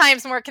 10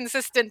 times more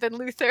consistent than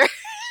Luther.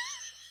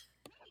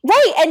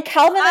 Right, and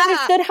Calvin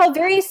understood how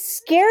very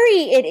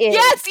scary it is.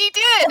 Yes, he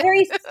did.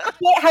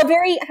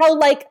 How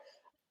like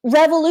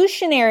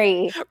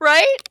revolutionary,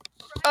 right?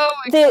 Oh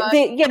my god!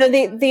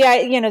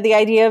 The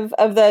idea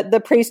of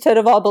the priesthood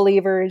of all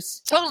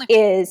believers totally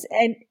is,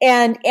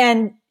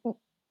 and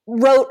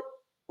wrote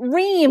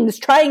reams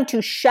trying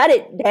to shut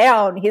it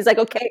down. He's like,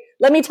 okay,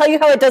 let me tell you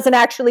how it doesn't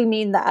actually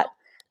mean that,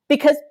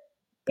 because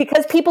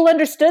people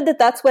understood that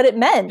that's what it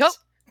meant. Yep.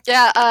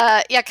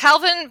 Yeah,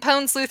 Calvin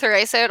pwns Luther.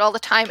 I say it all the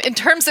time in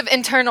terms of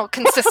internal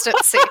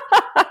consistency,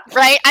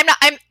 right? I'm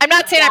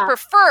not saying I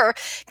prefer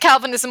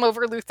Calvinism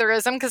over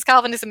Lutheranism, because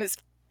Calvinism is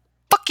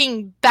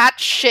fucking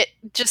batshit,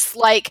 just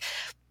like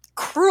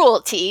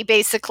cruelty.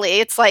 Basically,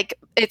 it's like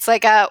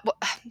a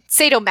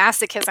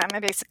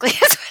sadomasochism. Basically,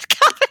 is what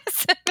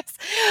Calvinism is.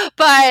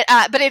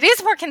 But it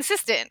is more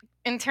consistent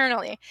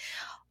internally.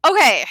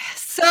 Okay,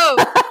 so.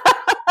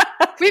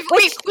 We've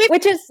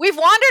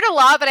wandered a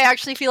lot, but I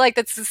actually feel like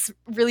that's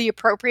really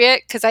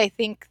appropriate, because I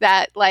think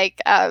that, like,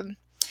 by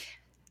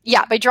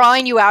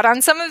drawing you out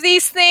on some of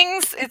these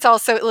things, it's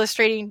also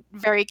illustrating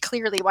very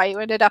clearly why you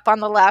ended up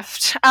on the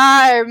left.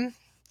 I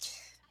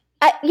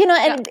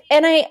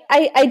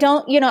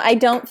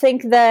don't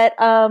think that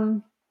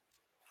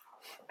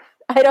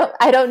I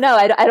don't know.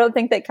 I don't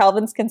think that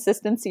Calvin's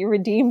consistency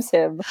redeems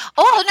him.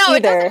 Oh no, either.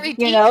 It doesn't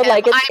redeem him.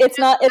 Like it's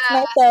not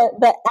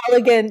the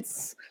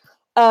elegance.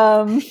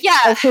 Of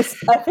his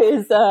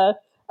structural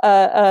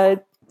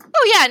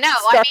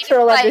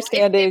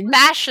understanding. If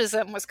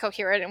fascism was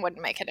coherent, it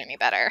wouldn't make it any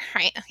better,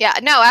 right? Yeah,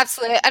 no,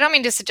 absolutely. I don't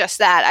mean to suggest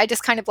that. I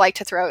just kind of like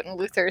to throw it in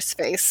Luther's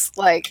face,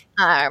 like,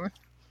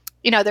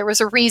 there was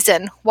a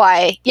reason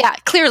why. Yeah,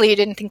 clearly you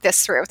didn't think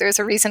this through. There's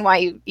a reason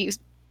why you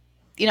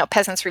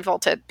peasants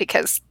revolted,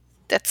 because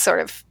that's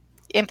sort of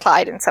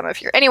implied in some of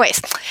your.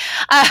 Anyways, but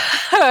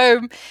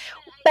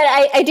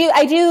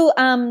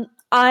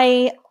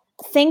I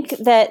think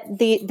that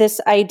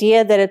this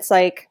idea that it's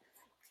like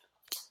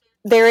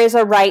there is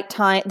a right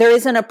time, there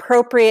is an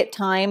appropriate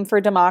time for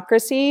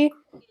democracy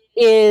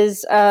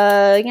is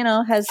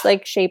has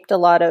like shaped a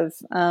lot of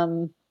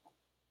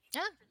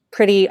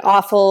pretty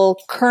awful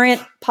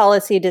current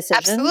policy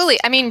decisions. Absolutely.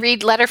 I mean,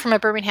 read Letter from a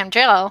Birmingham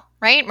Jail,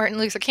 right? Martin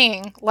Luther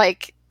King,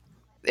 like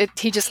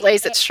he just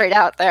lays it straight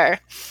out there.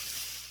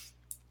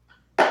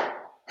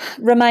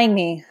 Remind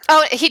me.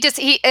 Oh,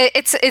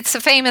 it's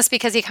famous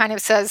because he kind of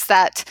says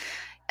that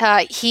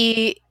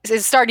he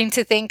is starting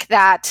to think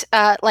that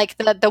like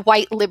the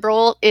white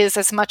liberal is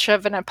as much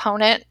of an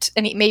opponent,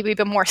 and maybe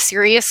a more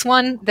serious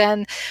one,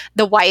 than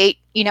the white,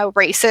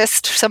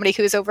 racist, somebody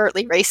who's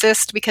overtly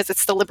racist, because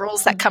it's the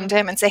liberals that come to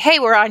him and say, hey,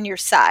 we're on your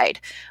side,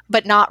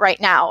 but not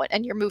right now,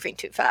 and you're moving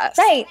too fast.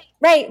 Right.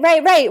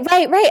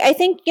 I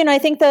think,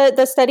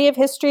 the study of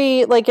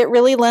history, like, it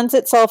really lends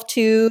itself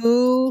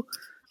to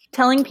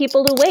telling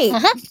people to wait.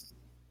 Mm-hmm.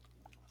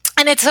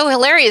 And it's so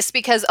hilarious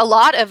because a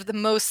lot of the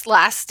most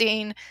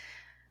lasting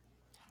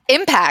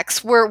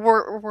impacts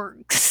were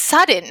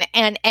sudden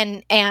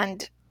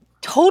and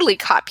totally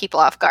caught people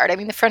off guard. I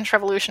mean, the French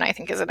Revolution, I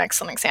think, is an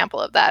excellent example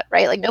of that,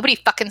 right? Like, nobody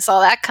fucking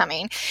saw that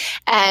coming.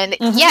 And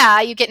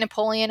yeah, you get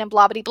Napoleon and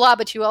blah, blah, blah,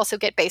 but you also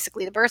get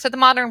basically the birth of the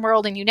modern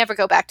world, and you never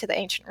go back to the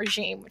ancient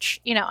regime, which,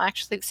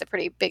 actually is a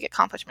pretty big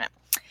accomplishment.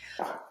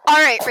 All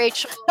right,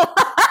 Rachel.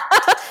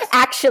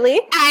 Actually.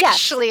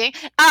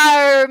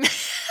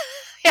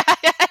 Yeah,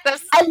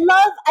 I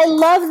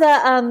love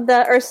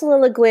the Ursula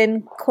Le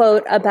Guin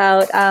quote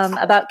about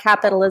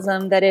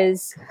capitalism. That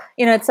is,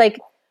 it's like,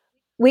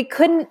 we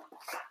couldn't,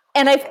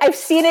 and I've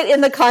seen it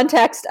in the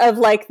context of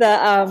like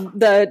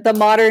the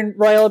modern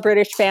royal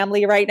British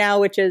family right now,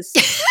 which is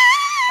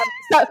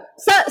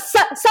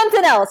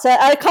something else,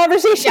 a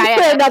conversation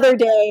for another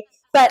day.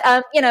 But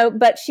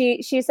but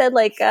she said,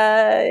 like,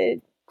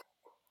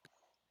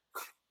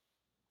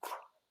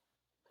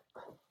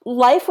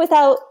 life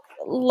without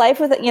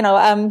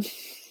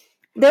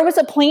there was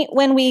a point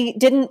when we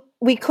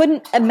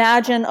couldn't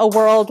imagine a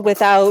world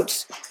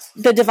without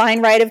the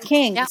divine right of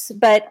kings,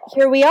 but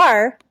here we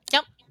are.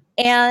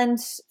 And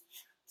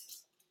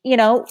it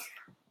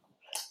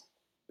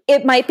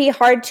might be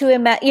hard to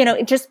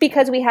imagine, just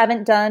because we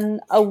haven't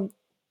done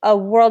a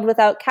world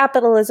without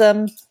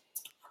capitalism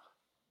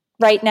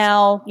right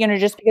now,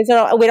 just because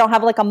we don't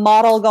have like a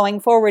model going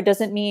forward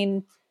doesn't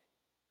mean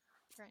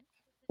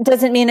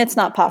it's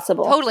not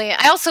possible. Totally.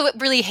 I also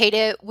really hate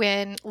it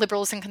when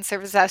liberals and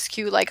conservatives ask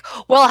you, like,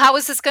 well, how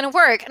is this going to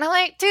work? And I'm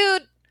like,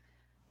 dude,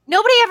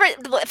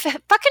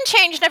 fucking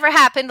change never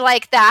happened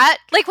like that.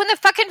 Like, when the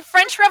fucking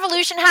French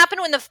Revolution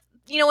happened, when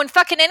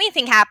fucking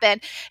anything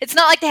happened, it's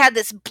not like they had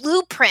this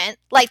blueprint,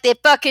 like they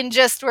fucking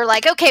just were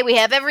like, okay, we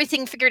have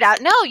everything figured out.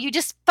 No, you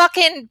just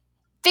fucking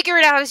figure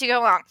it out as you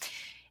go along.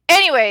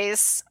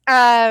 Anyways,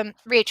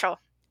 Rachel,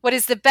 what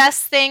is the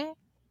best thing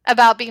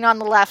about being on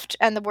the left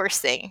and the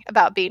worst thing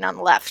about being on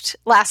the left?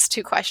 Last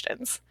two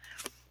questions.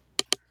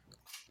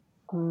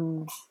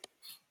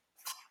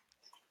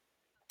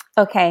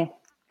 Okay.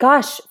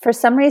 Gosh, for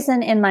some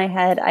reason in my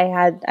head, I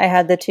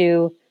had the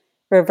two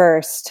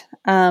reversed.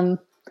 The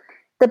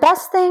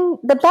best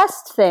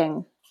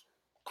thing,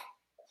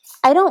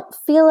 I don't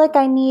feel like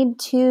I need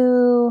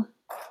to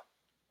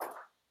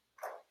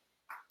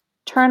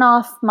turn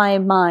off my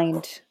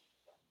mind.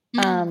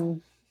 I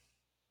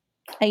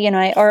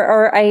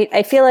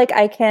feel like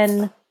I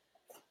can.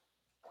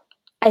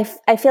 I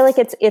feel like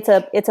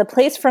it's a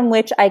place from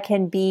which I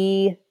can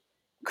be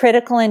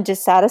critical and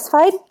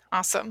dissatisfied.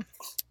 Awesome.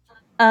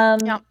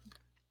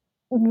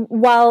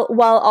 While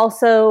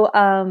also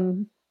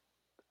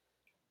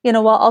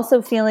while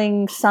also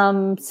feeling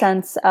some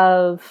sense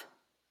of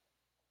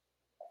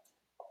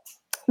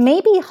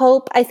maybe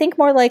hope. I think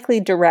more likely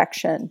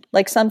direction,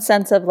 like some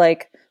sense of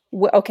like,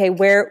 okay,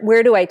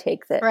 where do I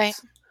take this? Right.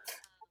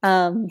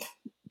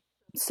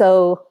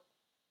 So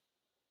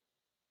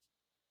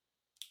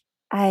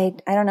I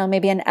don't know,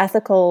 maybe an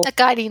ethical, a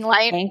guiding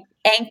light,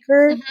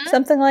 anchor,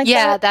 something like that.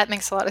 Yeah, that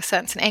makes a lot of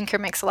sense. An anchor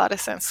makes a lot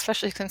of sense,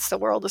 especially since the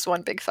world is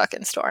one big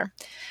fucking storm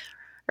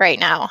right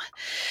now.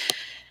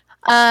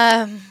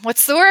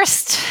 What's the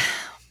worst?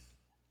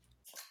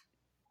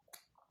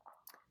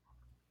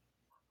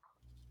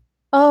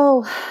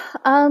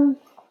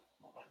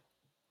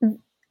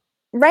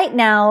 Right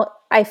now,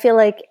 I feel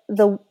like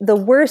the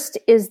worst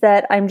is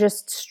that I'm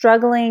just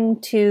struggling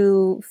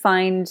to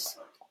find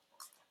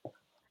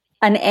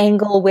an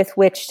angle with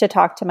which to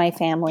talk to my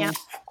family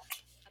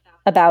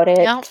about it.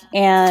 Yeah.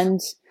 And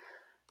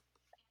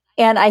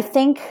I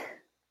think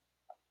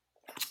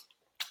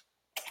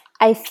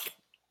I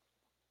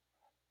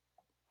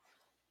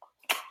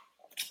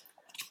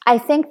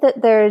think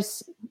that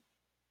there's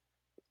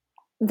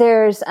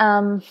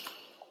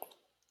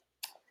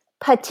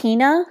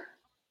patina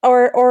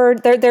or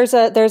there's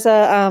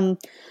a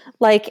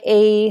like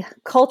a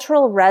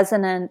cultural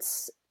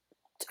resonance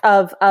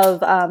of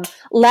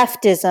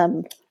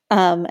leftism,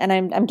 and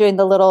I'm doing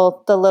the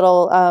little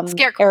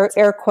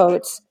air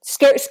quotes,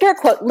 scare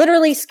quote,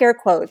 literally scare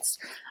quotes.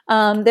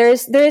 There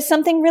is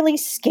something really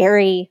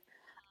scary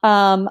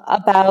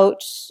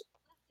about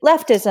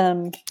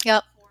leftism.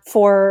 Yep.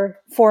 For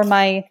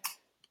my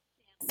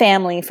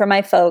family, for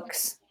my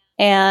folks,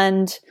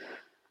 and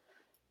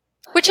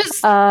which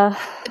is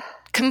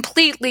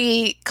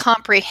completely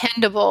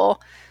comprehensible.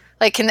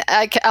 Like,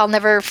 I'll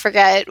never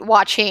forget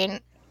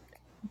watching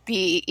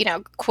the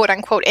quote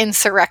unquote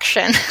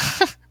insurrection,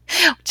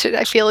 which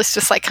I feel is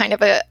just like kind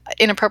of a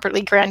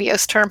inappropriately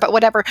grandiose term, but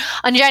whatever.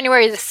 On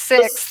January the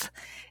 6th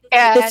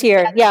this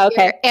year, yeah,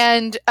 okay,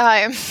 and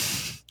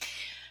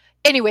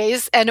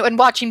anyways, and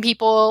watching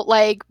people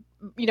like,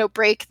 you know,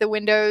 break the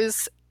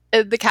windows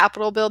of the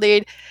Capitol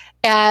building,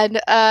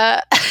 and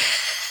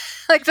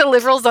like the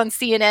liberals on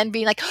CNN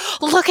being like,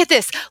 look at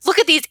this, look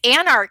at these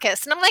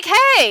anarchists. And I'm like,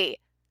 hey,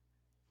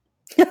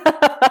 these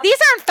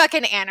aren't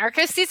fucking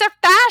anarchists, these are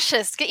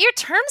fascists. Get your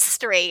terms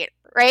straight,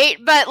 right?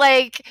 But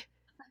like,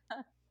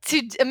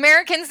 to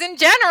Americans in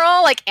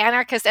general, like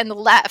anarchists and the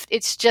left,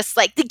 it's just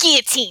like the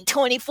guillotine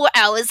 24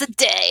 hours a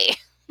day.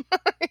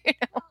 You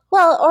know?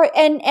 Well,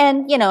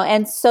 and you know,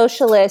 and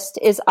socialist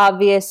is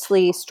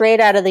obviously straight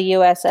out of the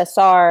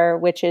USSR,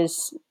 which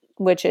is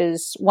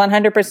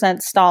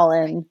 100%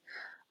 Stalin.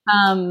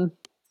 And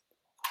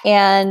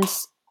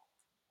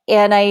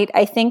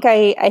I think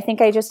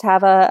I just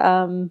have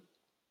a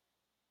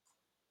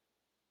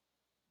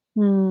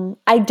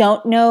I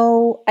don't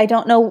know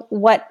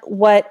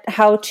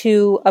how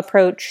to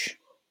approach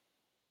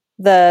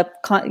the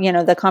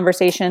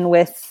conversation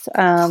with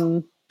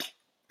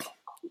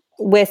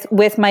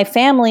my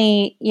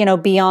family, you know,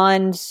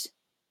 beyond,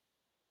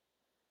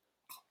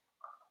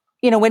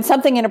 you know, when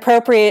something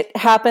inappropriate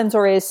happens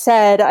or is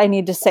said, I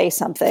need to say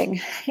something.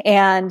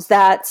 And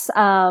that's,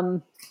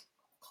 oh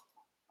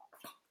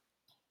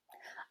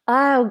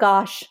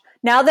gosh,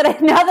 now that I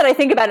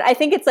think about it, I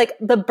think it's like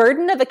the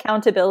burden of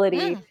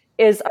accountability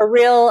is a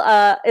real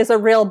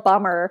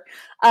bummer,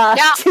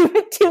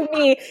 to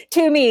me,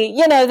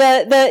 you know,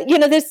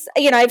 this,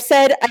 you know, I've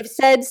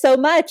said so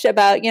much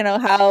about, you know,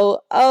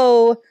 how,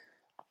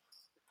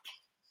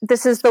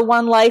 this is the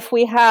one life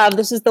we have.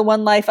 This is the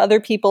one life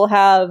other people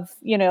have.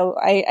 You know,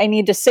 I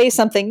need to say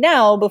something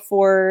now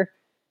before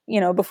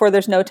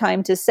there's no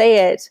time to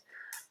say it.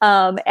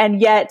 And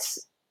yet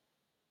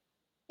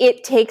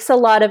it takes a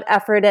lot of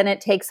effort and it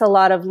takes a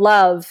lot of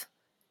love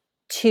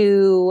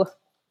to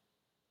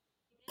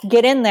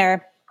get in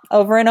there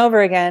over and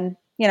over again.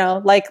 You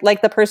know,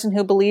 like the person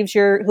who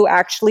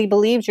actually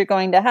believes you're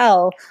going to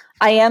hell.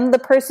 I am the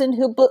person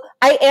who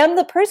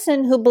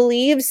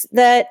believes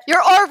that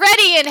you're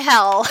already in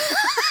hell.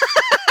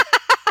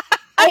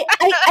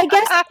 I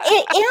guess,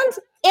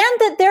 and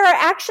that there are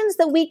actions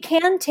that we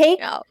can take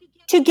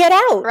to get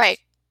out, right?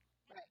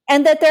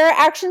 And that there are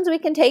actions we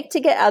can take to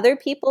get other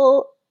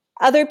people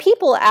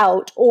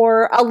out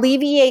or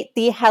alleviate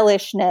the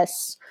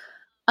hellishness.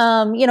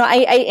 You know,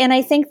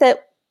 I think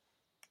that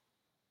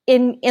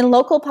in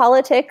local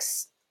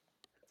politics,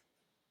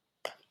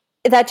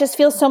 that just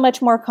feels so much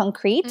more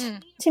concrete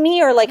to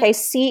me, or like I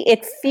see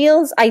that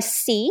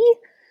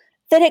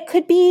it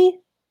could be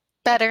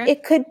better.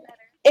 It could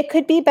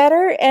be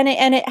better, and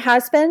it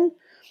has been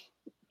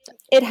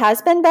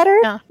better.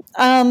 Yeah.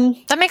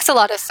 That makes a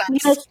lot of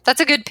sense. You know,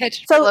 that's a good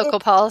pitch for local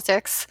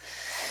politics.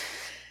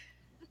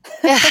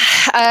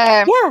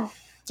 Yeah,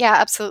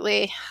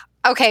 absolutely.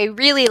 Okay,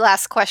 really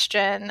last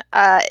question.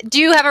 Do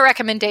you have a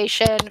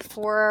recommendation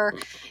for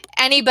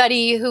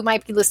anybody who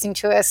might be listening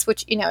to us,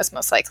 which, you know, is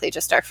most likely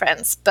just our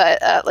friends, but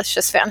let's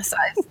just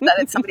fantasize that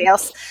it's somebody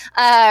else.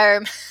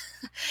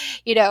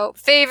 You know,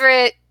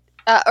 favorite,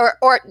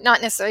 or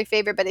not necessarily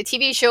favorite, but a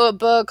TV show, a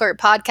book, or a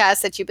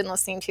podcast that you've been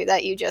listening to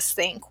that you just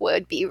think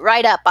would be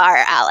right up our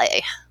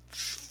alley?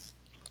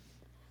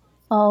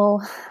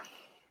 Oh,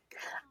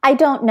 I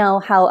don't know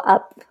how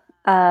up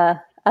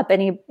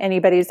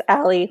anybody's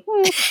alley.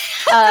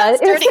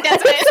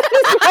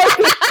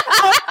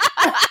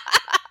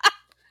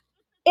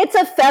 It's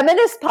a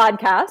feminist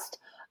podcast.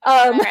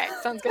 All right,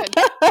 sounds good.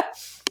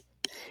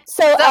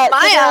 So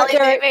my alley,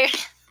 baby.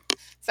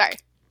 Sorry.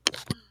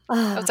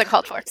 What's it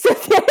called for? So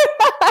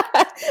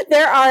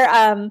there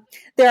are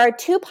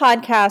two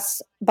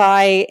podcasts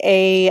by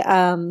a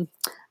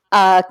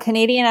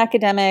Canadian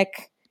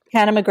academic,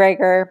 Hannah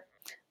McGregor,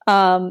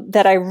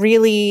 that I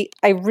really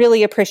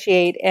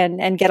appreciate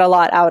and get a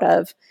lot out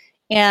of.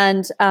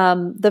 And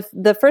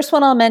the first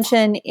one I'll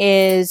mention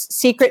is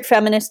Secret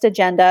Feminist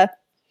Agenda,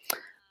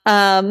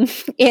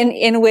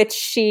 in which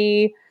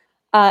she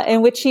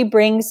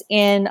brings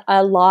in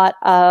a lot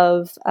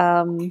of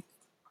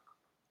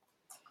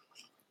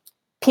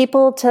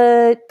people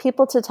to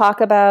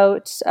talk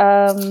about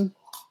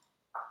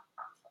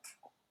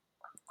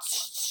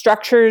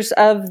structures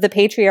of the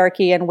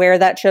patriarchy and where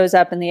that shows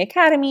up in the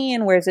academy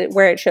and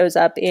where it shows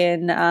up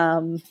in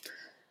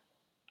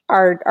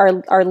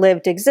our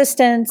lived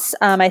existence.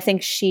 I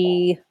think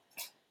she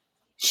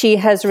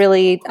has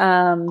really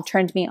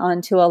turned me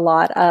on to a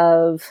lot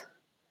of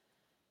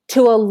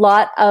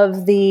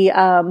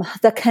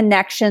the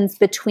connections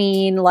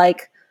between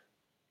like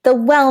the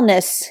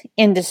wellness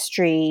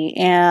industry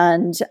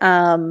and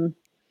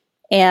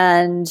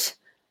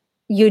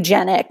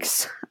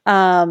eugenics,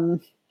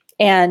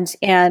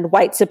 and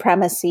white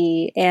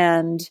supremacy,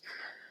 and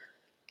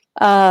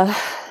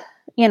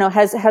you know,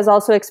 has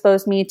also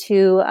exposed me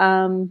to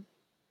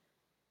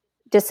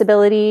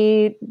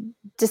disability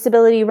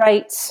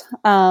rights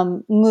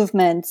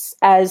movements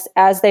as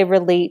they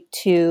relate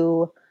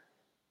to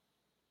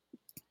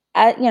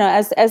you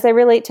know, as they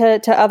relate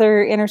to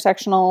other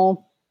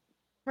intersectional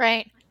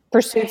right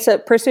pursuits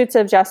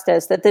of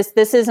justice. That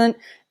this isn't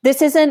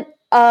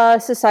a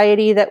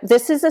society that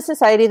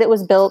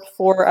was built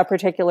for a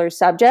particular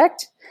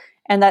subject,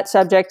 and that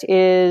subject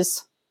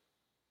is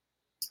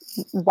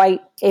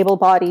white,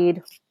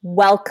 able-bodied,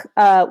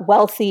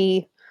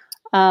 wealthy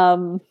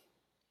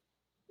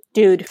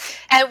dude.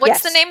 And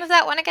what's the name of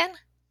that one again?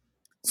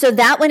 So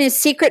that one is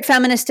Secret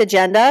Feminist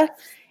Agenda,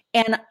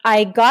 and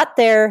I got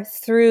there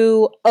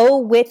through Oh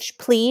Witch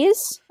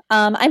Please.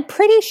 I'm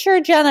pretty sure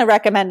Jenna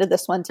recommended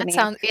this one to me.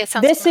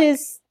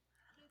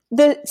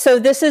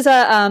 This is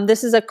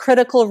a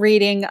critical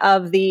reading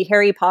of the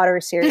Harry Potter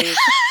series,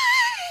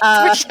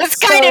 which is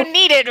kind of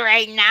needed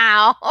right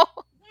now.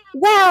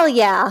 Well,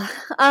 yeah.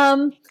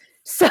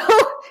 So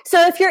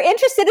if you're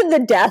interested in the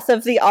death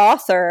of the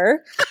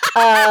author,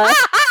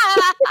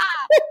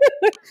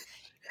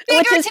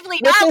 figuratively,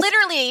 not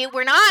literally,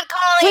 we're not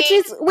calling.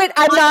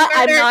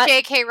 I'm not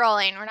J.K.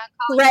 Rowling. We're not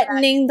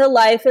threatening the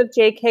life of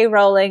J.K.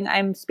 Rowling.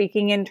 I'm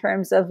speaking in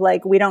terms of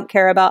like we don't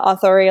care about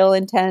authorial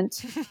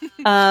intent.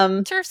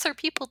 Turfs are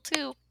people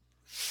too.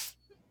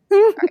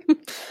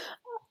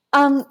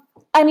 I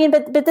mean,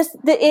 but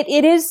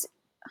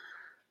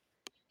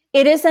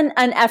it is an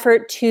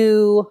effort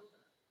to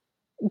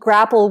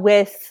grapple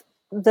with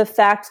the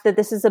fact that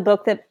this is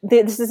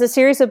a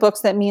series of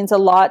books that means a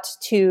lot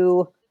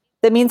to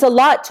a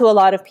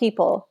lot of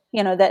people.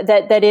 You know,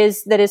 that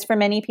is for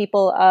many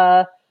people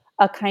a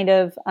kind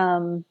of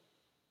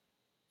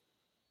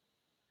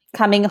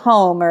coming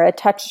home or a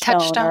touchstone.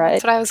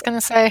 That's what I was going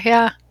to say.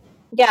 Yeah.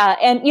 Yeah.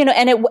 And, you know,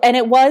 and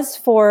it was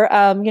for,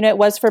 it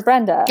was for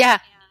Brenda. Yeah.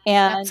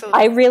 And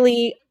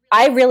absolutely.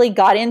 I really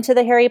got into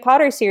the Harry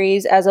Potter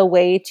series as a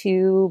way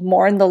to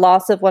mourn the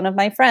loss of one of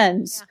my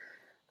friends,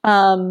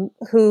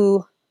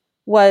 who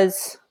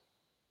was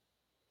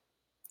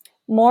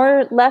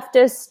more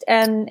leftist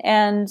and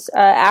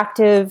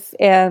active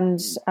and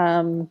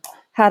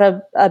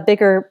had a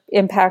bigger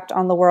impact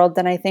on the world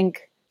than I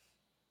think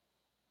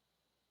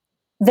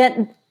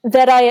that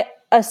I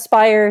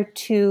aspire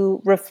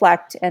to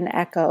reflect and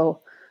echo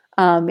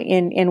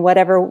in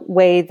whatever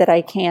way that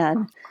I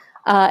can.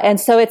 And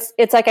so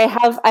it's like I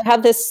have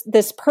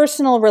this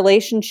personal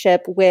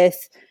relationship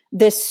with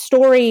this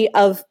story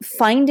of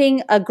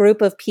finding a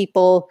group of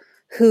people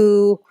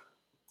who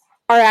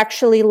are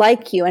actually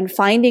like you and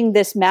finding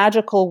this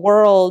magical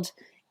world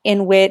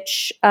in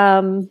which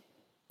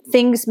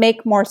things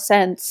make more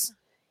sense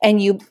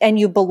and you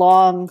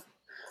belong.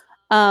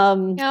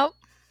 Yep.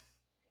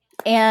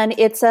 And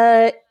it's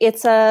a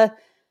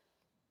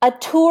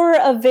tour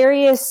of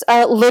various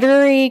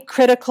literary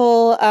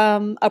critical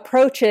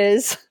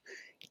approaches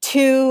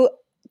to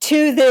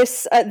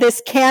this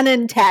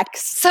canon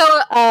text. So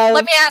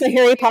let me ask the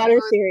Harry Potter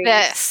series.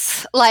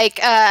 This, like,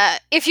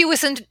 if you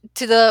listened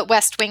to the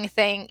West Wing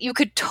thing, you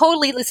could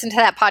totally listen to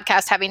that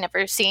podcast having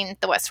never seen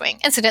the West Wing.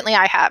 Incidentally,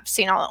 I have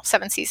seen all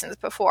 7 seasons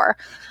before,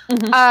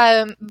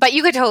 but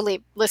you could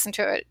totally listen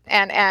to it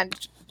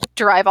and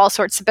derive all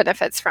sorts of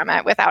benefits from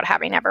it without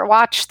having ever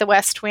watched the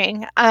West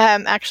Wing.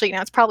 Actually,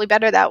 it's probably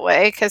better that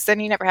way because then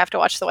you never have to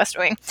watch the West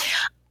Wing.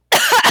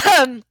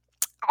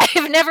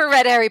 I've never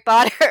read Harry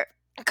Potter.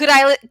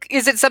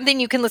 Is it something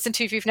you can listen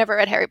to if you've never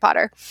read Harry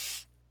Potter?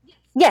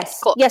 Yes.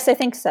 Cool. Yes, I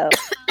think so.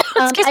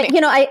 Excuse me.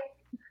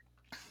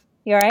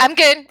 You all right? I'm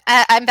good.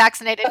 I'm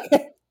vaccinated.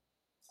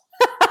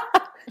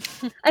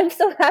 I'm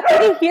so happy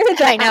to hear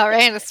that. I know,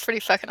 right? It's pretty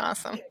fucking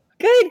awesome.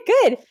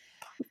 Good.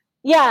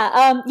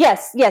 Yeah.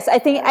 Yes. I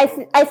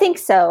think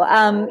so.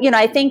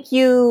 I think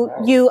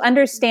you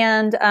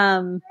understand.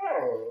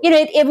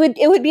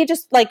 It would be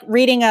just like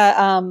reading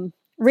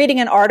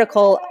an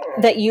article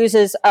that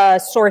uses a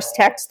source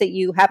text that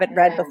you haven't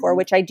read before,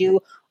 which I do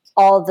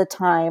all the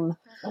time,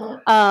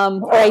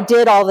 or I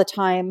did all the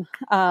time.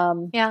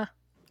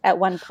 At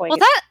one point. Well,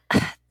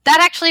 that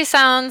actually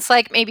sounds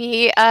like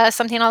maybe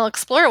something I'll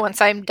explore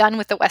once I'm done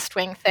with the West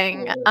Wing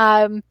thing.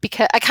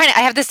 Because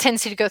I have this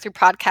tendency to go through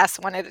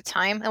podcasts one at a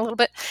time a little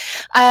bit.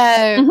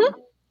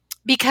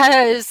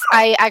 Because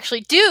I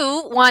actually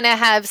do want to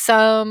have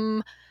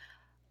some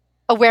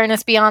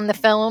awareness beyond the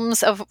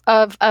films of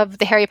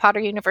the Harry Potter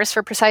universe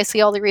for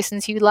precisely all the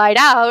reasons you laid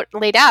out.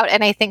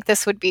 And I think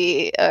this would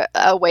be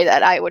a way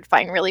that I would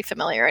find really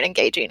familiar and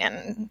engaging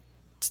and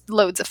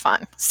loads of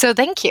fun. So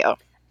thank you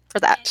for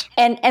that.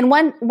 And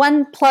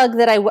one plug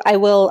that I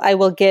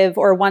will give,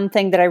 or one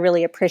thing that I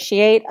really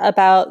appreciate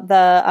about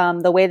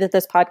the way that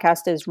this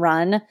podcast is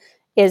run,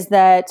 is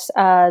that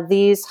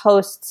these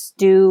hosts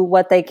do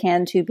what they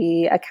can to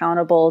be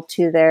accountable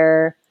to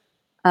their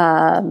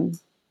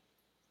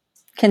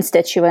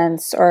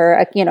constituents, or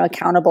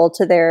accountable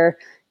to their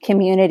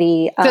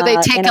community. So they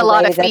take a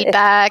lot of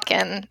feedback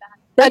and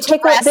they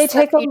take a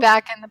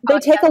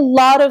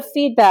lot of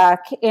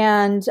feedback,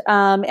 and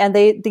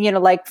they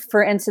like,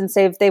 for instance,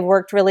 they've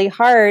worked really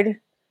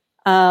hard,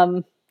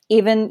 even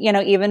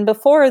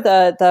before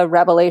the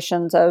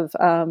revelations of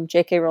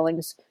J.K.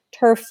 Rowling's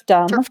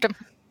turfdom.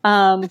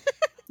 It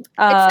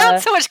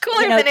sounds so much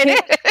cooler than it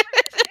is.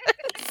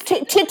 To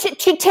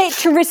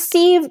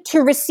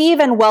receive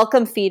and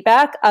welcome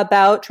feedback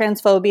about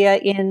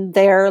transphobia in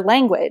their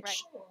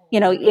language,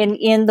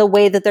 in the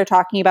way that they're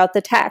talking about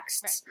the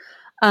texts.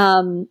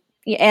 And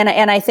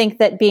I think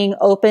that being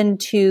open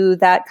to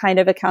that kind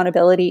of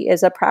accountability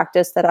is a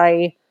practice that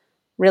I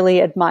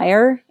really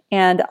admire,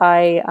 and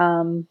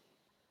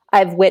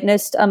I've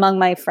witnessed among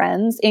my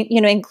friends,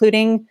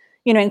 including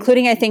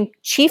I think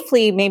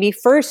chiefly, maybe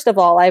first of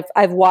all,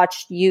 I've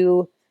watched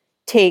you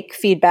take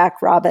feedback,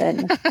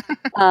 Robin,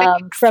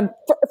 from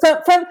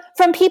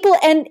people,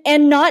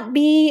 and not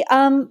be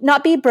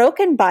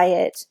broken by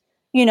it.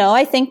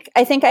 I think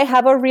I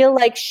have a real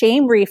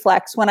shame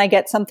reflex when I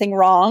get something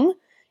wrong,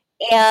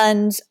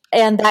 and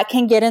that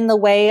can get in the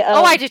way of.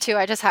 Oh, I do too.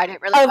 I just hide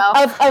it really well.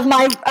 Of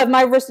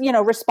my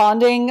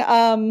responding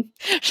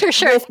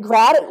sure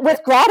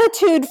with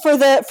gratitude for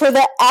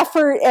the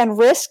effort and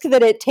risk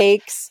that it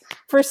takes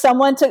for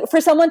someone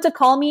to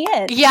call me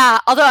in. Yeah,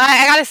 although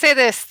I gotta say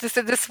this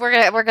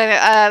we're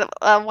gonna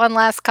one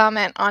last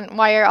comment on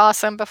why you're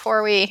awesome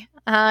before we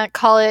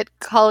call it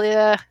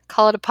a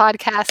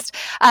podcast.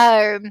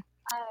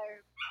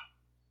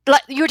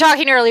 You were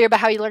talking earlier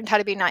about how you learned how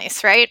to be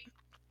nice, right?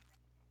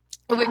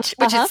 Which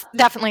is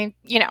definitely,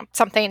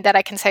 something that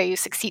I can say you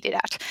succeeded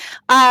at.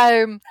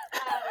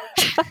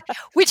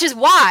 Which is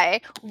why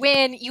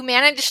when you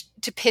manage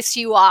to piss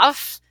you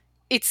off,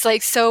 it's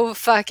so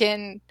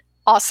fucking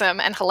awesome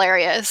and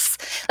hilarious.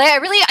 I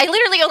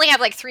literally only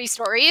have 3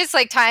 stories,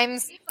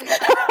 times.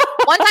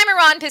 One time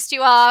Iran pissed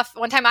you off,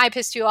 one time I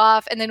pissed you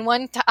off, and then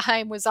one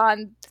time was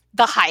on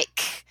the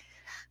hike.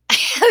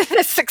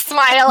 The 6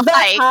 mile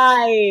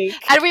hike.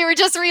 And we were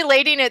just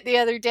relating it the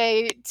other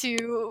day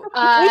to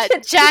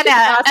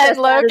Jenna and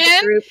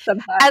Logan.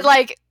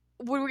 And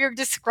when we were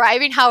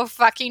describing how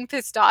fucking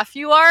pissed off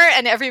you are,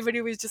 and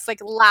everybody was just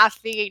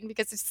laughing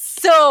because it's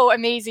so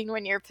amazing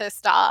when you're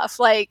pissed off.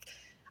 I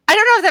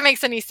don't know if that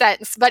makes any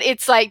sense, but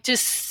it's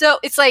just so,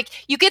 it's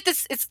you get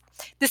this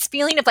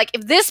feeling of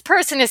if this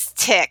person is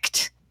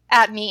ticked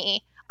at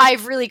me,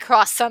 I've really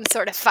crossed some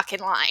sort of fucking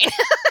line.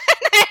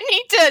 I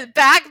need to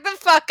back the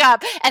fuck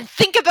up and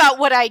think about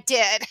what I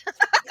did.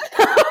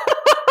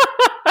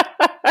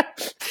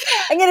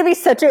 I'm gonna be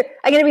such a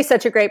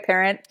great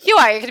parent. You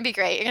are. You're gonna be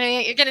great.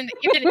 You're gonna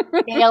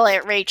nail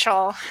it,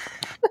 Rachel.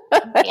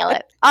 Nail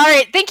it. All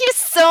right. Thank you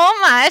so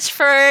much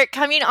for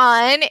coming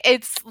on.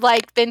 It's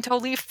been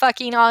totally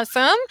fucking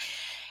awesome.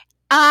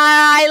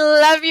 I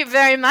love you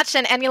very much.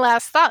 And any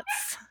last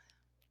thoughts?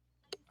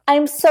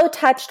 I'm so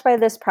touched by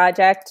this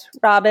project,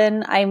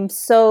 Robin. I love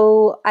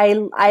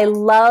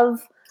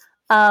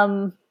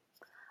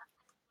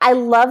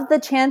the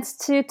chance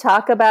to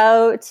talk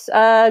about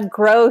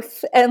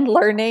growth and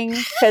learning,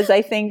 because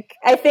I think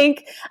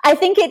it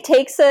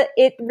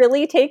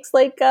really takes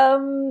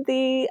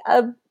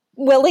the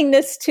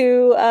willingness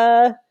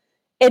to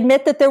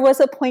admit that there was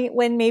a point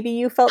when maybe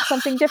you felt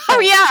something different. Oh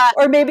yeah.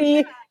 Or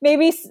maybe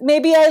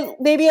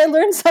I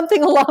learned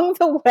something along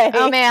the way.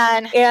 Oh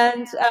man.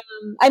 And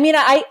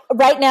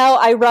right now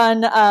I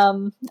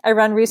run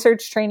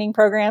research training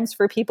programs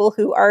for people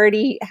who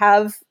already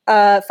have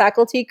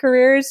faculty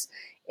careers,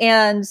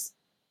 and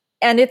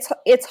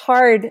it's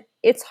hard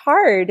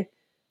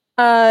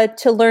to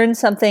learn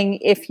something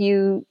if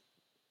you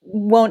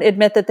won't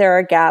admit that there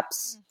are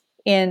gaps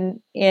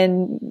in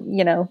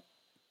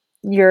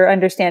your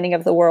understanding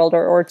of the world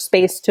or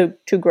space to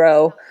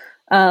grow.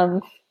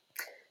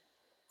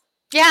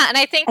 Yeah, and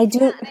I think I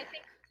do.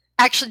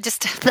 Actually,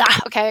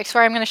 okay,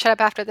 sorry, I'm going to shut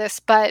up after this,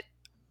 but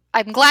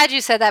I'm glad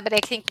you said that. But I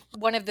think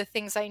one of the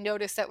things I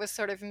noticed that was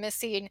sort of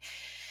missing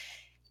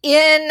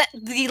in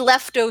the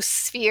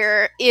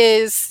leftosphere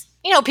is,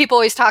 people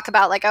always talk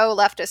about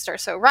leftists are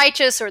so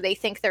righteous, or they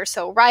think they're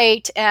so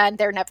right and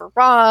they're never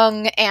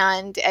wrong,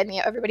 and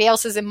everybody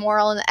else is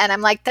immoral. And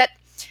I'm like, that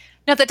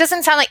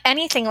doesn't sound like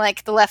anything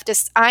like the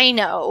leftists I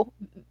know,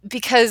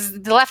 because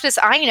the leftists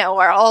I know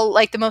are all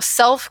the most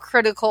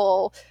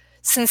self-critical,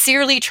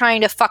 sincerely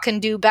trying to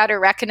fucking do better,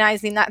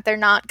 recognizing that they're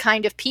not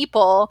kind of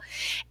people.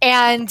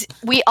 And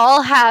we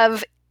all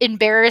have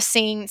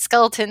embarrassing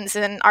skeletons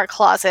in our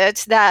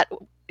closet that,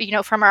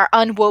 from our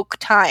unwoke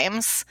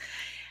times.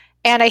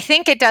 And I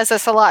think it does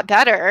us a lot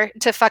better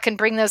to fucking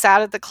bring those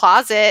out of the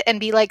closet and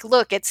be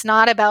look, it's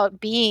not about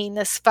being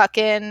this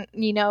fucking,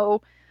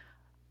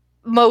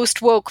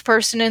 most woke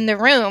person in the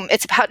room.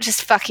 It's about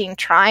just fucking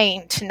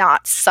trying to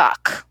not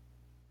suck.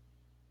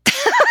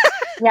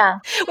 Yeah.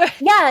 And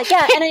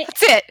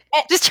that's it.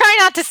 Just try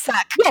not to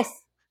suck.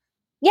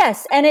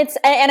 Yes. And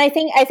I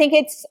think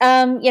it's,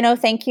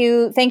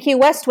 thank you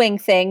West Wing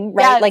thing,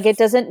 right? Yes. It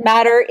doesn't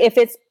matter if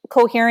it's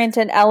coherent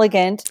and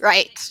elegant.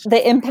 Right.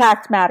 The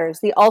impact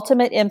matters. The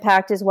ultimate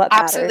impact is what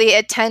matters. Absolutely.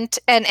 Intent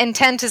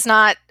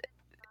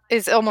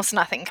is almost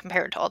nothing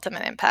compared to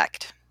ultimate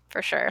impact,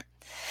 for sure.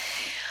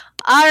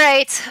 All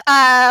right.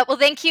 Well,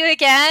 thank you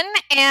again.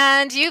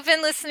 And you've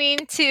been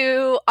listening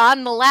to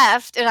On the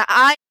Left, and